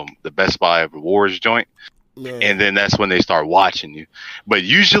your the Best Buy rewards joint, and then that's when they start watching you. But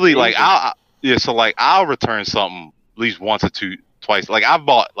usually, like I'll return something at least once or twice. Like I've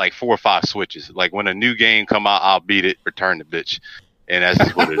bought like 4 or 5 Switches. Like when a new game come out, I'll beat it, return the bitch, and that's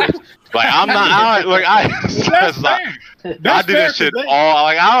just what it is. Like I'm not. I do that shit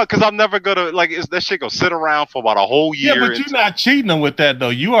all because I'm never gonna that shit gonna sit around for about a whole year. Yeah, but you're not cheating them with that though.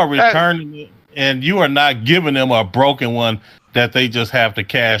 You are returning it, and you are not giving them a broken one that they just have to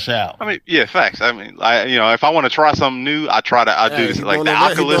cash out. I mean, yeah, facts. I mean, if I want to try something new, I do this like the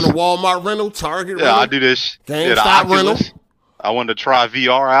Oculus. You go to Walmart rental, Target rental. Yeah, I do this. GameStop rental. I wanted to try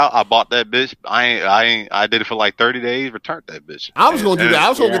VR out. I bought that bitch. I did it for like 30 days. Returned that bitch. I was gonna do that. I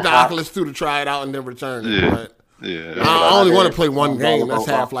was gonna get the Oculus 2 to try it out and then return it. I only want to play one game. That's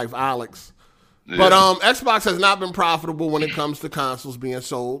Half-Life Alyx. Yeah. But Xbox has not been profitable when it comes to consoles being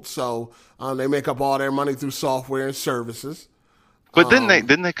sold. So they make up all their money through software and services. But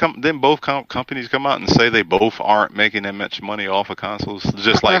didn't both companies come out and say they both aren't making that much money off of consoles?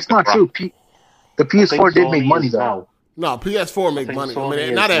 Just like that's not true. The PS4 did make money though. No, PS4 make money. I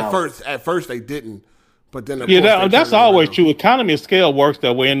mean, not at first. At first they didn't, but then that's always true. Economy of scale works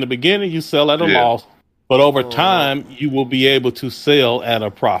that way. In the beginning, you sell at a loss, but over time, you will be able to sell at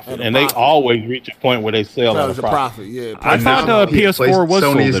a profit. They always reach a point where they sell at a profit. Yeah, I thought PS4 was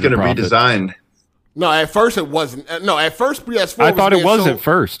Sony is going to redesign. No, at first it wasn't. No, at first PS4. I thought it was at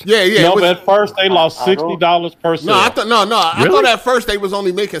first. Yeah. No, but at first they lost $60 per sale. No, I thought at first they was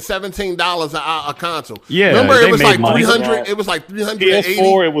only making $17 a console. Yeah, remember it was like 300. It was like 380.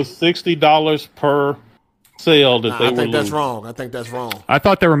 PS4 it was $60 per sale that they I were think that's losing. wrong. I think that's wrong. I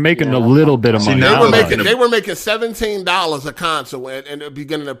thought they were making a little bit of money. They were making $17 a console in the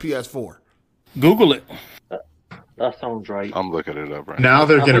beginning of PS4. Google it. That sounds right. I'm looking it up right Now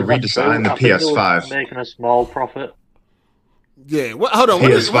they're going to I think that's redesign the true. I think they were PS5. making a small profit. Yeah, hold on.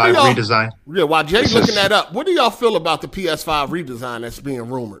 PS5 redesign. Yeah, while Jay's looking that up, what do y'all feel about the PS5 redesign that's being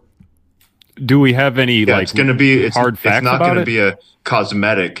rumored? Do we have any it's going to be hard facts It's not about going to it? be a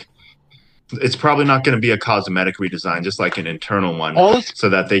cosmetic. It's probably not going to be a cosmetic redesign, just like an internal one, so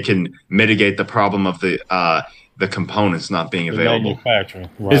that they can mitigate the problem of the components not being available. Manufacturing.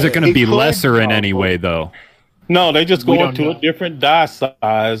 Is it going to be lesser in any way, though? No, they just go into a different die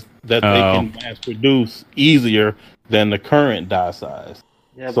size that they can mass produce easier than the current die size.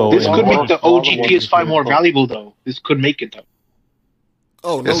 Yeah, so this could make the OG PS5 more valuable, though. This could make it, though.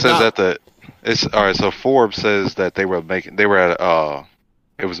 Oh, it says that it's all right. So Forbes says that it was making it at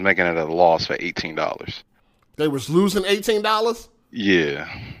a loss for $18. They was losing $18. Yeah.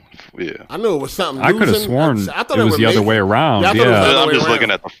 I knew it was something. I could have sworn it was the other way around. Yeah,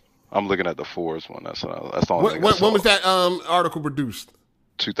 I'm looking at the Forbes one. That's the only thing. When was that article produced?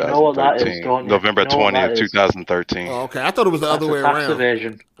 2013, November 20th, 2013. Oh, okay, I thought it was the other way tax around.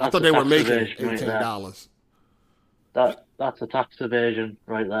 Evasion. I thought they were making $18. That's a tax evasion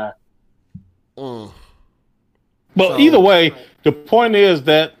right there. But either way, the point is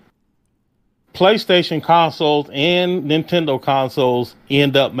that PlayStation consoles and Nintendo consoles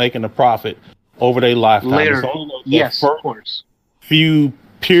end up making a profit over their lifetime. Later, yes, of course. Few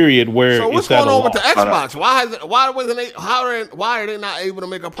period where so what's it's at going a on with the loss. Xbox? Why are they not able to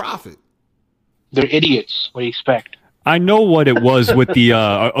make a profit? They're idiots. What do you expect? I know what it was with the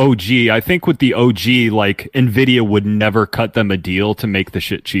OG. I think with the OG, like Nvidia would never cut them a deal to make the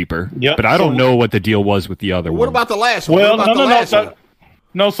shit cheaper. Yep. But I don't know what the deal was with the other one. What about the last one? Well, what about the last one?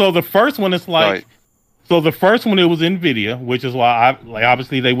 No, so the first one is like, Right. so the first one it was Nvidia, which is why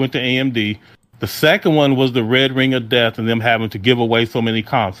obviously they went to AMD. The second one was the Red Ring of Death and them having to give away so many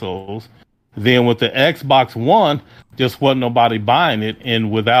consoles. Then with the Xbox One, just wasn't nobody buying it,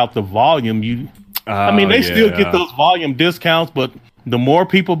 and without the volume, they still get those volume discounts, but the more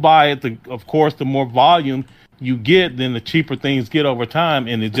people buy it, of course, the more volume you get, then the cheaper things get over time,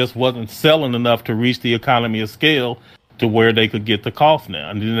 and it just wasn't selling enough to reach the economy of scale to where they could get the cost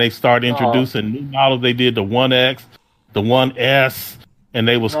now. And then they started introducing new models. They did the 1X, the 1S, and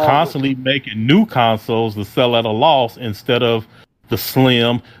they was constantly making new consoles to sell at a loss instead of the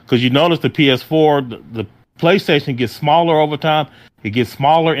Slim. Because you notice the PS4, the PlayStation gets smaller over time. It gets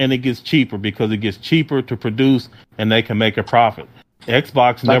smaller and it gets cheaper because it gets cheaper to produce and they can make a profit.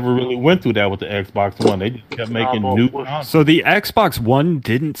 Xbox never really went through that with the Xbox One. They just kept making new consoles. So the Xbox One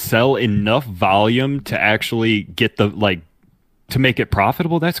didn't sell enough volume to actually get to make it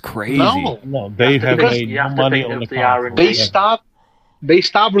profitable? That's crazy. No, they have made no money on the console. They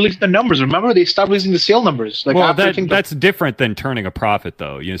stopped releasing the numbers. Remember, they stopped releasing the sale numbers. That's different than turning a profit,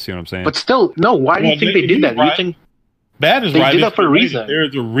 though. You see what I'm saying? But still, no. Why do you think they did that? Right. You think that is they right? did that for a reason?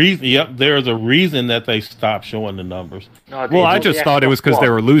 There's a reason. Yep, there's a reason that they stopped showing the numbers. Well, I just thought it was because they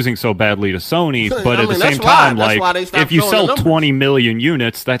were losing so badly to Sony. But at the same time, if you sell 20 million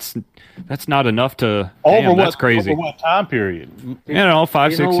units, that's not enough to. That's crazy. Over what time period?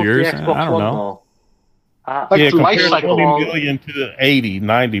 5-6 years. I don't know. Compare 20 million to 80,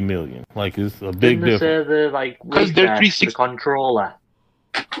 90 million. Like, it's a big difference. Because they're 360 the controller.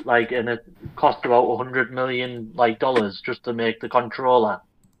 And it cost about $100 million dollars just to make the controller.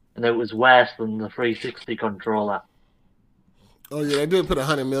 And it was worse than the 360 controller. Oh yeah, they did put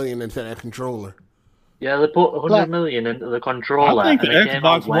 $100 million into that controller. Yeah, they put $100 million into the controller. I think the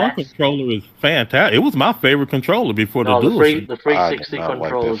Xbox One controller is fantastic. It was my favorite controller before the DualShock. The 360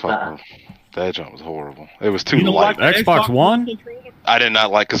 controller is better. That jump was horrible. It was too light. Xbox One? I did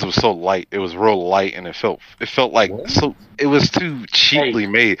not like because it was so light. It was real light, and it felt like it was too cheaply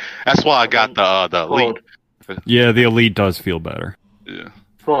made. That's why I got the Elite. Yeah, the Elite does feel better. Yeah.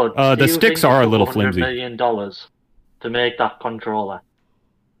 The sticks are a little flimsy. $100 million to make that controller.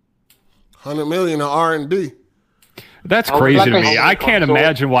 $100 million in R&D. That's crazy to me. I can't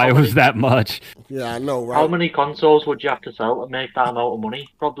imagine why it was that much. Yeah, I know, right? How many consoles would you have to sell to make that amount of money?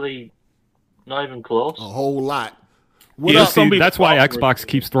 Probably not even close. A whole lot. That's why Xbox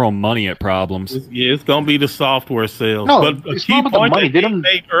keeps throwing money at problems. It's going to be the software sales. No, but a it's key not about the point money. that they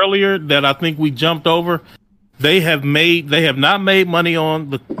made earlier that I think we jumped over, they have not made money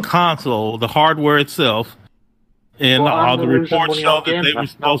on the console, the hardware itself, and all the reports show that they were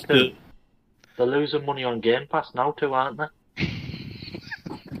supposed to. They're losing money on Game Pass now too, aren't they?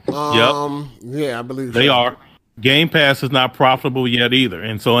 Yeah, I believe they are. Game Pass is not profitable yet either,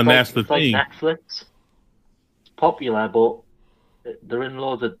 and that's the thing. Netflix. popular, but they're in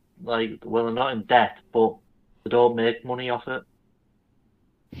loads of they're not in debt, but they don't make money off it.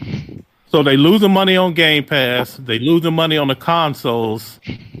 So they losing money on Game Pass, they losing money on the consoles,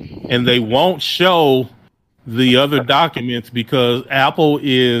 and they won't show the other documents because Apple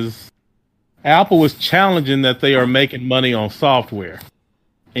is challenging that they are making money on software.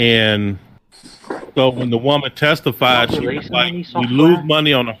 And so when the woman testified, she was like, we lose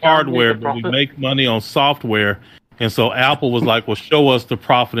money on the hardware, but we make money on software. And so Apple was like, well, show us the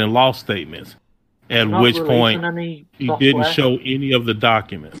profit and loss statements. At which point, he didn't show any of the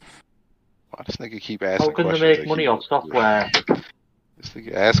documents. Why this nigga keep asking How can questions? they make money off software? This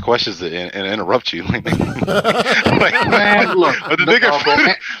nigga ask questions and interrupt you. Man, look.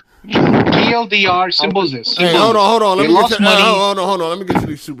 TLDR, symbols this. Hey, hold on. Let me get to, money. hold on. Let me get to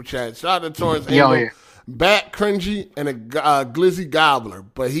these super chats. Shout out to Torrance Ingram, Bat Cringy, and a Glizzy Gobbler.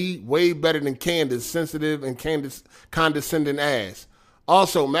 But he way better than Candace, sensitive and condescending ass.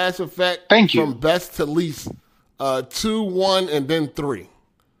 Also, Mass Effect from best to least 2, 1, and then 3.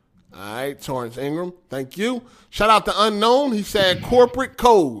 All right, Torrance Ingram, thank you. Shout out to Unknown. He said corporate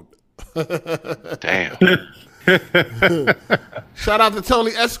code. Damn. Shout out to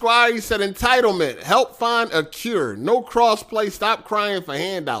Tony Esquire. He said entitlement. Help find a cure. No crossplay. Stop crying for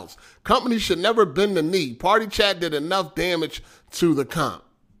handouts. Companies should never bend the knee. Party chat did enough damage to the comp.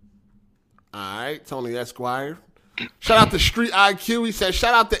 All right, Tony Esquire. Shout out to Street IQ. He said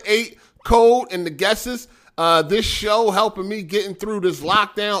shout out to 8 Code and the guesses. This show helping me getting through this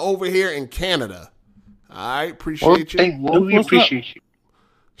lockdown over here in Canada. All right, appreciate you. We appreciate you.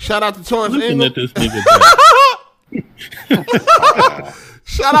 Shout out to Torrance Looking Ingram. at this nigga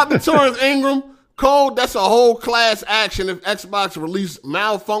Shout out to Torrance Ingram. Cole, that's a whole class action if Xbox released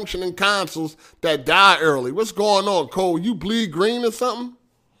malfunctioning consoles that die early. What's going on, Cole? You bleed green or something?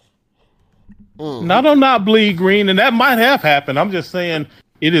 No, I do not bleed green, and that might have happened. I'm just saying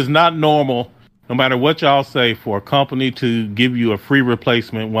it is not normal, no matter what y'all say, for a company to give you a free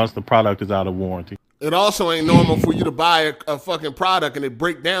replacement once the product is out of warranty. It also ain't normal for you to buy a fucking product and it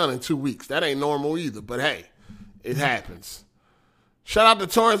break down in 2 weeks. That ain't normal either, but hey, it happens. Shout out to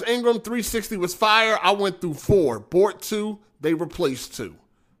Torrance Ingram. 360 was fire. I went through 4. Bought 2. They replaced 2.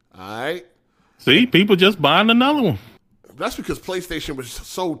 All right? See, people just buying another one. That's because PlayStation was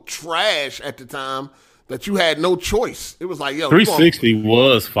so trash at the time that you had no choice. It was like, yo, 360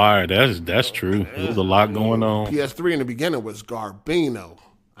 was fire. That's true. There was a lot going on. PS3 in the beginning was Garbino.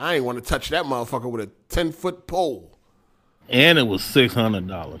 I ain't want to touch that motherfucker with a 10-foot pole. And it was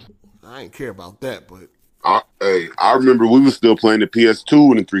 $600. I ain't care about that, but I remember we was still playing the PS2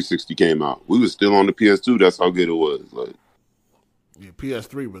 when the 360 came out. We was still on the PS2. That's how good it was. Like, yeah,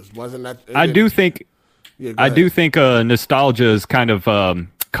 PS3 wasn't that. I do think nostalgia is kind of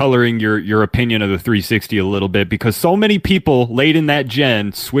coloring your opinion of the 360 a little bit, because so many people late in that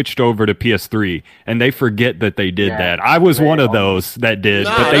gen switched over to PS3 and they forget that they did that. I was one of those that did,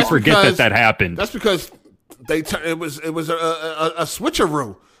 but they forget that happened. That's because it was a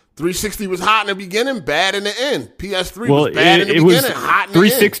switcheroo. 360 was hot in the beginning, bad in the end. PS3 was bad in the beginning, hot in the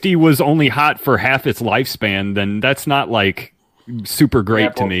end. 360 was only hot for half its lifespan. Then that's not like super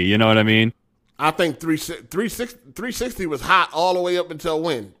great to me. You know what I mean? I think 360 was hot all the way up until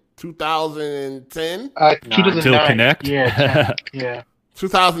when? 2010? Until Kinect? Yeah.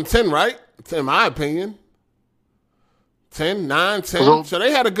 2010, right? In my opinion. 10, 9, 10. So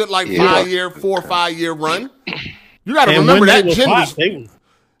they had a good 4 or 5 year run. You got to remember that gen was...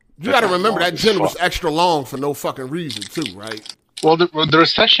 You got to remember that gen was extra long for no fucking reason too, right? Well, the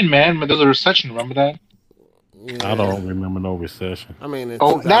recession, man. But there's a recession. Remember that? Yeah. I don't remember no recession. I mean, that's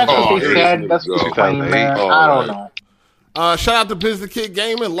what they said. That's what you're saying, man. I don't know. Shout out to Biz the Kid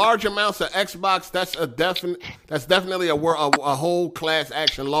Gaming. Large amounts of Xbox. That's definitely a whole class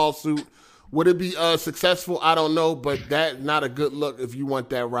action lawsuit. Would it be successful? I don't know, but that's not a good look if you want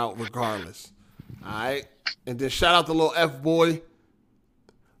that route, regardless. All right, and then shout out to little F boy.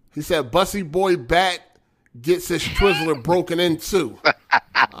 He said, "Bussy boy Bat gets his Twizzler broken in too."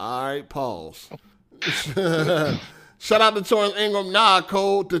 All right, pause. Shout out to Torrance Ingram. Nah,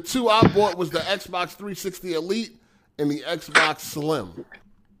 Cole. The 2 I bought was the Xbox 360 Elite and the Xbox Slim.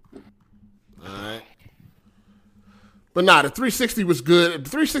 All right. But nah, the 360 was good. The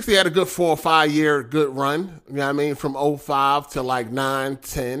 360 had a good 4 or 5 year good run. You know what I mean? From 05 to 9,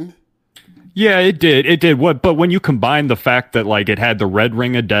 10. Yeah, it did. But when you combine the fact that it had the red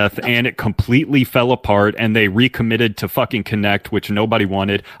ring of death and it completely fell apart and they recommitted to fucking Kinect, which nobody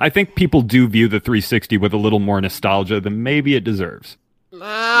wanted, I think people do view the 360 with a little more nostalgia than maybe it deserves. Nah,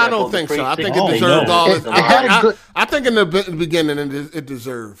 I don't think so. I think it deserved all. I think in the beginning it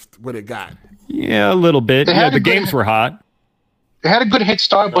deserved what it got. Yeah, a little bit. They Yeah, had the a good- games were hot. It had a good head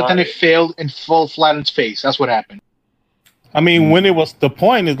start, but then it failed and fell flat on its face. That's what happened. I mean, when it was, the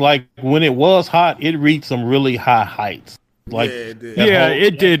point is like when it was hot, it reached some really high heights. Like, Yeah, it did.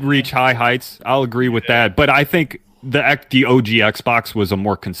 It did reach high heights. I'll agree with that. But I think the OG Xbox was a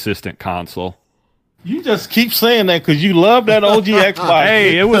more consistent console. you just keep saying that because you love that OG Xbox.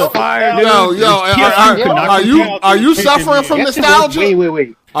 Hey, it was fire. Are you suffering from nostalgia?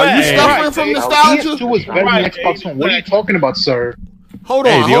 Wait. Are you suffering from nostalgia? PS2 was better than Xbox One. What are you talking about, sir? Hold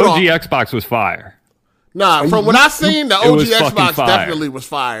on, the OG Xbox was fire. Nah, from what I seen, the It OG was fucking Xbox fire. definitely was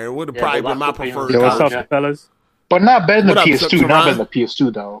fire. It would have probably been my preferred. What's console. up, fellas? But not better than What the up, PS2. Not Teron? better than the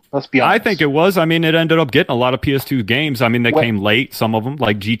PS2, though. Let's be I honest. think it was. I mean, it ended up getting a lot of PS2 games. I mean, they What? came late, some of them,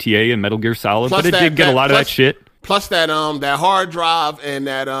 like GTA and Metal Gear Solid, Plus but it that- did get a that- lot of plus- that shit. Plus that hard drive and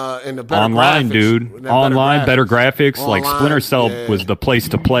that and the better Online, graphics. dude. That Online, better graphics. Like Online, Splinter Cell yeah. was the place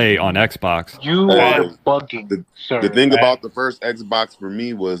to play on Xbox. You Hey, are bugging, sir. The thing about the first Xbox for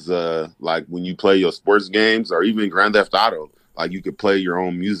me was like when you play your sports games or even Grand Theft Auto, like you could play your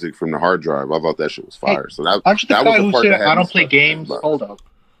own music from the hard drive. I thought that shit was fire. So that Aren't you the that guy was the who part said that had I me don't play stuck. games? But- Hold up.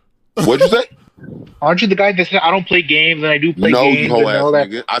 What'd you say? Aren't you the guy that said I don't play games and I do play No, games you and whole all ass that?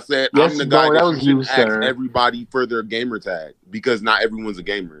 nigga. I said Yes, I'm the bro, guy that that was you you, should ask sir. everybody for their gamer tag because not everyone's a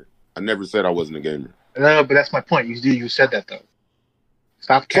gamer. I never said I wasn't a gamer. No, but that's my point. You said that though.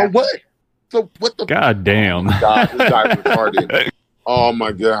 Stop So capping. what? So what the God damn. God, this guy's retarded. Oh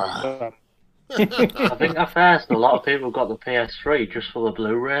my god. I think at first a lot of people got the PS3 just for the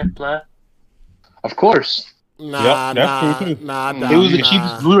Blu-ray player. Of course. Nah, Yep, that's true, too. nah. It was the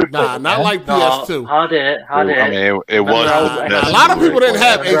cheapest Blu-ray Nah, player, not man. like No, PS2. had it. I mean, it was. Nah, the best a lot of people Blu-ray didn't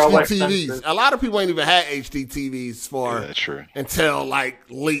have player. They're all HD TVs. expensive. A lot of people ain't even had HD TVs for Yeah, that's true. until like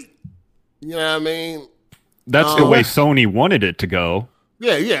late. You know what I mean? That's the way Sony wanted it to go.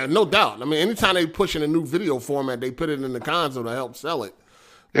 Yeah, no doubt. I mean, anytime they push in a new video format, they put it in the console to help sell it.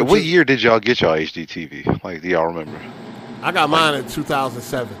 Yeah, what year did y'all get y'all HD TV? Like, do y'all remember? I got mine in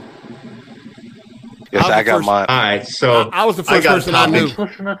 2007. Yes, I got mine. All right, so I was the first got a person I topic. knew.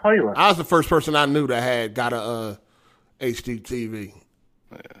 Flushing the toilet. I was the first person I knew that had got a HD TV.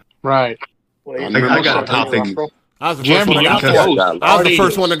 Right. I got a topic. I was the first Jeremy, one that you're got the 4K. host. I was the Already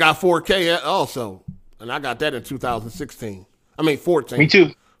first is. one that got 4K also, and I got that in 2016. I mean 14. Me too. Yeah,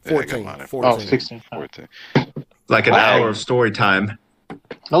 I got 14. mine at 14. Oh, 16. 14. Like an hour of story time.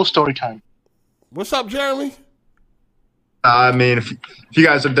 No story time. What's up, Jeremy? I mean, if you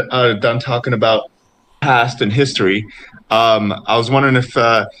guys are done talking about past and history, I was wondering if we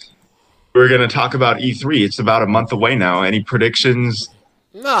were going to talk about E3. It's about a month away now. Any predictions?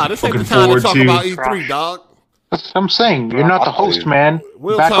 Nah, this ain't the Looking time to forward talk to- about E3, dog. That's what I'm saying. You're not the host, man.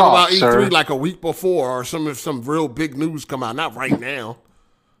 We'll Back talk off, about E3 sir. like a week before, or some real big news come out. Not right now.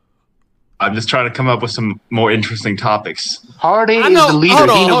 I'm just trying to come up with some more interesting topics. Hardy I is know- the leader. hold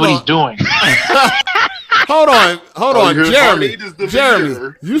on, He knows hold what on. he's doing. Hold on, Oh, you heard Jeremy. Hardy is the Jeremy,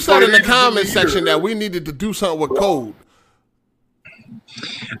 leader. you said in the Hardy is the comment leader. section that we needed to do something with code.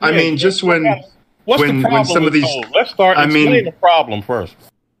 I mean, just when What's when the problem some of with these, those? Let's start. I Explain mean- the problem first.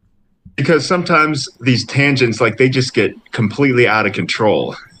 because sometimes these tangents, like they just get completely out of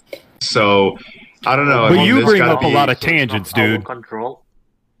control. So I don't know. I But mean, you there's bring gotta up a be- lot of tangents, dude. Control.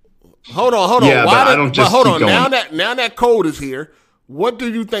 Hold on. Yeah, Why but I did- don't just hold keep on. going. Now that code is here, what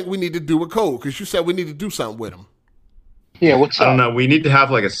do you think we need to do with code? Because you said we need to do something with him. Yeah, what's I don't up? know. We need to have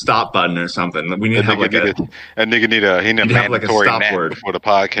like a stop button or something. We need That to have like nigga need a You'd have, like, a mandatory stop nap word. before the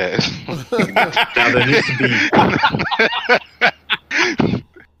podcast. now there needs to be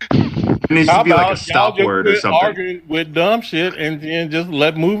there needs How to be like about a stop y'all word just or quit something. arguing with dumb shit and just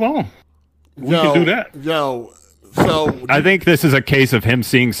let move on? We can do that. Yo, so I think this is a case of him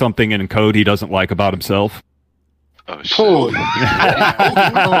seeing something in code he doesn't like about himself. Oh shit! Cool.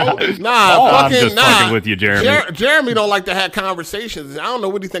 I'm just fucking with you, Jeremy. Jeremy don't like to have conversations. I don't know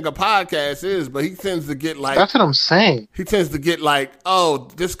what he think a podcast is, but he tends to get like. That's what I'm saying. He tends to get like, oh,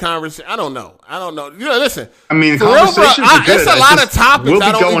 this conversation. I don't know. You know, listen. I mean, for real, bro, conversations are good. it's a I lot just- of topics we'll be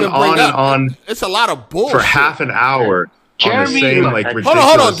I don't going even bring on up. and on It's a lot of bullshit. for half an hour on the Jeremy, same look, like hold ridiculous.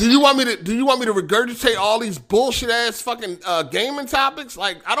 Hold on. Do you want me to regurgitate all these bullshit ass fucking gaming topics?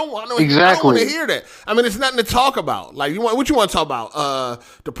 Like, I don't want to. I don't Exactly. want to hear that. I mean, it's nothing to talk about. Like, what you want to talk about?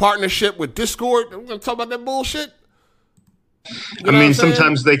 The partnership with Discord. We're gonna talk about that bullshit. You know I what mean, I'm saying?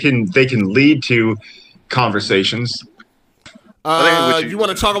 sometimes they can lead to conversations. You want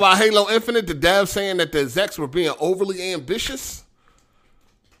to talk about Halo Infinite? The devs saying that the execs were being overly ambitious.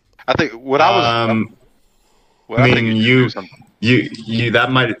 I think what I was. I mean, you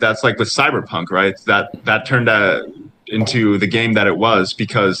that's like with Cyberpunk, right? That turned into the game that it was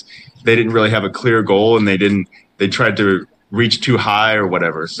because they didn't really have a clear goal, and they tried to reach too high or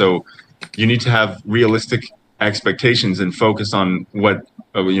whatever. So you need to have realistic expectations and focus on what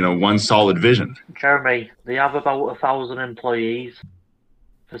one solid vision. Jeremy, they have about 1,000 employees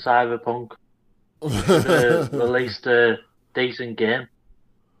for Cyberpunk. Released a decent game.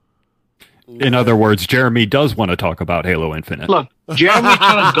 In other words, Jeremy does want to talk about Halo Infinite. Look, Jeremy's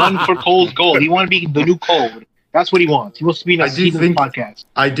trying to gun for Cole's goal. He wants to be the new Cole. That's what he wants. He wants to be in a season podcast.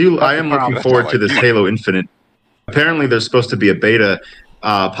 I am looking forward to this Halo Infinite. Apparently, there's supposed to be a beta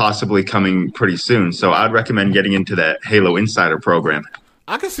possibly coming pretty soon. So I'd recommend getting into that Halo Insider program.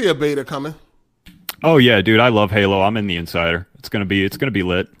 I can see a beta coming. Oh yeah, dude, I love Halo. I'm in the Insider. It's gonna be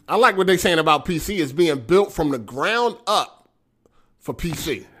lit. I like what they're saying about PC. It's being built from the ground up for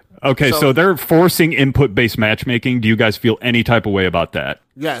PC. Okay, so they're forcing input-based matchmaking. Do you guys feel any type of way about that?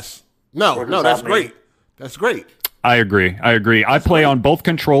 Yes. No, that's great. That's great. I agree. I play on both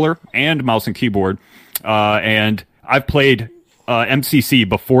controller and mouse and keyboard, and I've played MCC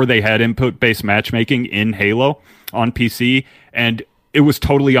before they had input-based matchmaking in Halo on PC, and it was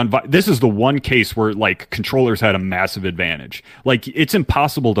totally this is the one case where like controllers had a massive advantage. Like it's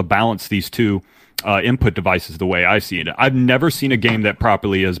impossible to balance these two input devices the way I see it. I've never seen a game that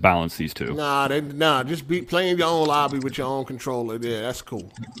properly has balanced these two. Just be playing your own lobby with your own controller. Yeah, that's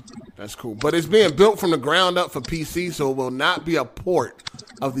cool. That's cool. But it's being built from the ground up for PC, so it will not be a port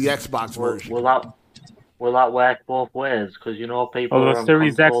of the Xbox version. Will that work both ways? Because people. The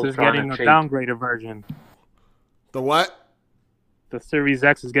Series X is getting a downgraded version. The what? The Series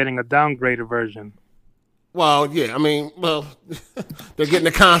X is getting a downgraded version. Well, yeah, they're getting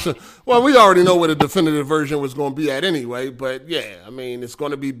the console. Well, we already know where the definitive version was going to be at anyway, but yeah, it's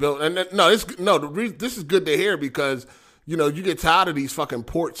going to be built. And this is good to hear because, you get tired of these fucking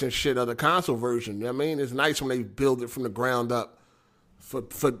ports and shit of the console version. It's nice when they build it from the ground up for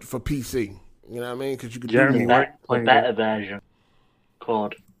PC. You know what I mean? Because you could do more. The better version.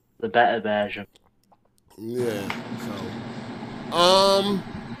 Called the better version. Yeah, so.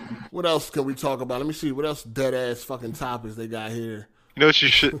 What else can we talk about? Let me see. What else dead ass fucking topics they got here? You know what you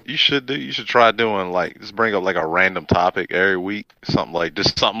should do? You should try doing just bring up like a random topic every week. Something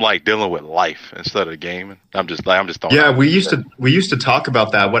like dealing with life instead of gaming. I'm just throwing. Yeah, we used to talk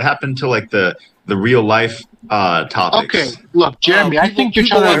about that. What happened to like the real life topics? Okay, look, Jeremy, I think you're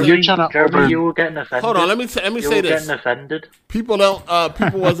trying to. Jeremy, you were getting offended. Hold on, let me say this. Getting offended. People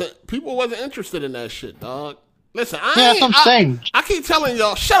wasn't interested in that shit, dog. Listen, that's what I'm saying. I keep telling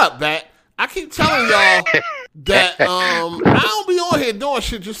y'all, shut up, Bat. I keep telling y'all that I don't be on here doing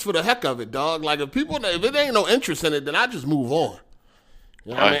shit just for the heck of it, dog. Like if it ain't no interest in it, then I just move on.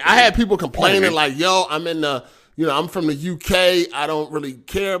 You know what I mean? I had people complaining like, yo, I'm from the UK. I don't really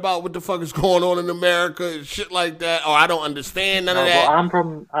care about what the fuck is going on in America and shit like that, or I don't understand none of that. But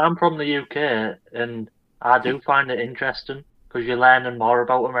I'm from the UK, and I do find it interesting because you're learning more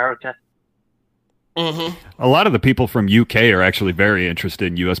about America. Mm-hmm. A lot of the people from UK are actually very interested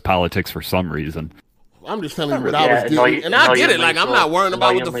in U.S. politics for some reason. I'm just telling you what I was doing. And I get it. Like, I'm not worrying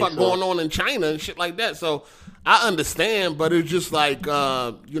about what the fuck going on in China and shit like that. So I understand, but it's just like,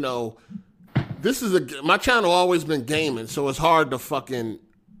 this is my channel always been gaming, so it's hard to fucking.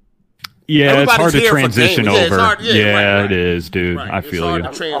 Yeah, it's hard to transition over. Right. It is, dude. Right. I feel you.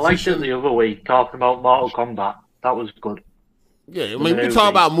 I liked it the other week, talking about Mortal Kombat. That was good. Yeah, we can talk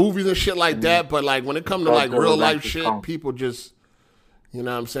about movies and shit like that, but like when it comes to like real life shit, people just, you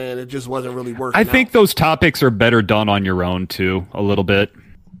know what I'm saying? It just wasn't really working I think those topics are better done on your own too, a little bit.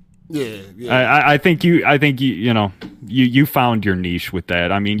 Yeah. I think you found your niche with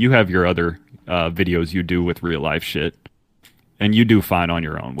that. I mean, you have your other videos you do with real life shit, and you do fine on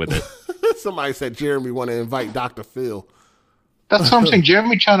your own with it. Somebody said Jeremy want to invite Dr. Phil. That's what I'm saying.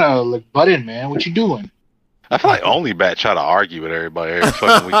 Jeremy trying to butt in, man. What you doing? I feel like only Bat try to argue with everybody every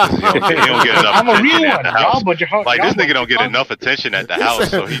fucking week. He don't get enough attention at the house. Like this nigga don't get enough attention at the house,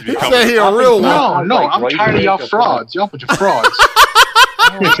 so he's becoming a real one. No, I'm tired of y'all frauds. Y'all bunch of frauds. I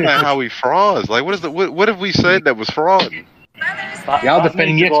don't understand how we frauds. Like what have we said that was fraud? Y'all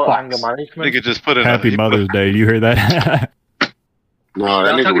defending Xbox. Nigga just put in Happy Mother's Day. You hear that? No,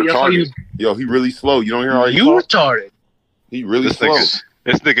 that nigga retarded. Yo, he really slow. You don't hear how he retarded. He really slow.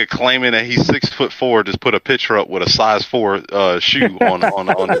 This nigga claiming that he's 6'4" just put a picture up with a size 4 shoe on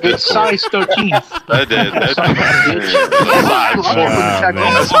the Discord. Size 13. That size 4.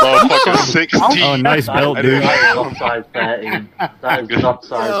 That's motherfucker 16. Oh, nice belt, dude. Not size 13. That is not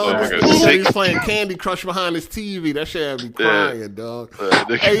size 13. He's playing Candy Crush behind his TV. That shit had me crying, dog.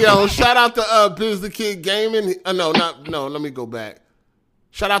 Hey, yo, shout out to Biz the Kid Gaming. No, let me go back.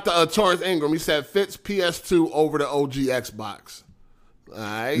 Shout out to Torrance Ingram. He said Fitz PS2 over the OG Xbox. All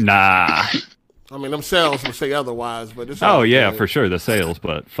right. Nah. I mean, them sales would say otherwise, but it's Oh all yeah, good. for sure the sales,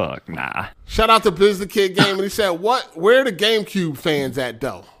 but fuck, nah. Shout out to Biz the Kid Game, and he said, where are the GameCube fans at,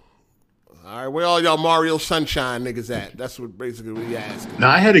 though? All right, where all y'all Mario Sunshine niggas at? That's what basically we asking. No,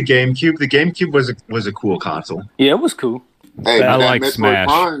 I had a GameCube. The GameCube was a cool console. Yeah, it was cool. Hey, I that like Metroid Smash.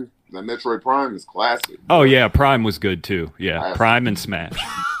 Prime, that Metroid Prime is classic. Oh yeah, Prime was good too. Yeah, Prime and Smash.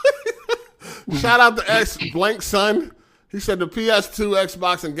 Shout out to X Blank Sun. He said the PS2,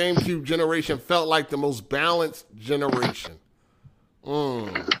 Xbox, and GameCube generation felt like the most balanced generation.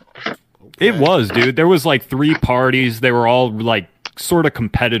 It was, dude. There was like 3 parties. They were all like sort of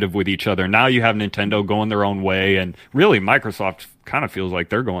competitive with each other. Now you have Nintendo going their own way, and really Microsoft kind of feels like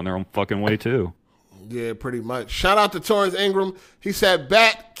they're going their own fucking way too. Yeah, pretty much. Shout out to Torrance Ingram. He said,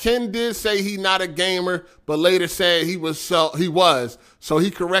 Ken did say he not a gamer, but later said he was, so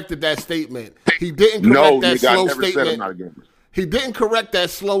he corrected that statement. He didn't correct that slow statement. Said I'm not a gamer. He didn't correct that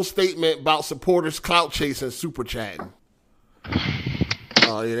slow statement about supporters clout chasing super chatting.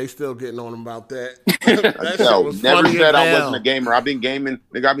 Oh yeah, they still getting on him about that. That shit was never funny said as I hell. wasn't a gamer. I've been gaming,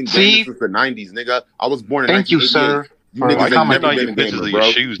 nigga. I've been gaming since the '90s, nigga. I was born in. Thank you, 1988. sir. You niggas ain't Comment never on been your a pictures gamer, of bro.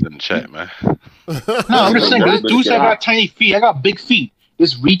 your shoes in the chat, man. No, I'm just saying, this dude said I got tiny feet. I got big feet.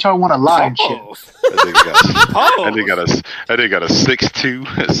 This retard want to lie and shit. That nigga got a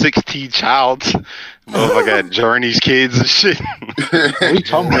 6'2", 16 child. Motherfucker had Journey's kids and shit. What are you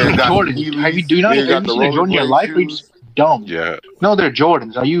talking about? Jordan. Have you seen a Jordan in your life? Or you just dumb? Yeah. No, they're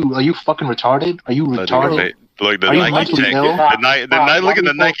Jordans. Are you fucking retarded? Are you retarded? Look, the Are you Nike mentally check. ill? Look at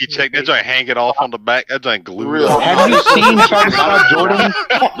the Nike check. That joint hanging off on the back. That joint glued. Have you seen Travis Scott Jordan?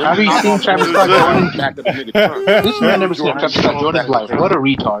 Have you seen Travis Scott Jordan? This man never seen Travis Scott Jordan's life. What a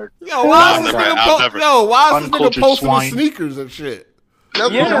retard. Yo, why is this nigga Uncultured posting the swine. sneakers and shit?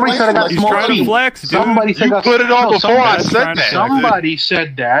 Somebody said I got He's small trying to feet. flex, dude. Somebody said You I got- put it on no, before I somebody- said that. Somebody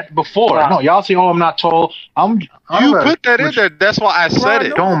said that before. No, y'all say, "Oh, I'm not tall." You put that in there. That's why I said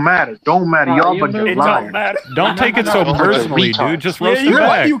it. Don't matter. Y'all but It lying. don't matter. Don't take it so personally, dude. Just roast you him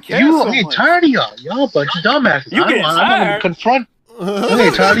back. you care You so ain't much. tired of y'all. Y'all bunch of dumbasses. You getting I'm gonna tired. confront. I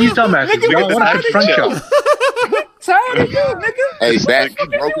ain't tired of you dumbasses. I want to confront y'all. Tired of you, nigga. Hey, back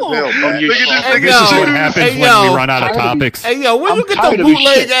broke as hell, bro. Look at Hey, this yo. nigga. What happens Hey, when yo. we run out of topics? Hey, yo, where I'm you get tired them of this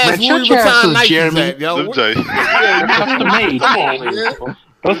bootleg shit. ass Man, Louis shut your ass Vuitton up, Nikes Jeremy. at, yo? Them joints- They're custom made. Come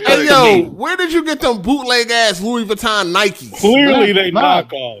on. Hey, yo, where did you get them bootleg ass Louis Vuitton Nikes? Clearly they No.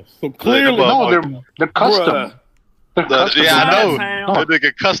 knockoffs. So clearly, No, they're custom. Bruh. They're custom. Yeah, I know. That That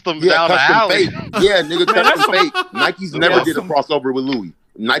nigga custom Yeah, down the custom alley. fake. Yeah, nigga, custom fake. Nike's never did a crossover with Louis.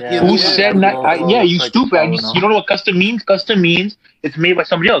 Nike and Who Louis. said that? Yeah, you stupid. You don't know what custom means? Custom means it's made by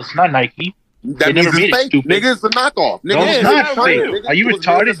somebody else. It's not Nike. That They means never made it's it, fake. stupid. Nigga, it's a knockoff. Nigga, No, it's not not fake. nigga. Are you It was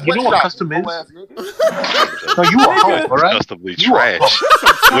made in a retarded? You know what sweatshop, custom is? hoe ass nigga. No, you a hoe, all right? Customly trash.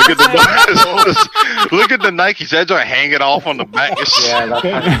 Look at the look at the Nikes. That joint hanging off on the back. Yeah, that's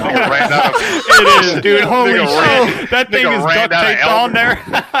Nigga ran out of, It is, dude. Holy Nigga shit. That thing nigga is ran duct out of taped on there.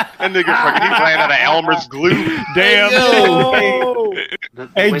 and nigga fucking he ran out of Elmer's glue. Damn. Yo.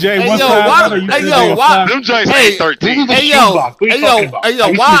 Hey Jay, Hey, what yo, size why- are you? hey, yo, why- Them joints Hey, ain't 13. this is Hey, a yo, shoebox. What are hey, you yo, talking about? hey, yo, I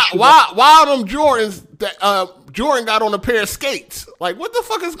used to why, be a why them Jordans that Jordan got on a pair of skates? Like, what the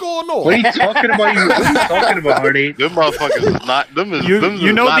fuck is going on? What are you talking about? What are you talking about, Hardy? Them motherfuckers is not them is You them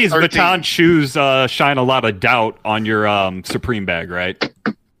know is not these 13. Vuitton shoes shine a lot of doubt on your Supreme bag, right?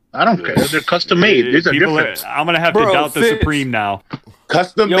 I don't care. They're custom made. There's a People are- difference. I'm gonna have to Bro, doubt the Fitz. Supreme now.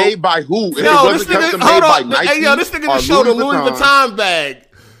 Custom made by who? If it Yo, this wasn't nigga, custom hold made by on. Nike Hey, yo, this nigga or just showed a Louis Vuitton. Vuitton bag.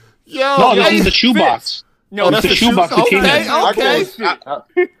 Yo, No, this hey, is the shoebox. No, that's the shoebox that came Okay, in.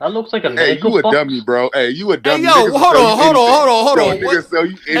 okay. That looks like a Hey, you a Lego box. dummy, bro. Hey, you a dummy. Hey, yo, Niggas hold sell you on. anything. Yo, What- niggas sell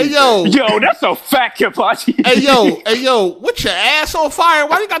you Hey, anything. yo. Yo, that's a fact, Hibachi. Hey, yo, what your ass on fire?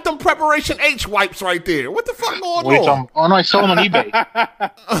 Why you got them Preparation H wipes right there? What the fuck going What are you on? talking? Oh no, I sold them on eBay.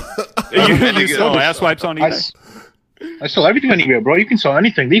 You sell ass wipes on eBay? I sell everything on eBay, bro. You can sell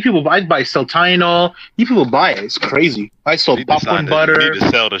anything. These people buy sell Tylenol. These people buy it. It's crazy. I sold You popcorn decided butter. You need to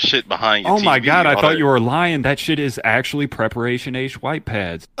sell the shit behind your Oh my TV, god, I all thought that. you were lying. That shit is actually Preparation H white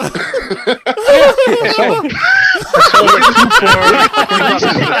pads.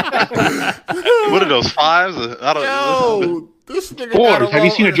 What are those fives? I don't know. Yo, this nigga Fours. got Have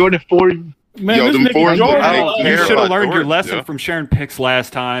you seen a Jordan 4? Man, Yo, this them nigga fours look Jordan. like- You care should have about learned your Jordan, lesson yeah. from sharing pics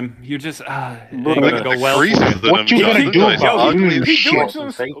last time. You just, it ain't Look gonna at go the well. creases in What them you gonna joints. do Them joints about ugly. it? He doing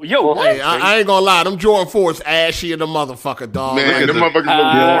Shit. some. Yo, what? Hey, I ain't gonna lie. Them Jordan 4s ashy in the motherfucker, dog. Man, Like, them the- motherfuckers look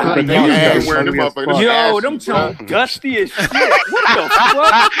Ah, good. they You ass ain't wearing them motherfuckers. Them Yo, ashy, them bro. sound dusty as shit. What the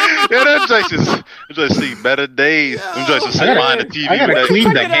fuck? Yeah, them joints just see better days. Them joints will sit I gotta- behind the TV I gotta with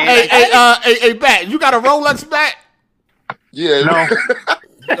clean that that. hey, Bat, you got a Rolex bat? Yeah. No.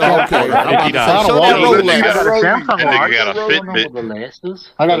 Okay. $50. Show that Rolex. I got a Samsung watch. got a Fitbit.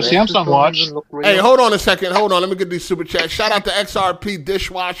 I got a Samsung watch. Hey, hold on a second. Hold on. Let me get these super chats. Shout out to XRP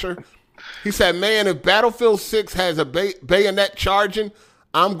Dishwasher. He said, "Man, if Battlefield 6 has a bayonet charging,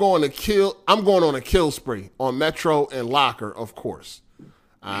 I'm going on a kill spree on Metro and Locker, of course."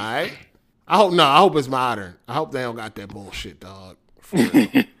 All right. I hope it's modern. I hope they don't got that bullshit, dog. For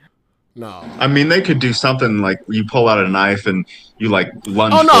real. No. I mean, they could do something like you pull out a knife and you like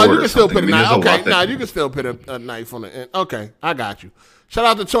lunge. Oh no, forward you or can still something. put a I mean, knife. there's a lot Okay, that- no, you can still put a knife on the end. Okay, I got you. Shout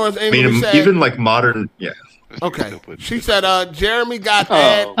out to Torrance I Ingram. mean, Said, even like modern, yeah. okay, she said Jeremy got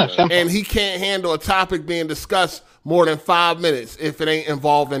mad and he can't handle a topic being discussed more than 5 minutes if it ain't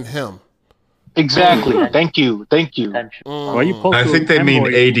involving him. Exactly. Thank you. Why you post I think they mean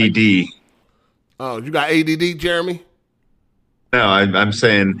ADD. Oh, you got ADD, Jeremy? No, I'm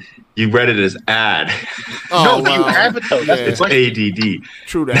saying you read it as ad. Oh, No, you have it though. That's the It's question. ADD.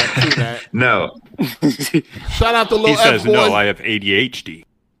 True that. No. Shout out to He Lil says, F-Boy. no, I have ADHD.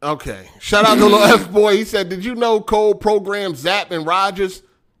 Okay. Shout out to Lil F-Boy. He said, "Did you know Cole programmed Zap and Rogers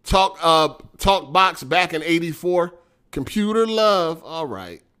talk box back in '84? Computer love. All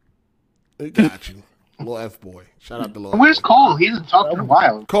right. He got you. Lil F-Boy. Shout out to Lil Where's Cole? He hasn't talked in a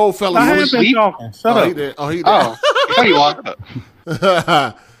while. Cole fell I have asleep. been talking. Shut Oh, up. he did. Oh, he did. Oh, there you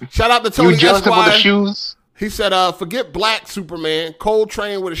are. Shout out to Tony You jealous about the Esquire. shoes? He said, forget Black Superman. Cole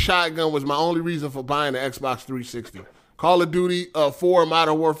Train with a shotgun was my only reason for buying the Xbox 360. Call of Duty 4,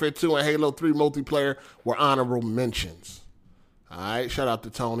 Modern Warfare 2, and Halo 3 multiplayer were honorable mentions." All right, shout out to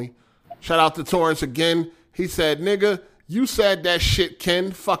Tony. Shout out to Torrance again. He said, "Nigga, you said that shit,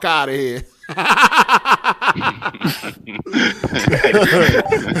 Ken. Fuck out of here."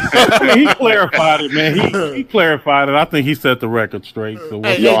 I mean, he clarified it, man. He clarified it. I think he set the record straight. So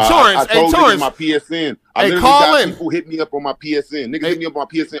Hey, Yo, Torrance, I told Torrance. niggas my PSN. I Hey, literally call got in. people hit me up on my PSN. Niggas Hey. hit me up on my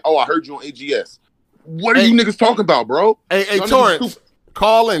PSN. Oh, I heard you on AGS. What are Hey. you niggas talking about, bro? Hey, Y'all niggas Torrance, stupid.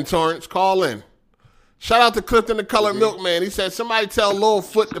 call in, Torrance, call in. Shout out to Clifton the Colored Milkman. He said, "Somebody tell Lil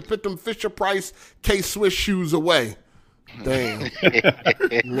Foot to put them Fisher Price K-Swiss shoes away." Damn.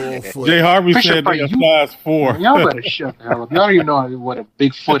 Lil Foot. Jay Harvey Fisher said Price, they you- a size 4. Y'all better shut the hell up. Y'all don't even know what a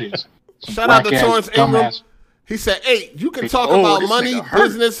big foot is. Shout out to Whack-ass, Torrance Ingram. dumbass. He said, "Hey, you can talk Oh, about this money, nigga hurt.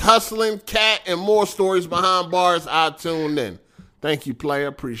 business, hustling, cat, and more stories behind bars. I tuned in." Thank you, player.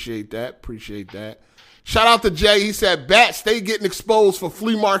 Appreciate that. Shout out to Jay. He said, "Bats, stay getting exposed for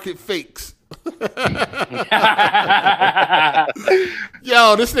flea market fakes."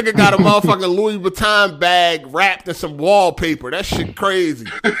 Yo, this nigga got a motherfucking Louis Vuitton bag wrapped in some wallpaper. That shit crazy.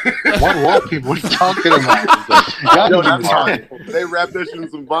 What wallpaper? What are you talking about? Y'all Yo, don't that's even hard. They wrapped that shit in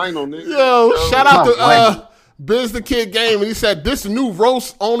some vinyl, nigga. Yo, shout out not to Biz the Kid Game. And he said, "This new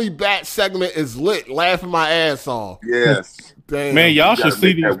roast only bat segment is lit. Laughing my ass off." Yes. Damn. Man, y'all gotta should see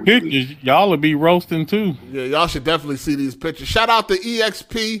make these that weekly. pictures. Y'all will be roasting too. Yeah, y'all should definitely see these pictures. Shout out to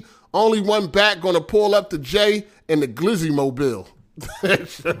EXP. Only one bat gonna pull up to Jay in the Glizzy Mobile.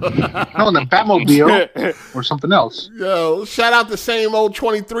 No, the Batmobile or something else. Yo, shout out to same old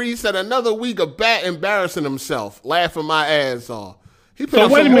 23. Said another week of bat embarrassing himself, laughing my ass off. He put So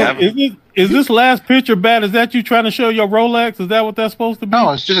up wait a some minute, is this last picture bad? Is that you trying to show your Rolex? Is that what that's supposed to be?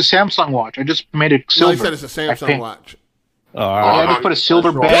 No, it's just a Samsung watch. I just made it No, silver. he said it's a Samsung think. watch. All I right. had to put a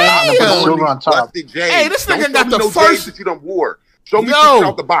silver Damn. band and I put silver on top. Plastic J's. Hey, this nigga Don't got show me the no first- J's that you done wore. Show me Yo. pictures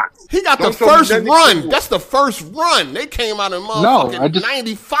out the box. He got Don't the show me first nothing run. cool. That's the first run. They came out in No, motherfucking I just-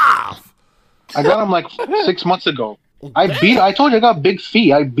 95. I got them like 6 months ago. I told you I got big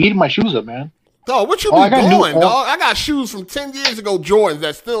feet. I beat my shoes up, man. Dog, what you Oh, be I got new- doing, dog? I got shoes from 10 years ago, Jordans,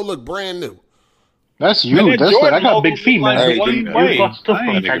 that still look brand new. That's Man, you. that That's Jordan like, I got logo big feet, look man. like Hey, Wayne dude, Wade. You've got stuff I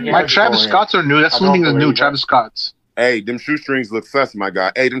from ain't 10 even- years My ago, Travis yeah. Scotts are new. That's I the only thing don't that's new. believe it. Travis Scotts. Hey, them shoestrings look sus, my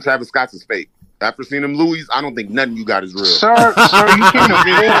guy. Hey, them Travis Scott's is fake. After seeing them Louis, I don't think nothing you got is real. Sir, you can't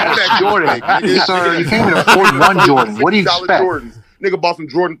afford Jordan. Sir, you can't even afford one Jordan. What do you $60 expect? Jordans. Nigga bought some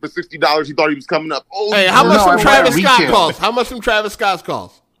Jordan for $60. He thought he was coming up. Oh, Hey, how No, much I some buy Travis it Scott retail. cost? How much some Travis Scott's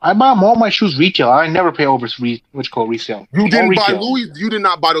cost? I buy all my shoes retail. I never pay over what's called resale. you All didn't buy retail. Louis. You did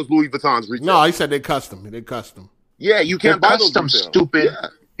not buy those Louis Vuittons retail. No, he said they custom. They custom. Yeah, you They're can't buy those custom, retail. stupid. Yeah.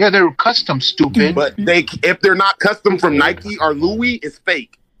 Yeah, they're custom, stupid. But if they're not custom from Nike or Louis, it's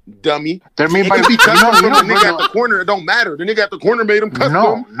fake. Dummy. They're made It by could be custom you know, from the nigga Virgil- at the corner. It don't matter. The nigga at the corner made them custom.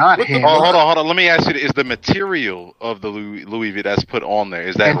 No, not What the him. fuck? Oh, hold on. Let me ask you: is the material of the Louis V that's put on there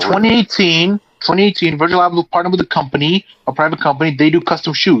is that In real? 2018, Virgil Abloh partnered with a company, a private company. They do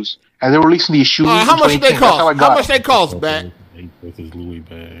custom shoes, and they were releasing these shoes. How in much they 2018. That's how I cost? got How much it. they cost, Bat? With his Louis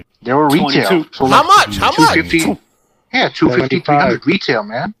bag. They were retail. 22. So How much? How much? 250. Yeah, 250, 300 retail,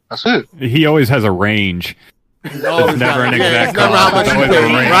 man. That's it. He always has a range. It's always never an got- exact it's never how cost. much It's you always a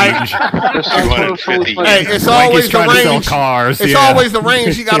pay, right? range. Hey, it's Like always he's the trying to sell range. cars. It's yeah. always the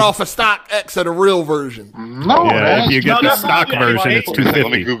range he got off of Stock X of the real version. No, Yeah, if you get the that's stock not- version, it's Let me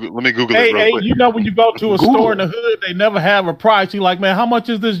 $250. Google. Let me Google Hey, it real hey, quick. you know when you go to a store in the hood, they never have a price. You're like, man, how much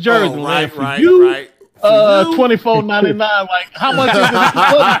is this jersey? Oh, Man, right, for right, you, right. $24.99. Like, how much is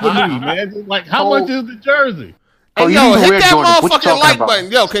it for me, man? Like, how much is the jersey? Oh, Hey, you yo, need to hit wear that Jordan. What you motherfucking talking like about?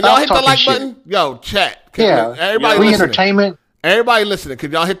 button. Yo, can Stop y'all hit the talking like shit. button? Yo, chat. Can Yeah, everybody free listening. entertainment. Everybody listening,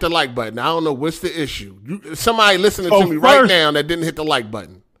 could y'all hit the like button? I don't know what's the issue. Somebody listening So to me right first- now that didn't hit the like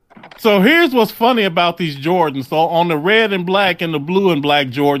button. So here's what's funny about these Jordans. So on the red and black and the blue and black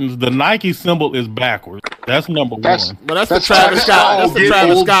Jordans, the Nike symbol is backwards. That's number one. But that's the Travis Scott. That's the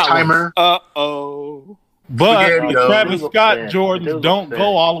Travis Scott one. timer. Uh-oh. But Spaghetti, the though. Travis Scott Jordans don't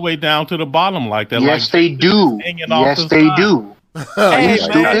go all the way down to the bottom like that. Yes, like they do. hanging off Yes, the they side. do. Hey, you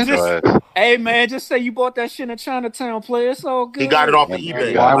man, stupid? hey, man, just say you bought that shit in Chinatown, player. It's all good. He got it off of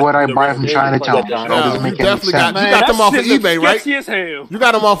eBay. Why would I buy from Chinatown? That Yo, doesn't you make any definitely got sense. you got them off of shit looks eBay, right? sketchy as hell. You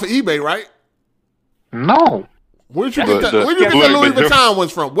got them off of eBay, right? No. Where'd you The- get the- where'd you get the look, Louis the- Vuitton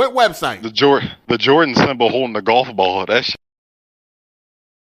ones from? What website? The Jordan symbol holding the golf ball. That shit.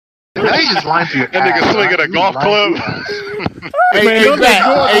 Now you just lying to your That nigga ass, swinging right? a You golf lying club. to your ass. Hey, Man, hey, don't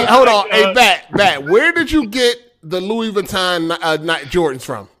Bat. let Hey, Jordan hold on. think, Hey, Bat. Where did you get the Louis Vuitton Jordans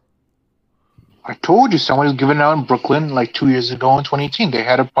from? I told you someone was giving out in Brooklyn like 2 years ago in 2018. They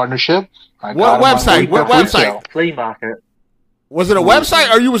had a partnership. I What got 'em on website? What retail. website? Flea market. Was it a website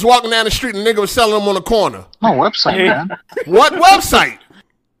or you was walking down the street and the nigga was selling them on the corner? No website, man. What website?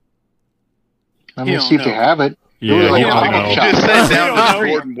 Let He me don't see if they know. have it. Yeah, It was like he a don't pop-up know. shop. Just sat down Hell the no. street.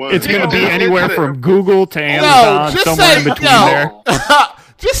 Jordan was. It's going to be anywhere from Google to Yo, Amazon, just somewhere say, in between there.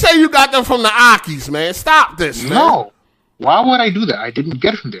 just say you got them from the Akis, man. Stop this, man. No. Why would I do that? I didn't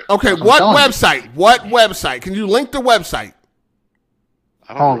get it from there. Okay, That's what I'm telling you. website? What website? Can you link the website?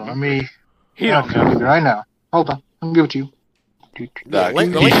 I don't Hold on, remember. let me. He Yeah, don't I'll give it right now. Hold on, I'll give it to you. Nah,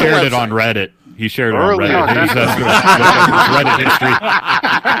 Link- He link the shared it website. on Reddit. He shared it Early on on. Reddit. He's Reddit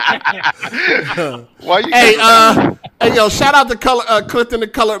history. Why you? Hey, yo, shout out to Clifton the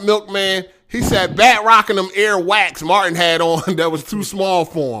Colored Milkman. He said, "Bat rocking them Air Wax Martin had on that was too small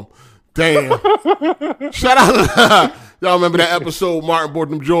for him." Damn. Shout out, y'all remember that episode? Martin bought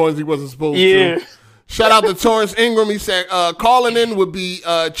them Jordans he wasn't supposed Yeah. to. Shout out to Torrance Ingram. He said, "Calling in would be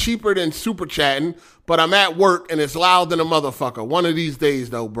cheaper than super chatting, but I'm at work and it's loud than a motherfucker. One of these days,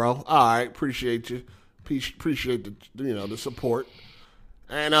 though, bro. All right, appreciate you. Appreciate the support."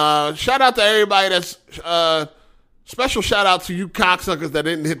 And shout out to everybody that's special shout out to you cocksuckers that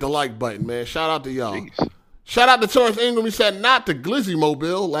didn't hit the like button, man. Shout out to y'all. Jeez. Shout out to Torrance Ingram. He said, "Not the Glizzy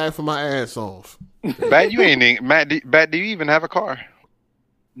Mobile." Laughing my ass off. Bat, you ain't even- Matt. Bat, do you even have a car?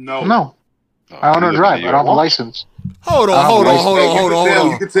 No. No, Oh, I don't know you live in drive. New I don't have a York. license. Hold on. Hey, Hold You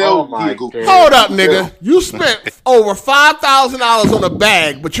on. can tell. Oh my he Google. God. Hold up, nigga. You spent over $5,000 on a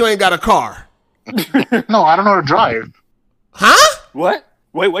bag, but you ain't got a car. No, I don't know how to drive. Huh? What?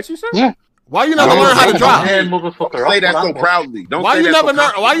 Wait, what you said? Yeah. Why you never learn how to drive? Yeah, motherfucker. Don't say that off so with that proudly. Don't Why say you that never so learn?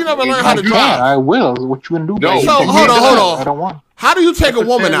 confidently. Why you never learn how I to can. drive? I will. What you gonna do? No. baby? So, You hold can on, do hold it. on. I don't want. How do you take a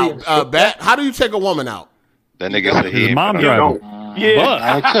woman Necessarily out, Bet? How do you take a woman out? That nigga said he His ain't mom been- driver. Yeah. But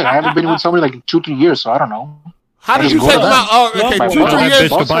Like I said, I haven't been with somebody like 2-3 years, so I don't know. How did just you go take to them them. out? Oh, okay, My 2-3 mom. Tell that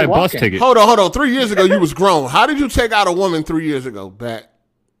years. bitch to buy a bus walking. ticket. Hold on. 3 years ago, you was grown. How did you take out a woman 3 years ago, Bet?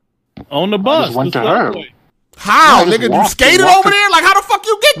 on the bus, just went the to her. subway. How, No, I just nigga? You walked- skated walked over to- there? Like, how the fuck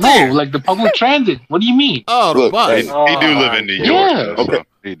you get No, there? like the public transit. What do you mean? Oh, the Look, bus. hey, He do live in New York. Yeah. though, so Okay.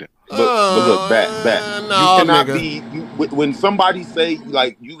 he do. But look, back. no, You cannot nigga. be when somebody say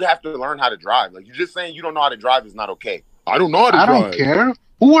like you have to learn how to drive. Like you just saying you don't know how to drive is not okay. I don't know how to I drive. don't care.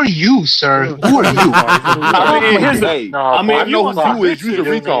 Who are you, sir? Who are you? I mean, here's the- hey, No, I mean, I if you know want who some you is. bitches, You's a you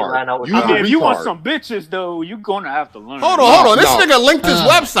don't need to line out retard. with You's I mean, a if you want retard. some bitches, though, you're gonna have to learn. Hold on. This No. nigga linked his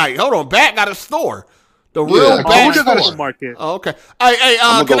website. Hold on. Bat got a store. The real Yeah. Bat Who got a store. Market. Oh, okay. Hey,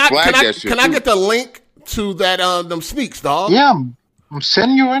 I'ma can go I flag that shit, can I too. get the link to that them sneaks, dog? Yeah, I'm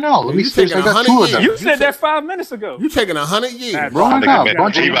sending you right now. Let me You see. taking I got 100 2 of years. them. You said that 5 minutes ago. You taking 100 years. Bad Bro, I Nigga got a make-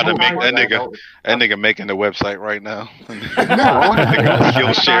 bunch he of about to them. make that nigga making the website right now. No,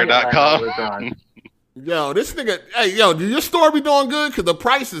 Skillshare.com. Yo, this nigga. Hey, yo, do your store be doing good? Cause the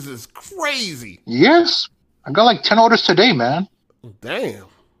prices is crazy. yes, I got like 10 orders today, man. Damn.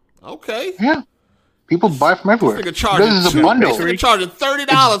 Okay. Yeah, people buy from everywhere. This nigga charging This is a this bundle, nigga charging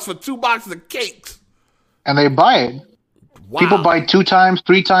 $30 for 2 boxes of cakes. and they buy it. Wow. People buy 2 times,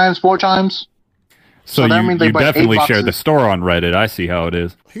 3 times, 4 times. So that you, means they you buy 8 definitely share boxes. the store on Reddit. I see how it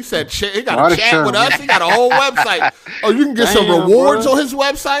is. He said he got Why a the chat shirt? with us. He got a whole website. Oh, you can get some Damn, rewards bro. on his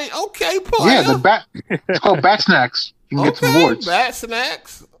website? Okay, player. Yeah, the bat. It's called Bat Snacks. You can get some rewards. Bat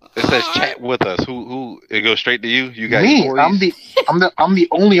snacks. It says chat with us. Who? It goes straight to you. You got Me, employees? I'm the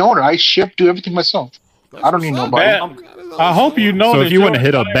only owner. I ship, do everything myself. I don't need nobody. Bat, I hope you know. So that if you want to your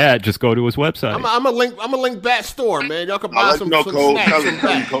hit up entire- Bat, just go to his website. I'm a link Bat store, man. Y'all can I buy like some, no some code. snacks Tell from him,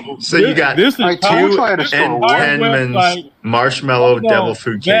 Bat. code. So you got This is I told you I had a and store. entire Penman's website. marshmallow Hold on. devil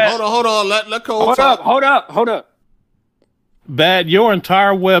food Bat- cakes. Hold on. Let Cole talk. Hold up. Bat, your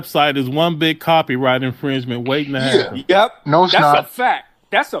entire website is one big copyright infringement waiting to happen. Yep. No, it's That's not. a fact.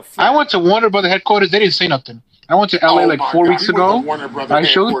 That's a fact. I went to Warner Brother headquarters. They didn't say nothing. I went to LA like 4 weeks ago. I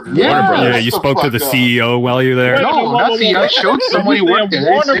showed. Yeah, you spoke to the CEO while you're there. No, not the. I showed somebody who worked there. They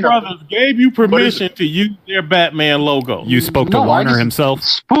didn't say Warner nothing. Brothers gave you permission to use their Batman logo. You spoke to No, I Warner just- himself.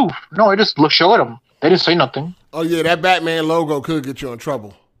 Spoof. No, I just showed them. They didn't say nothing. Oh yeah, that Batman logo could get you in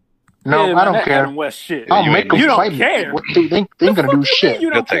trouble. No, Yeah, I man, don't that care. Adam West shit. I'll you make ain't- them You don't fight me. care. What they ain't gonna do shit. You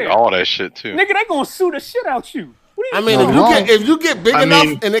They'll don't take care. all that shit too. Nigga, they gonna sue the shit out you. What I are you mean, No. if you get big I enough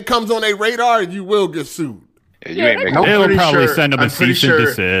mean- and it comes on a radar, you will get sued. Yeah, you ain't making. Nope. They'll pretty probably sure- send him I'm a pretty cease and sure-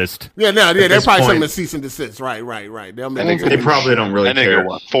 desist. Yeah, they'll this probably send point- them a cease and desist. Right. They'll make They They probably don't really That care. nigga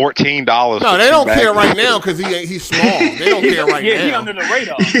what? $14. No, for they two don't care bags. right now because he's small. They don't care right Yeah, he now. under the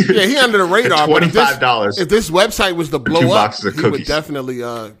radar. Yeah, he under the radar. But if $25 if this website was to blow 2 up, boxes of he would cookies. definitely get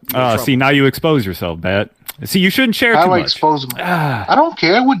in trouble. See, now you expose yourself, Bat. See, you shouldn't share How too do I much. expose them? I don't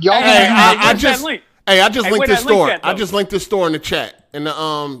care. What y'all? Hey, I where's just that link? I just Hey, linked where this that link store. at, I though? just linked this store in the chat in the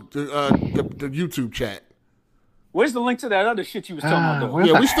YouTube chat. Where's the link to that other shit you was talking about? where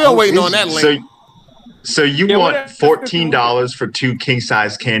Though? Yeah, we still waiting on that So, link. so you Yeah, want what- $14 for 2 king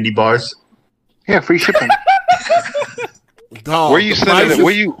size candy bars? Yeah, free shipping. Dog, Where you the sending it? prices-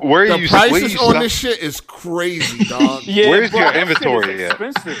 Where you? Where The you? prices Where you? on sell- this shit is crazy, dog. Yeah, Where's bro, your that shit is inventory at?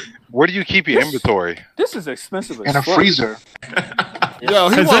 expensive. Where do you keep your inventory? This is expensive as In a fuck. freezer. Yo,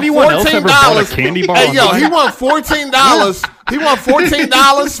 he Has want anyone else ever bought a $14. candy bar Hey, yo, online? he want $14. He want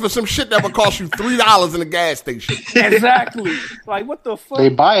 $14 for some shit that would cost you $3 in the gas station. Exactly. Like what the fuck? They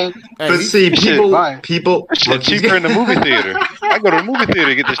buy it. Hey, But he- see, Bye. people. That shit cheaper in the movie theater. I go to the movie theater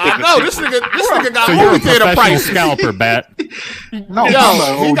to get this shit. I know this nigga got So you're a movie theater professional prices. scalper, Bat. No, Yo, I'm a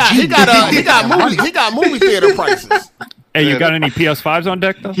he OG. got movie theater prices. Hey, you got any PS5s on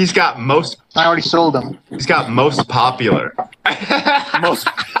deck though? He's got most. I already sold them. He's got most popular. Most.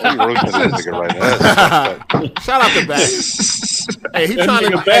 I'm roasting that nigga right now. That's- Shout out to Bat. Hey, he That trying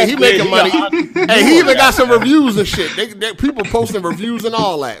to. nigga Hey, he Bat making said money. he got Hey, he even got some reviews and shit. They people posting reviews and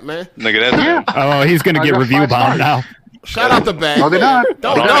all that, man. Nigga, that's Oh, he's gonna I get got review 5 bomb stars. now. Shout out to Bat. No, they're not.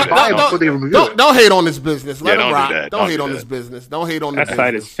 Don't hate on this business. Let Yeah, him don't do rock. that. Don't Don't hate do on that. this business. Don't hate on That this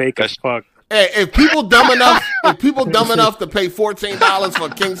site business. is fake as fuck. Hey, if people dumb enough to pay $14 for a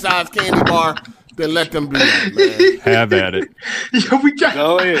king size candy bar, then let them do that, man. Have at it. Yo, we got.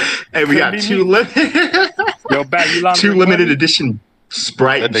 Go ahead. Hey, we got Couldn't be two me. limited, Yo, back you laundering two limited money? edition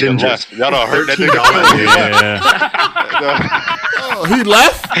Sprite that nigga gingers. left. Y'all don't hurt that $13. nigga. Yeah. Oh, he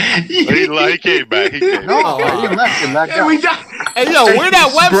left? He came back. He came No, back. he left. He lagged Hey, we out. got. Hey, yo, where that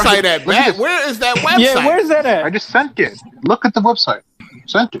website Sprite. at, Bat? Where is that website? Yeah, where's that I at? just sent it. Look at the website.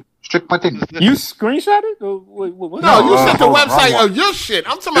 Sent it. Check my thing. You screenshot it? Or what? No, you sent the hold on, website wrong of your shit.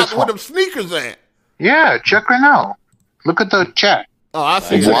 I'm talking about This where one. them sneakers at. Yeah, check right now. Look at the chat. Oh, I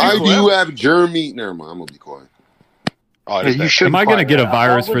see. Why it. do you have germ-meat? Never mind, I'm gonna be quiet. Oh, Yeah, this you that. should. Am I gonna get a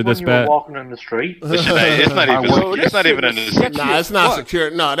virus Always for this when you were bet? walking on the street. This shit ain't- it's not I even. would. It's not even in the. Nah, it's not secure.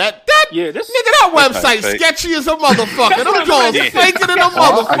 No, that Yeah, this nigga, that website fake. sketchy as a motherfucker. Them Jones saying. faking than a Oh, I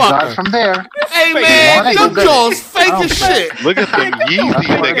got it motherfucker. from there. Hey Why man, they them go Jones fake Oh, as shit. Look at them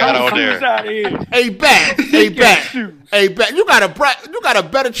Yeezys they got on there. Hey Bat, hey Bat, you got a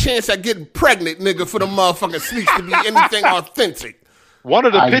better chance at getting pregnant, nigga, for the motherfucking sneaks to be anything authentic. One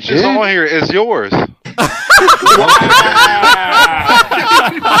of the I pictures did? on here is yours. Hold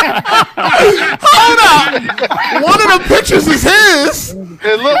up, one of the pictures is his.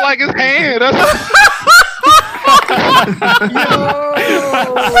 It looked like his hand. That's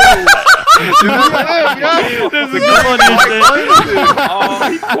This is good one, Oh,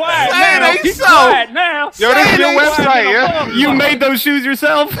 he's quiet Hey, now. they He's so- quiet now. Yo, this Say is your they website, yeah? You made those shoes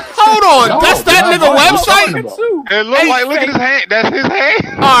yourself? Hold on, No, that's that no, nigga no, website. no. It looked like, look at his hand. That's his hand.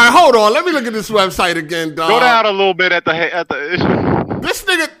 All right, hold on. Let me look at this website again, dog. Go down a little bit at the. This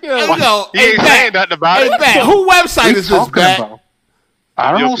nigga, hey, yo, He hey, ain't saying Bat, nothing about hey, it. Bat, who website What are you is this, talking Bat? about?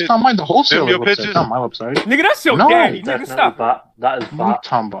 I don't Your know what's pic- on mine. The wholesaler your website, pictures? not my website. Nigga, that's your No, daddy. Nigga, Definitely stop. that is What are you bad.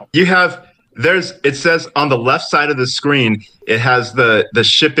 talking about? You have it says on the left side of the screen, it has the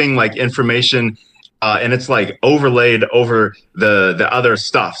shipping like information and it's like overlaid over the other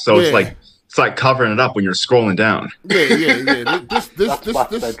stuff. So Yeah. it's like covering it up when you're scrolling down. Yeah. This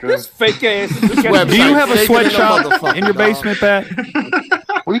fake ass. website Do you have a faker than sweatshop motherfucker, in your dog. basement, Pat?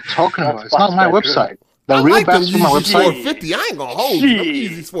 What are you talking about? It's not my website. The I real like them best from my Yeezys website. 450. I ain't gonna hold you. Them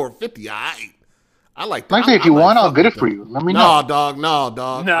Yeezys 450. I like that. Like that, if you want, I'll get it for you. Let me know. No, dog.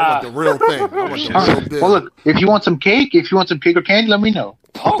 I want the real thing. I want the real deal. Well, look, if you want some cake or candy, let me know.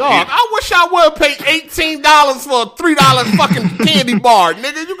 Dog, I wish I would pay $18 for a $3 fucking candy bar,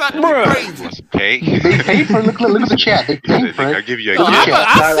 nigga. You got to be crazy. Cake. They pay for it. Look at the chat. They pay for it. I'll give you a No, gift.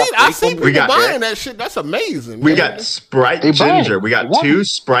 I see people We got- buying that shit. That's amazing. We man. got Sprite They buy it. Ginger. We got What? 2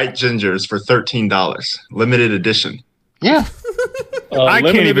 Sprite Gingers for $13, limited edition. Yeah. I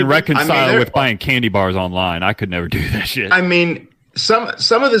can't even I reconcile mean, with buying candy bars online. I could never do that shit. I mean, some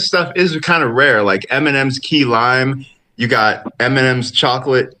of this stuff is kind of rare, like M&M's Key Lime. You got M&M's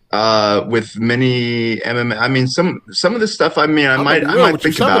chocolate with mini M&M. I mean, some of this stuff. I mean, I might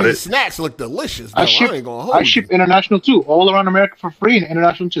think Some about of it. these snacks look delicious. Though. I ain't gonna hold ship international too, all around America for free and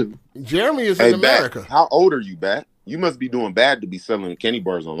international too. you. Jeremy is Hey, in America. Bat, how old are you, Bat? You must be doing bad to be selling candy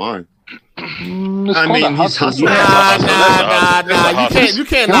bars online. It's I called mean, a he's hustle. hustling. Nah. You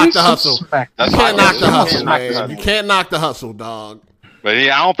can't knock the hustle. You That's can't knock the hustle, Smack man. You can't knock the hustle, dog. But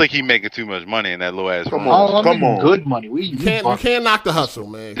yeah, I don't think he's making too much money in that little ass room. I'm making good money. You can't knock the hustle,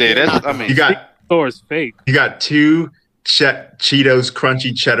 man. Yeah, that's. I mean, You got Store is fake. you got 2 Cheetos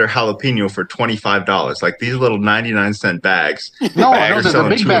Crunchy Cheddar Jalapeno for $25. Like these little 99-cent bags. No, They're they're the selling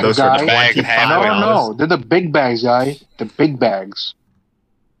big 2 of bags, those for guy. $25. No, they're the big bags, guy. The big bags.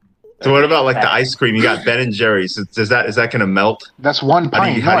 So what about like the ice cream? You got Ben and Jerry's. Is that going to melt? That's one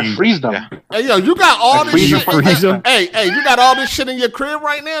pint. how No, do you- I freeze them. Hey, yo, you got all this freeze shit. them. Freeze them. Hey, you got all this shit in your crib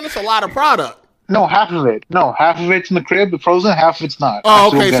right now? That's a lot of product. No, half of it. No, half of it's in the crib, frozen. Half of it's not. Oh, I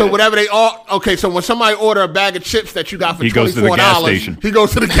still okay. get So it. whatever they all. Okay, so when somebody order a bag of chips that you got for He goes to the gas $24, station. he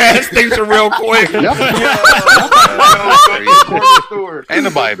goes to the gas station real quick. ain't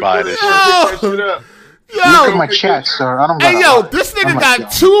nobody buy this shit. Look at my chat, sir. I don't. Hey, got yo, a lot. this Oh nigga my got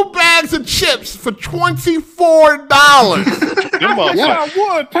God. 2 bags of chips for $24. Them motherfuckers. Yeah,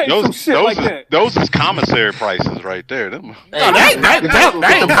 I would pay some shit like that. Those is commissary prices right there. Them No,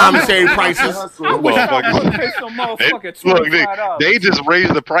 that ain't commissary prices. I wish I would motherfuckers. pay some motherfucking Look, $25. they just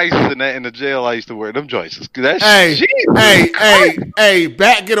raised the prices in the jail I used to wear. Them joints. That Hey, shit. hey,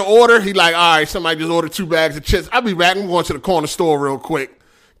 Bat get an order. He like, all right, somebody just ordered 2 bags of chips. I'll be back. I'm going to the corner store real quick.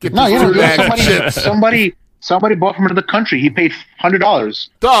 Get No, these you 2 know, bags of chips. somebody bought from another country. He paid $100.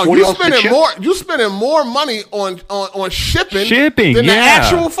 Dog, $40 you for spending chips? more. You spending more money on shipping, Shipping, than the yeah.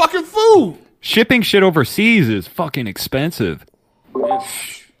 actual fucking food. Shipping shit overseas is fucking expensive. Oh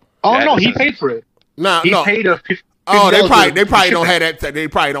no, he paid for it. Nah, He no. paid a $50 Oh, they probably for don't shipping. have that. They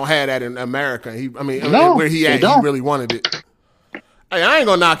probably don't have that in America. No, where he they at, he don't. really wanted it. Hey, I ain't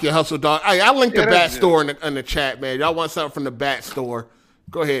gonna knock your hustle, dog. Hey, I linked the Bat store in the chat, man. Y'all want something from the Bat store?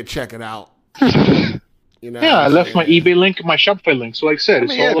 Go ahead, check it out. You know, Yeah, I left my eBay link and my Shopify link. So like I said,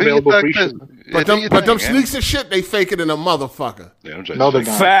 it's all available free shipping. But them sneaks and shit, they fake it in a motherfucker. No, they're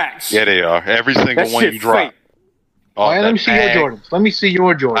not. Facts. Yeah, they are. Every single That one shit you drop. fake. Oh, All right, let that me see your bag. Jordans. Let me see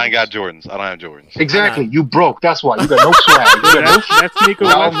your Jordans. I ain't got Jordans. I don't have Jordans. Exactly. You broke. That's why. You got no swag. You got no That sneaker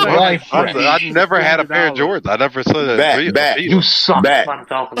Y'all website. right, I right. never had a pair of Jordans. I never saw that. Bat. You suck. Bat.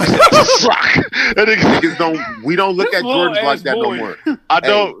 Niggas don't. We don't look at Jordans like that no more. I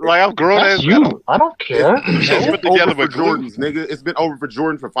don't like. I'm grown That's as you. I don't care. Shit's put It's over together for with glue. Jordans, nigga. It's been over for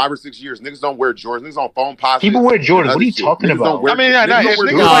Jordan for 5 or 6 years. Niggas don't wear Jordans. Niggas on phone posse. People wear Jordans. What are you talking about? I mean, yeah, no, if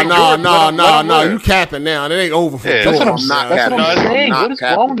niggas like Jordan, let 'em No. wear. You capping now. It ain't over for Yeah, That's what I'm, Jordan. not that's capping. what I'm No, saying. not What is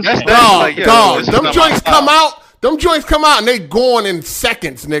capping. wrong with That's this? like, yeah, Dog, this is them not joints my come style. out. Them joints come out and they gone in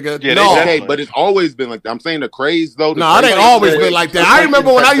seconds, nigga. Yeah, no, Okay, but it's always been like that. I'm saying the craze though. no, it ain't always been like that. I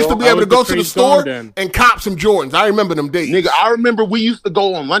remember when I used to be able to go to the store and cop some Jordans. I remember them days. Nigga, I remember we used to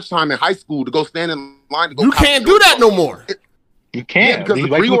go on lunchtime in high school to go stand in line to go. You cop can't do that no more. You Yeah, can't. because the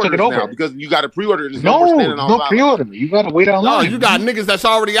White people took pre-orders it over. now. Because you got to pre-order. There's No, more standing no outside. pre-order. You gotta wait No, online. you got niggas that's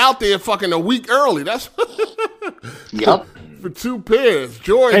already out there fucking a week early. That's Yep. for 2 pairs.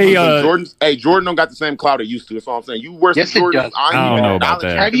 Jordan. Hey, Jordan don't got the same clout it used to. That's all I'm saying. You wear some Yes, it Jordans. does. I don't know about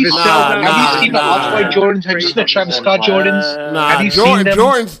that. Have you seen the Off-White Jordans? Have you seen the Travis Scott Jordans? Nah, Have you seen them?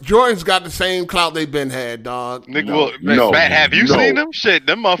 Jordan's got the same clout they been had, dog. Nigga, No, well, no, Matt, have you no. seen them? Shit,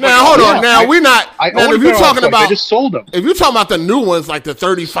 them motherfuckers. Now hold on. Yeah, Now we not. I Now own if a you're pair of talking Off-White. about They just sold them. if you're talking about the new ones like the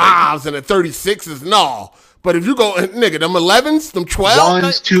 35s and the 36s, no. But if you go, nigga, them 11s, them 12s,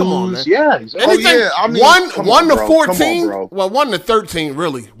 Ones, come on, man. twos, yeah. Anything, yeah, I mean, come 1 on, to bro. 14, Come on, bro. well, 1 to 13,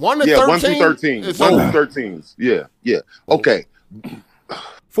 really. 1 to Yeah, 13. 1 through 13. It's 1 over. through 13s. Yeah. Okay.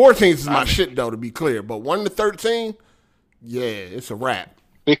 14 is my shit though, to be clear. But 1 to 13, yeah, it's a wrap.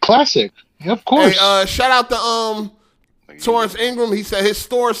 A classic, yeah, of course. Hey, shout out to Torrance Ingram. He said his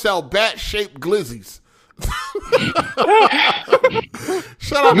store sell bat-shaped glizzies.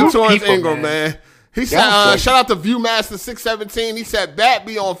 Shout out to Torrance Ingram, man. He said, shout out to Viewmaster 617. He said, Bat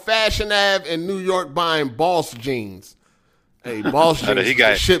be on Fashion Ave in New York buying Boss jeans. Hey, Boss jeans was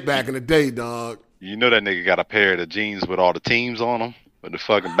the shit back in the day, dog. You know that nigga got a pair of the jeans with all the teams on them? With the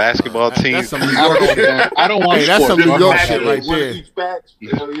fucking basketball teams. That's some New York. I don't want that's some New York shit right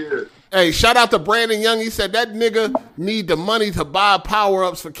there. Hey, shout out to Brandon Young. He said that nigga need the money to buy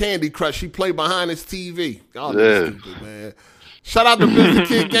power-ups for Candy Crush. He play behind his TV. Y'all stupid, man. Shout out to Mr.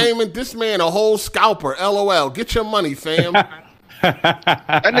 Kid Gaming. This man a whole scalper. LOL. Get your money, fam.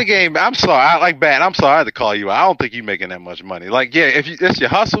 That nigga ain't. I'm sorry. I like Bat. I'm sorry I had to call you out. I don't think you making that much money. Like, yeah, if that's your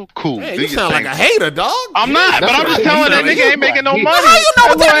hustle, cool. Man, you sound like a hater, dog. I'm not, but I'm just telling that nigga ain't making no money. How you know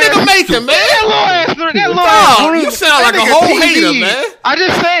what that nigga making, man? That little ass. You sound like a whole hater, man. I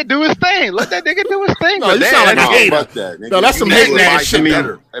just said do his thing. Let that nigga do his thing. No, you sound like a hater. No, that's some hating ass shit.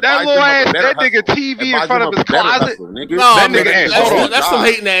 That little ass, that nigga TV in front of his closet. No, that's some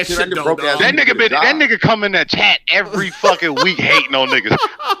hating ass shit, though. That nigga come in that chat every fucking week hating on niggas.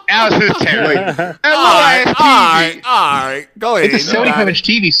 That was his territory. All right. Go ahead. It's a 75-inch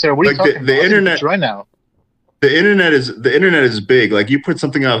TV, sir. What are you talking about? The internet right now. The internet is big. Like you put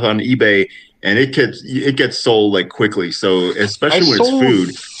something up on eBay and it gets sold like quickly. So especially when it's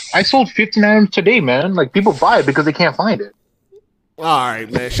food. I sold 59 today, man. Like people buy it because they can't find it. All right,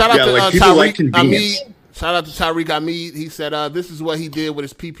 man. Shout out to Tyreek Ahmed. Shout out to Tyreek Ahmed. He said this is what he did with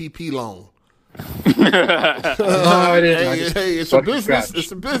his PPP loan. Hey, it's a business.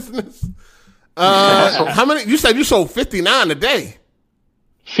 It's a business. How many? You said you sold 59 a day.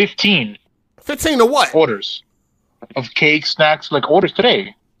 15. 15 of what? Orders of cake, snacks, like orders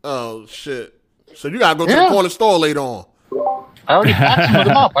today. Oh shit! So you gotta go to the corner store later on. I already packed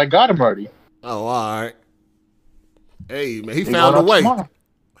them up. I got them already. Oh, all right. Hey man, he found a way. Tomorrow.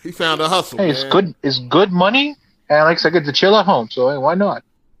 He found a hustle. Hey, it's good. It's good money, and like I get to chill at home. So hey, why not?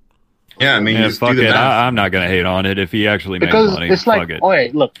 Yeah, I mean, fuck it. I'm not gonna hate on it if he actually makes money. It's like, fuck it. Oh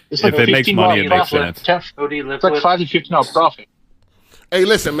wait, look, it's like if it makes money, it makes sense. It's like $5 to $15 profit. Hey,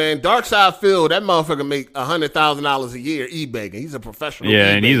 listen, man. Darkside Phil, that motherfucker make $100,000 a year e-bagging. He's a professional. Yeah,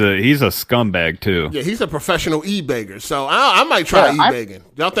 and he's a scumbag too. Yeah, he's a professional e-bagger. So I might try e-bagging.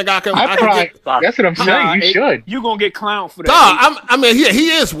 Y'all think I can? I can get, that's what I'm saying. You should. You gonna get clown for that? I mean, he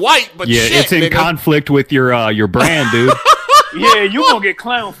is white, but yeah, shit, it's in nigga. conflict with your brand, dude. Yeah, you gonna get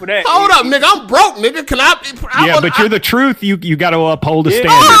clown for that. Hold up, nigga. I'm broke, nigga. Can I? But you're the truth. You got to uphold a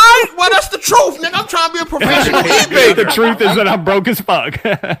standard. All right, well that's the truth, nigga. I'm trying to be a professional e-bagger. The truth is that I'm broke as fuck.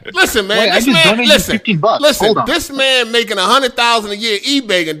 Listen, man. Wait, listen. Listen. This man making $100,000 a year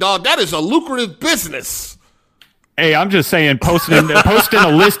e-bagging, dog. That is a lucrative business. Hey, I'm just saying, posting a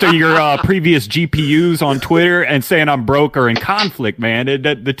list of your previous GPUs on Twitter and saying I'm broke or in conflict, man.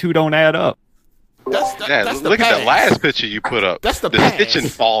 The two don't add up. That's look at the last picture you put up. That's the stitching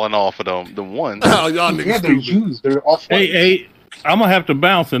falling off of the ones. Oh, y'all niggas they're used. They're off. Hey, I'm gonna have to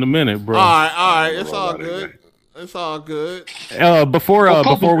bounce in a minute, bro. All right. It's all good. It's all good.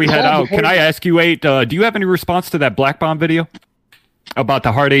 Before we head out, can I ask you, 8? Do you have any response to that Black Bomb video about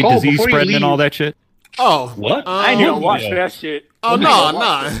the heart aid disease spreading and all that shit? Oh, what? I ain't even watch that shit. Oh no.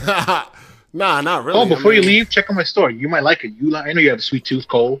 Nah, not really. Oh, before you leave, check out my store. You might like it. I know you have a sweet tooth,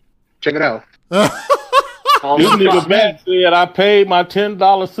 Cole. Check it out. This nigga Matt said I paid my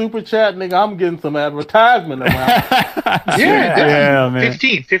 $10 super chat, nigga. I'm getting some advertisement around. yeah, man.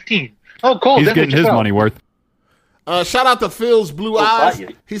 15. Oh, Cole, he's getting his money worth. Shout out to Phil's Blue Eyes.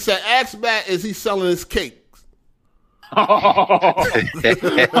 He said, "Ask Matt, is he selling his cakes?" What do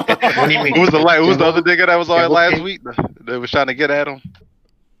you mean? Who was the other nigga that was on last week that was trying to get at him?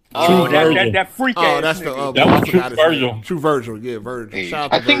 Oh, that freak ass. Oh, that's the that was True Virgil. True Virgil, yeah, Virgil. Hey.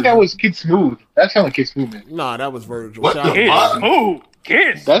 I think that was Kid Smooth. That sounded like Kid Smooth, man. Nah, that was Virgil. What the fuck? Smooth.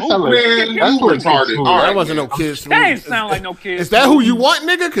 Kids. That sounded like retarded. That wasn't no Kid Smooth. That ain't sound like no Kid. Is that who you want,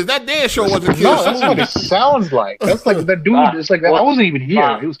 nigga? Because that damn show wasn't Kid No, Smooth. that's what it sounds like. That's like that dude. It's like that. I wasn't even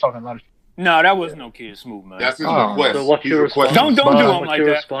here. He was talking a lot of shit. No, that was no Kid Smooth, man. That's his request. So what's your response? Don't do him like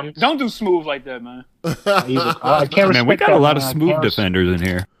that. Don't do Smooth like that, man. I can't. Man, we got a lot of smooth defenders in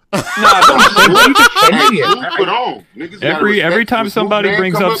here. Every time somebody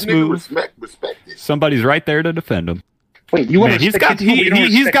brings up Smooth, somebody's right there to defend him. Wait, you want to? He's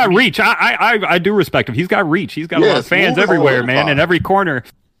got reach. I do respect him. He's got reach. He's got a lot of fans everywhere, man, in every corner.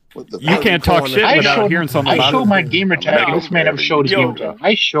 What the You can't talk shit without hearing something about I it. showed my gamer tag. This man never showed his gamer tag.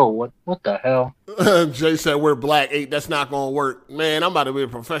 I show what the hell? Jay said we're black 8. That's not gonna work, man. I'm about to be a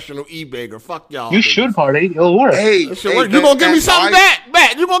professional e-bagger. Fuck y'all. You should, party. It'll work. Hey, That shit work. You gonna give me something back?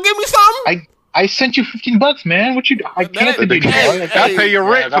 Back? You gonna give me something? I sent you $15, man. What you? I can't do that. I pay your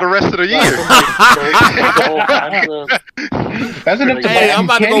rent for the rest of the year. That's enough to buy Hey, I'm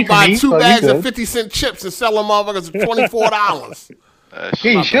about to go candy for buy me, 2 so you bags of good. 50-cent chips and sell them motherfuckers for $24.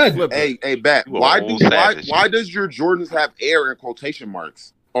 Yeah, you should. Hey, Bat. You a Why old do savage. why does your Jordans have air in quotation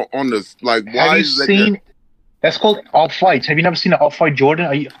marks on this? Like, why Have you is that? seen? That's called off-whites. Have you never seen an off-white Jordan?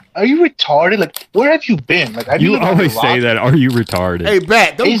 Are you retarded? Like, where have you been? Like, have You been on always the say rock? that. Are you retarded? Hey,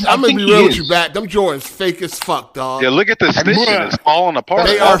 Bat, I I'm gonna think be he real with is. you, Bat. Them Jordans fake as fuck, dog. Yeah, look at the stitching. It's falling apart.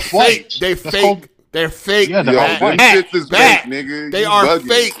 They are off-white. fake. They That's fake. called- They're fake. Yeah, they're Bat. off-white. Bat. Shit is Bat. fake, nigga. They You are bugging.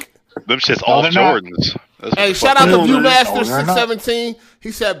 fake. Them shit's No, all they're not. Jordans. That's Hey, what the shout fuck out to they are. Viewmaster No, they're not. 617.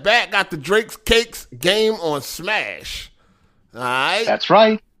 He said Bat got the Drake's Cakes game on Smash. All right. That's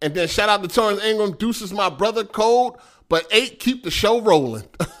right. And then shout out to Torrance Ingram. Deuces my brother code. But 8 keep the show rolling.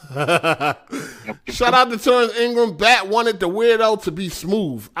 Shout out to Torrance Ingram. Bat wanted the weirdo to be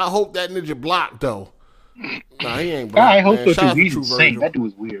smooth. I hope that ninja blocked though. Nah, he ain't blocked. I hope man. so Shout out too. to He's True insane. Virgil. That dude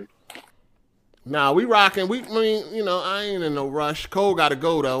was weird. Nah, we rocking. I mean, you know, I ain't in no rush. Cole got to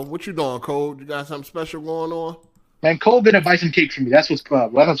go though. What you doing, Cole? You got something special going on? Man, Cole gonna buy some cake for me. That's what's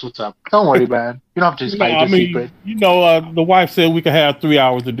up. That's what's up. Don't worry, man. You don't have to No, spite I the mean, secret. you know, the wife said we could have 3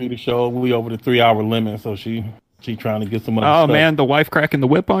 hours to do the show. We over the 3-hour limit, so she trying to get some other Oh stuff. man, the wife cracking the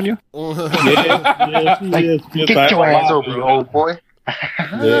whip on you? Yeah, she is. Just Get like- your ass over, you old boy.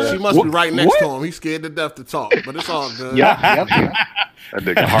 She must be right next to him. He's scared to death to talk, but it's all good. Yep. That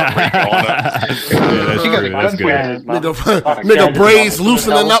nigga heart rate going up. Yeah, that's She got true. a That's gun good. Nigga braids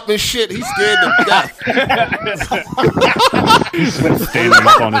loosening up and shit. He's scared to death. Standing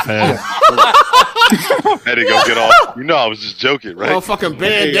up on his head. Had to go get off. You know, I was just joking, right? Motherfucking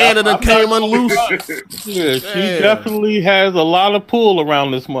bandana that came unloose. Yeah, she Damn. definitely has a lot of pull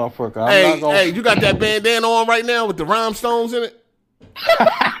around this motherfucker. I'm Hey, not gonna... hey, you got that bandana on right now with the rhinestones in it?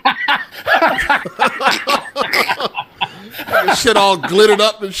 That shit all glittered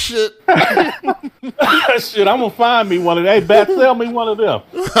up and shit. Shit, I'm gonna find me one of them. Hey, Bat, sell me one of them.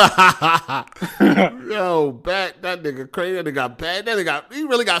 Yo, Bat, that nigga crazy. That nigga got bad. That nigga he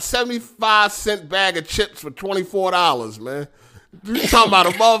really got 75-cent bag of chips for $24, man. You talking about a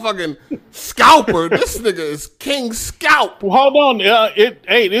motherfucking scalper? This nigga is King Scalp. Well, hold on.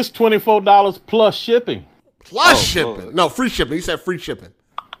 It's $24 plus shipping Plus shipping. No, free shipping. He said free shipping.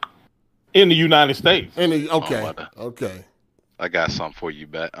 in the United States. Okay. I got something for you,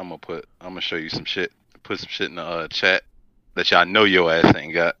 Bat. I'm gonna show you some shit. Put some shit in the chat that y'all know your ass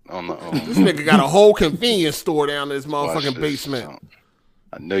ain't got on the. This nigga got a whole convenience store down in his Watch motherfucking this. basement.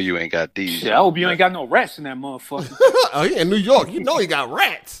 I know you ain't got these. Shit, I hope you ain't got no rats in that motherfucker. Oh, yeah, in New York. You know he got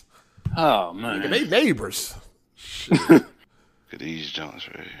rats. Oh man, Nigga, they neighbors. Look at these joints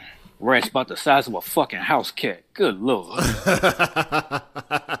right here. rats about the size of a fucking house cat. Good lord.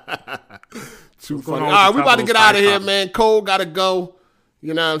 Too What's funny. going on All right, with we the about to Cowboys get out of fight here, topic? man. Cole got to go.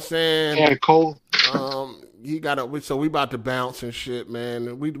 You know what I'm saying? Yeah, Cole. He got to. So we about to bounce and shit,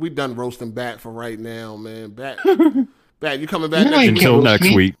 man. We done roasting Bat for right now, man. Bat, you coming back You know next you week? Until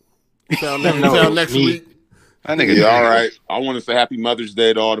next week. Until next week. That nigga. Yeah, all right. I want to say Happy Mother's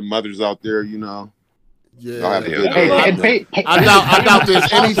Day to all the mothers out there. You know, Yeah. y'all have a good Hey, day. and pay. I doubt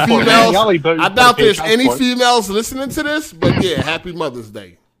there's any females. I doubt there's any females. females listening to this, but yeah, Happy Mother's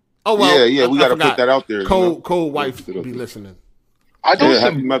Day. Oh well, Yeah, we I got to forgot. put that out there. Cole wife be listening. I do Yeah,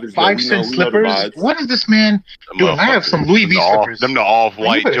 Happy some Mother's Day. 5-cent We know the slippers. vibes. What is this man doing? I have some Louis V slippers. Them the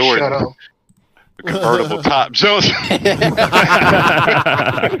off-white Man, you better shut Jordan. up. The convertible top Jones.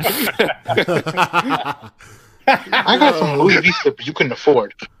 I got some Louis V slippers you couldn't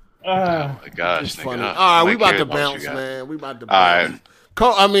afford. Oh my gosh, It's nigga. funny. I All right, we might about care to about bounce, you guys. man. We about to All right.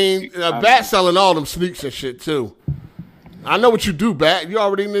 bounce. Bat selling all them sneaks and shit too. I know what you do, Bat. You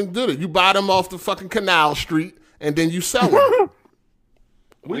already did it. You buy them off the fucking Canal Street and then you sell them.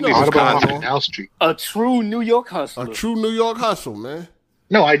 We know need what's some going Off content. on. Canal Street. A true New York hustler. A true New York hustle, man.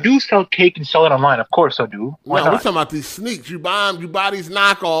 No, I do sell cake and sell it online. Of course I do. Why No, we're not? talking about these sneaks. You buy them. You buy these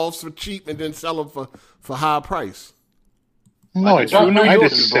knockoffs for cheap and then sell them for high price. No, I True don't. New I York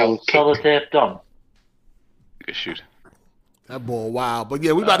just sell cake. sellotaped on. Good shoot. That boy, wow. But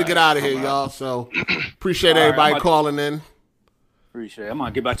yeah, we about to get out of here, y'all. So appreciate everybody I'm calling in. Appreciate it. I'm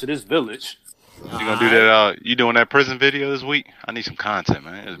gonna get back to this village. You gonna do that? You doing that prison video this week? I need some content,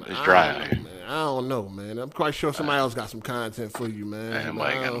 man. It's dry out here. Man, I don't know, man. I'm quite sure somebody else got some content for you, man. Man,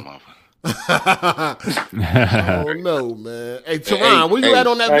 I ain't got no motherfucker. Oh no, man. Hey, Teron, where you at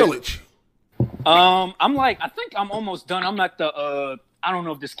on that village? I think I'm almost done. I'm at the I don't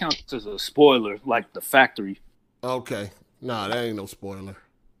know if this counts as a spoiler, like the factory. Okay. Nah, that ain't no spoiler.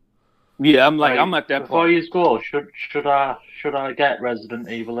 Yeah, I'm at that Before part. you go, should I get Resident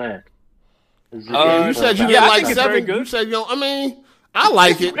Evil 8? You said you didn't like 7. You said I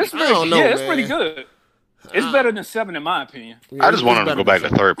like it. It's I don't know, it's man. pretty good. It's better than 7 in my opinion. I just want him to go back to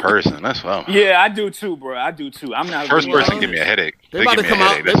third person. That's what I'm. Yeah, I do too, bro. I do too. I'm not First person give me a headache. They about to come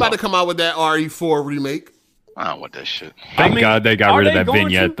out. They about to come out with that RE4 remake. I don't want that shit. Thank God they got rid of that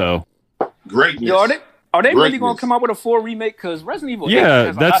vignette, though. Greatness. Yo, are they really going Greatness. to come out with a 4 remake? Because Resident Evil 8 Yeah,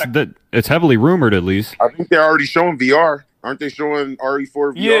 has a lot of... it's heavily rumored at least. I think they're already showing VR. Aren't they showing RE4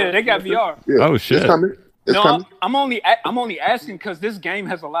 VR? Yeah, they got VR. Yeah. Oh shit. It's coming. It's coming. I'm only asking because this game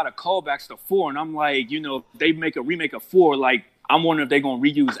has a lot of callbacks to 4, and I'm like, if they make a remake of 4, like I'm wondering if they're gonna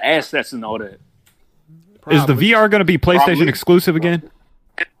reuse assets and all that. Is the VR going to be PlayStation Probably. exclusive again?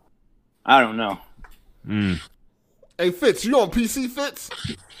 I don't know. Hey, Fitz, you on PC, Fitz?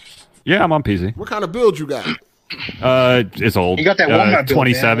 Yeah, I'm on PC. What kind of build you got? It's old. You got that Walmart build,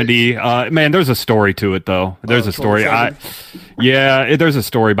 2070. Man, there's a story to it though. There's a story. There's a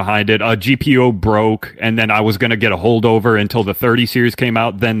story behind it. GPU broke, and then I was gonna get a holdover until the 30 series came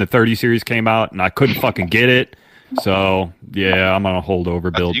out. Then the 30 series came out, and I couldn't fucking get it. So yeah, I'm on a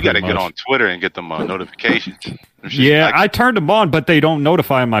holdover build. You got to get on Twitter and get them notifications. Yeah, I turned them on, but they don't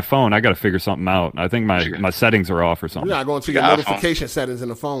notify on my phone. I got to figure something out. I think my settings are off or something. You gotta go into your notification settings in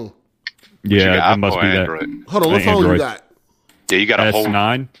the phone. Yeah, it must be that. Android. Hold on, what phone you got? Yeah, you got to hold.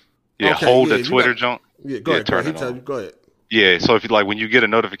 S9. Yeah, Okay, hold yeah, the you Twitter got- junk. Yeah, go ahead. turn He it tell on. you, go ahead. Yeah, so if you when you get a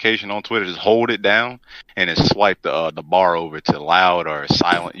notification on Twitter, just hold it down and then swipe the bar over to loud or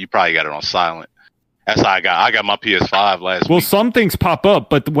silent. You probably got it on silent. That's how I got my PS5 last Well, week. some things pop up,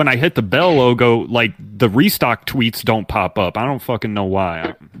 but when I hit the bell logo, like the restock tweets don't pop up. I don't fucking know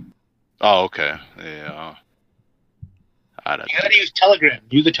why. Oh, okay. Yeah. You gotta use Telegram.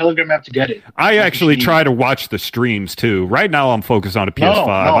 Use the Telegram app to get it. I actually try to watch the streams too. Right now, I'm focused on a PS5.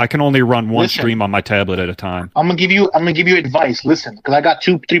 No. I can only run one Listen. stream on my tablet at a time. I'm gonna give you advice. Listen, because I got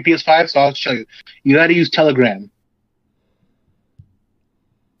 3 PS5s, so I'll show you. You gotta use Telegram.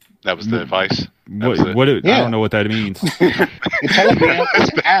 That was the advice. I don't know what that means. Telegram is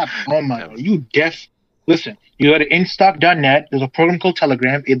an app. Oh my god, you deaf. Listen, you go to instock.net. There's a program called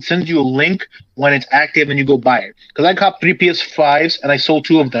Telegram. It sends you a link when it's active and you go buy it. Because I got 3 PS5s and I sold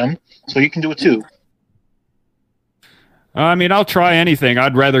 2 of them, so you can do it too. I mean, I'll try anything.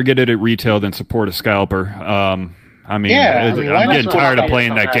 I'd rather get it at retail than support a scalper. why I'm not getting tired of support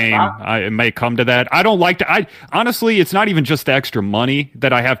playing that game. It may come to that. I don't like to. Honestly, it's not even just the extra money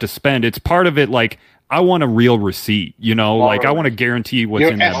that I have to spend. It's part of it. Like I want a real receipt. Like I want to guarantee what's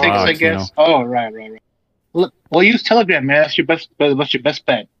Your in that ethics, box. I guess. Oh, right. Look, well, use Telegram, man. That's your best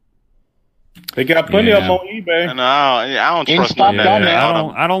bet. They got plenty of them on eBay. And I don't trust my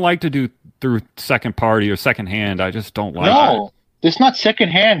I don't like to do through second party or second hand. I just don't like it. No, it's not second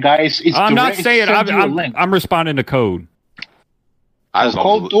hand, guys. It's I'm not direct. It saying sends you a link. I'm responding to code. I just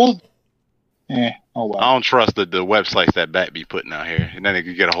don't. Oh well. I don't trust the websites that Bat be putting out here. And then they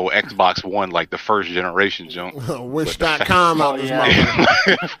could get a whole Xbox One, like the first generation junk. Wish.com out this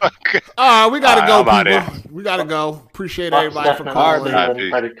motherfucker. All right, we gotta go, people. We gotta go. Appreciate everybody for calling.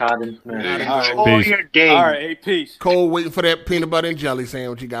 Credit card information. All your day. All right, hey, peace. Cole waiting for that peanut butter and jelly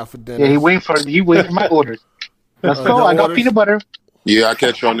sandwich you got for dinner. Yeah, he waiting for my orders. Let's go. I got peanut butter. Yeah, I'll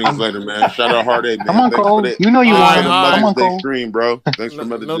catch y'all niggas later, man. Shout out Heartache, man. Come on, Thanks Cole. for that. You know you want it. Mother's Come on, Day Cole. stream, bro. Thanks for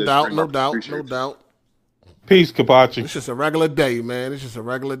Mother's No Day doubt, stream. no I doubt, appreciate no it. doubt. Peace, Kabachi. It's just a regular day, man. It's just a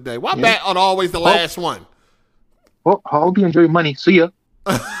regular day. Why Yeah. Bat on always the last one? Oh, I hope you enjoy your money. See ya.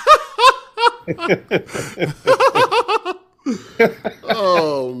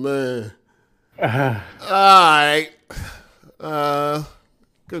 Oh man. All right.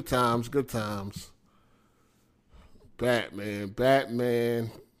 Good times, good times.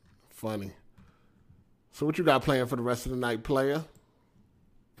 Batman. Funny. So what you got planned for the rest of the night, player?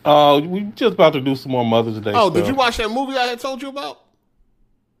 We just about to do some more Mother's Day Oh, stuff. did you watch that movie I had told you about?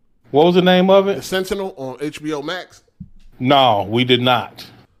 What was the name of The it? Sentinel on HBO Max? No, we did not.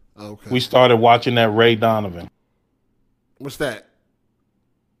 Okay. We started watching that Ray Donovan. What's that?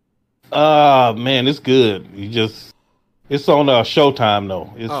 Man, it's good. It's on Showtime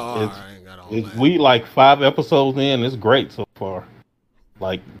though. We like 5 episodes in. It's great so far.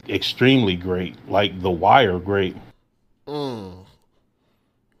 Like extremely great. Like The Wire, great. All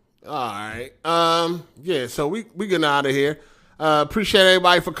right. Yeah, so we getting out of here. Appreciate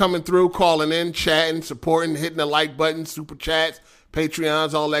everybody for coming through, calling in, chatting, supporting, hitting the like button, super chats,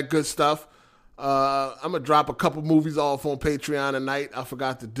 Patreons, all that good stuff. I'm going to drop a couple movies off on Patreon tonight. I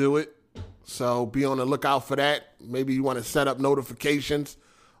forgot to do it. So be on the lookout for that. Maybe you want to set up notifications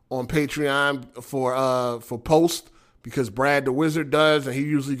on Patreon for post, because Brad the Wizard does, and he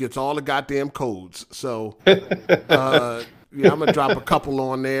usually gets all the goddamn codes. So, I'm going to drop a couple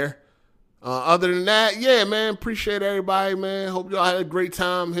on there. Other than that, yeah, man, appreciate everybody, man. Hope y'all had a great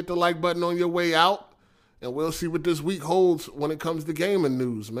time. Hit the like button on your way out, and we'll see what this week holds when it comes to gaming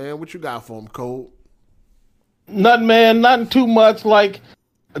news, man. What you got for them, Cole? Nothing, man. Nothing too much. Like,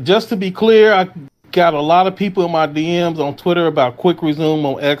 just to be clear, I got a lot of people in my DMs on Twitter about Quick Resume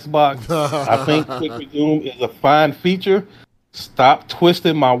on Xbox. I think Quick Resume is a fine feature. Stop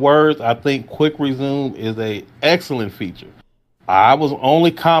twisting my words. I think Quick Resume is a excellent feature. I was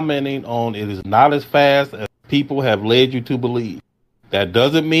only commenting on it is not as fast as people have led you to believe. That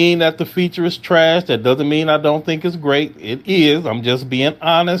doesn't mean that the feature is trash. That doesn't mean I don't think it's great. It is. I'm just being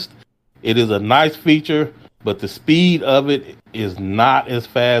honest. It is a nice feature, but the speed of it is not as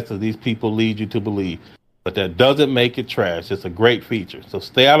fast as these people lead you to believe. But that doesn't make it trash. It's a great feature. So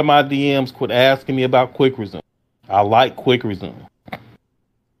stay out of my DMs. Quit asking me about Quick Resume. I like Quick Resume.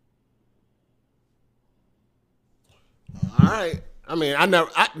 All right. I mean,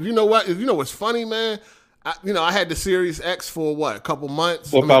 you know what's funny, man? I had the Series X for what, a couple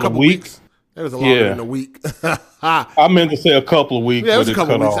months? About a couple weeks. It was longer than a week. I meant to say a couple of weeks. Yeah, it was a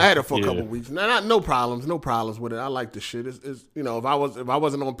couple of weeks. I had it for a couple of weeks. No problems with it. I like the shit. It's if I wasn't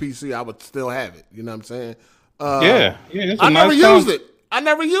on PC, I would still have it. You know what I'm saying? I never used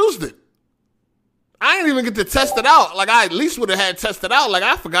it. I didn't even get to test it out. Like, I at least would have had tested out. Like,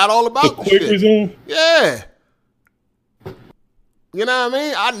 I forgot all about the Quick shit. Resume? Yeah. You know what I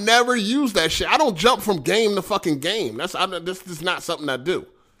mean? I never use that shit. I don't jump from game to fucking game. This is not something I do.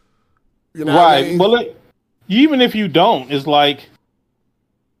 You know right. What I mean? Well, even if you don't, it's like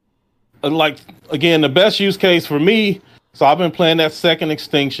again, the best use case for me. So I've been playing that Second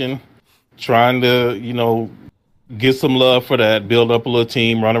Extinction, trying to, get some love for that, build up a little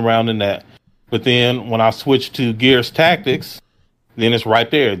team, run around in that. But then when I switch to Gears Tactics, then it's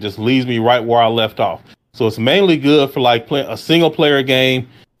right there. It just leaves me right where I left off. So it's mainly good for like playing a single player game.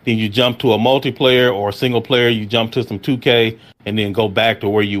 Then you jump to a multiplayer, or a single player, you jump to some 2K and then go back to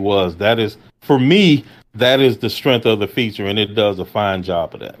where you was. That is, for me, that is the strength of the feature, and it does a fine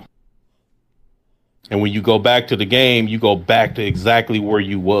job of that. And when you go back to the game, you go back to exactly where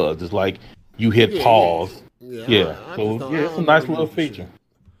you was. It's like you hit pause. Yeah. It's a nice little feature.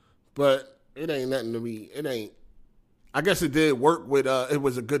 But it ain't nothing to me. It ain't. I guess it did work with. It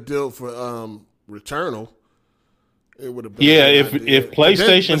was a good deal for Returnal. It would have been. Yeah, if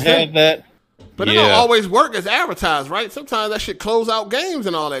PlayStation had that. But it don't always work as advertised, right? Sometimes that shit close out games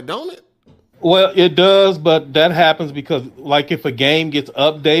and all that, don't it? Well, it does, but that happens because, like, if a game gets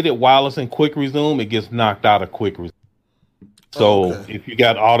updated while it's in Quick Resume, it gets knocked out of Quick Resume. So if you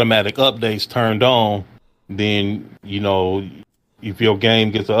got automatic updates turned on, then, if your game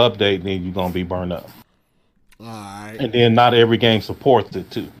gets an update, then you're going to be burned up. All right. And then not every game supports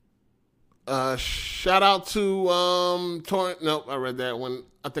it, too. Shout out to Torrent. Nope, I read that one.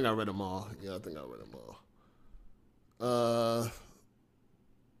 I think I read them all. Yeah, I think I read them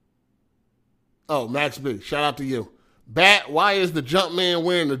all. Max B, shout out to you. Bat, why is the Jumpman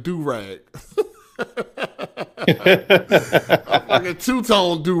wearing a do-rag? A fucking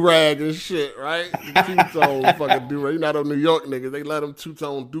two-tone do-rag and shit, right? Two-tone fucking do-rag. You're not a New York nigga. They let them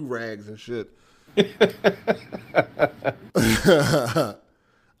two-tone do-rags and shit. Hit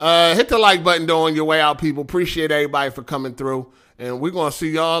the like button on your way out, people. Appreciate everybody for coming through. And we're going to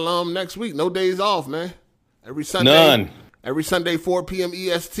see y'all next week. No days off, man. Every Sunday. None. Every Sunday, 4 p.m.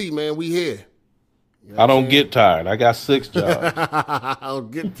 EST, man. We here. You know I don't get tired. I got 6 jobs. I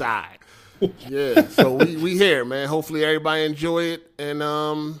don't get tired. Yeah, so we here, man. Hopefully everybody enjoy it. And,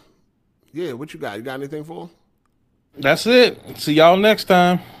 what you got? You got anything for them? That's it. See y'all next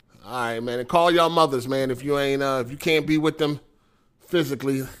time. All right, man. And call y'all mothers, man. If you ain't, if you can't be with them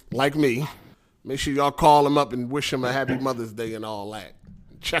physically, like me, make sure y'all call them up and wish them a happy Mother's Day and all that.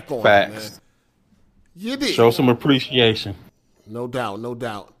 Check on them, man. You did. Show some appreciation. No doubt, no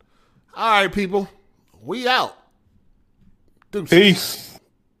doubt. All right, people. We out. Deuces. Peace.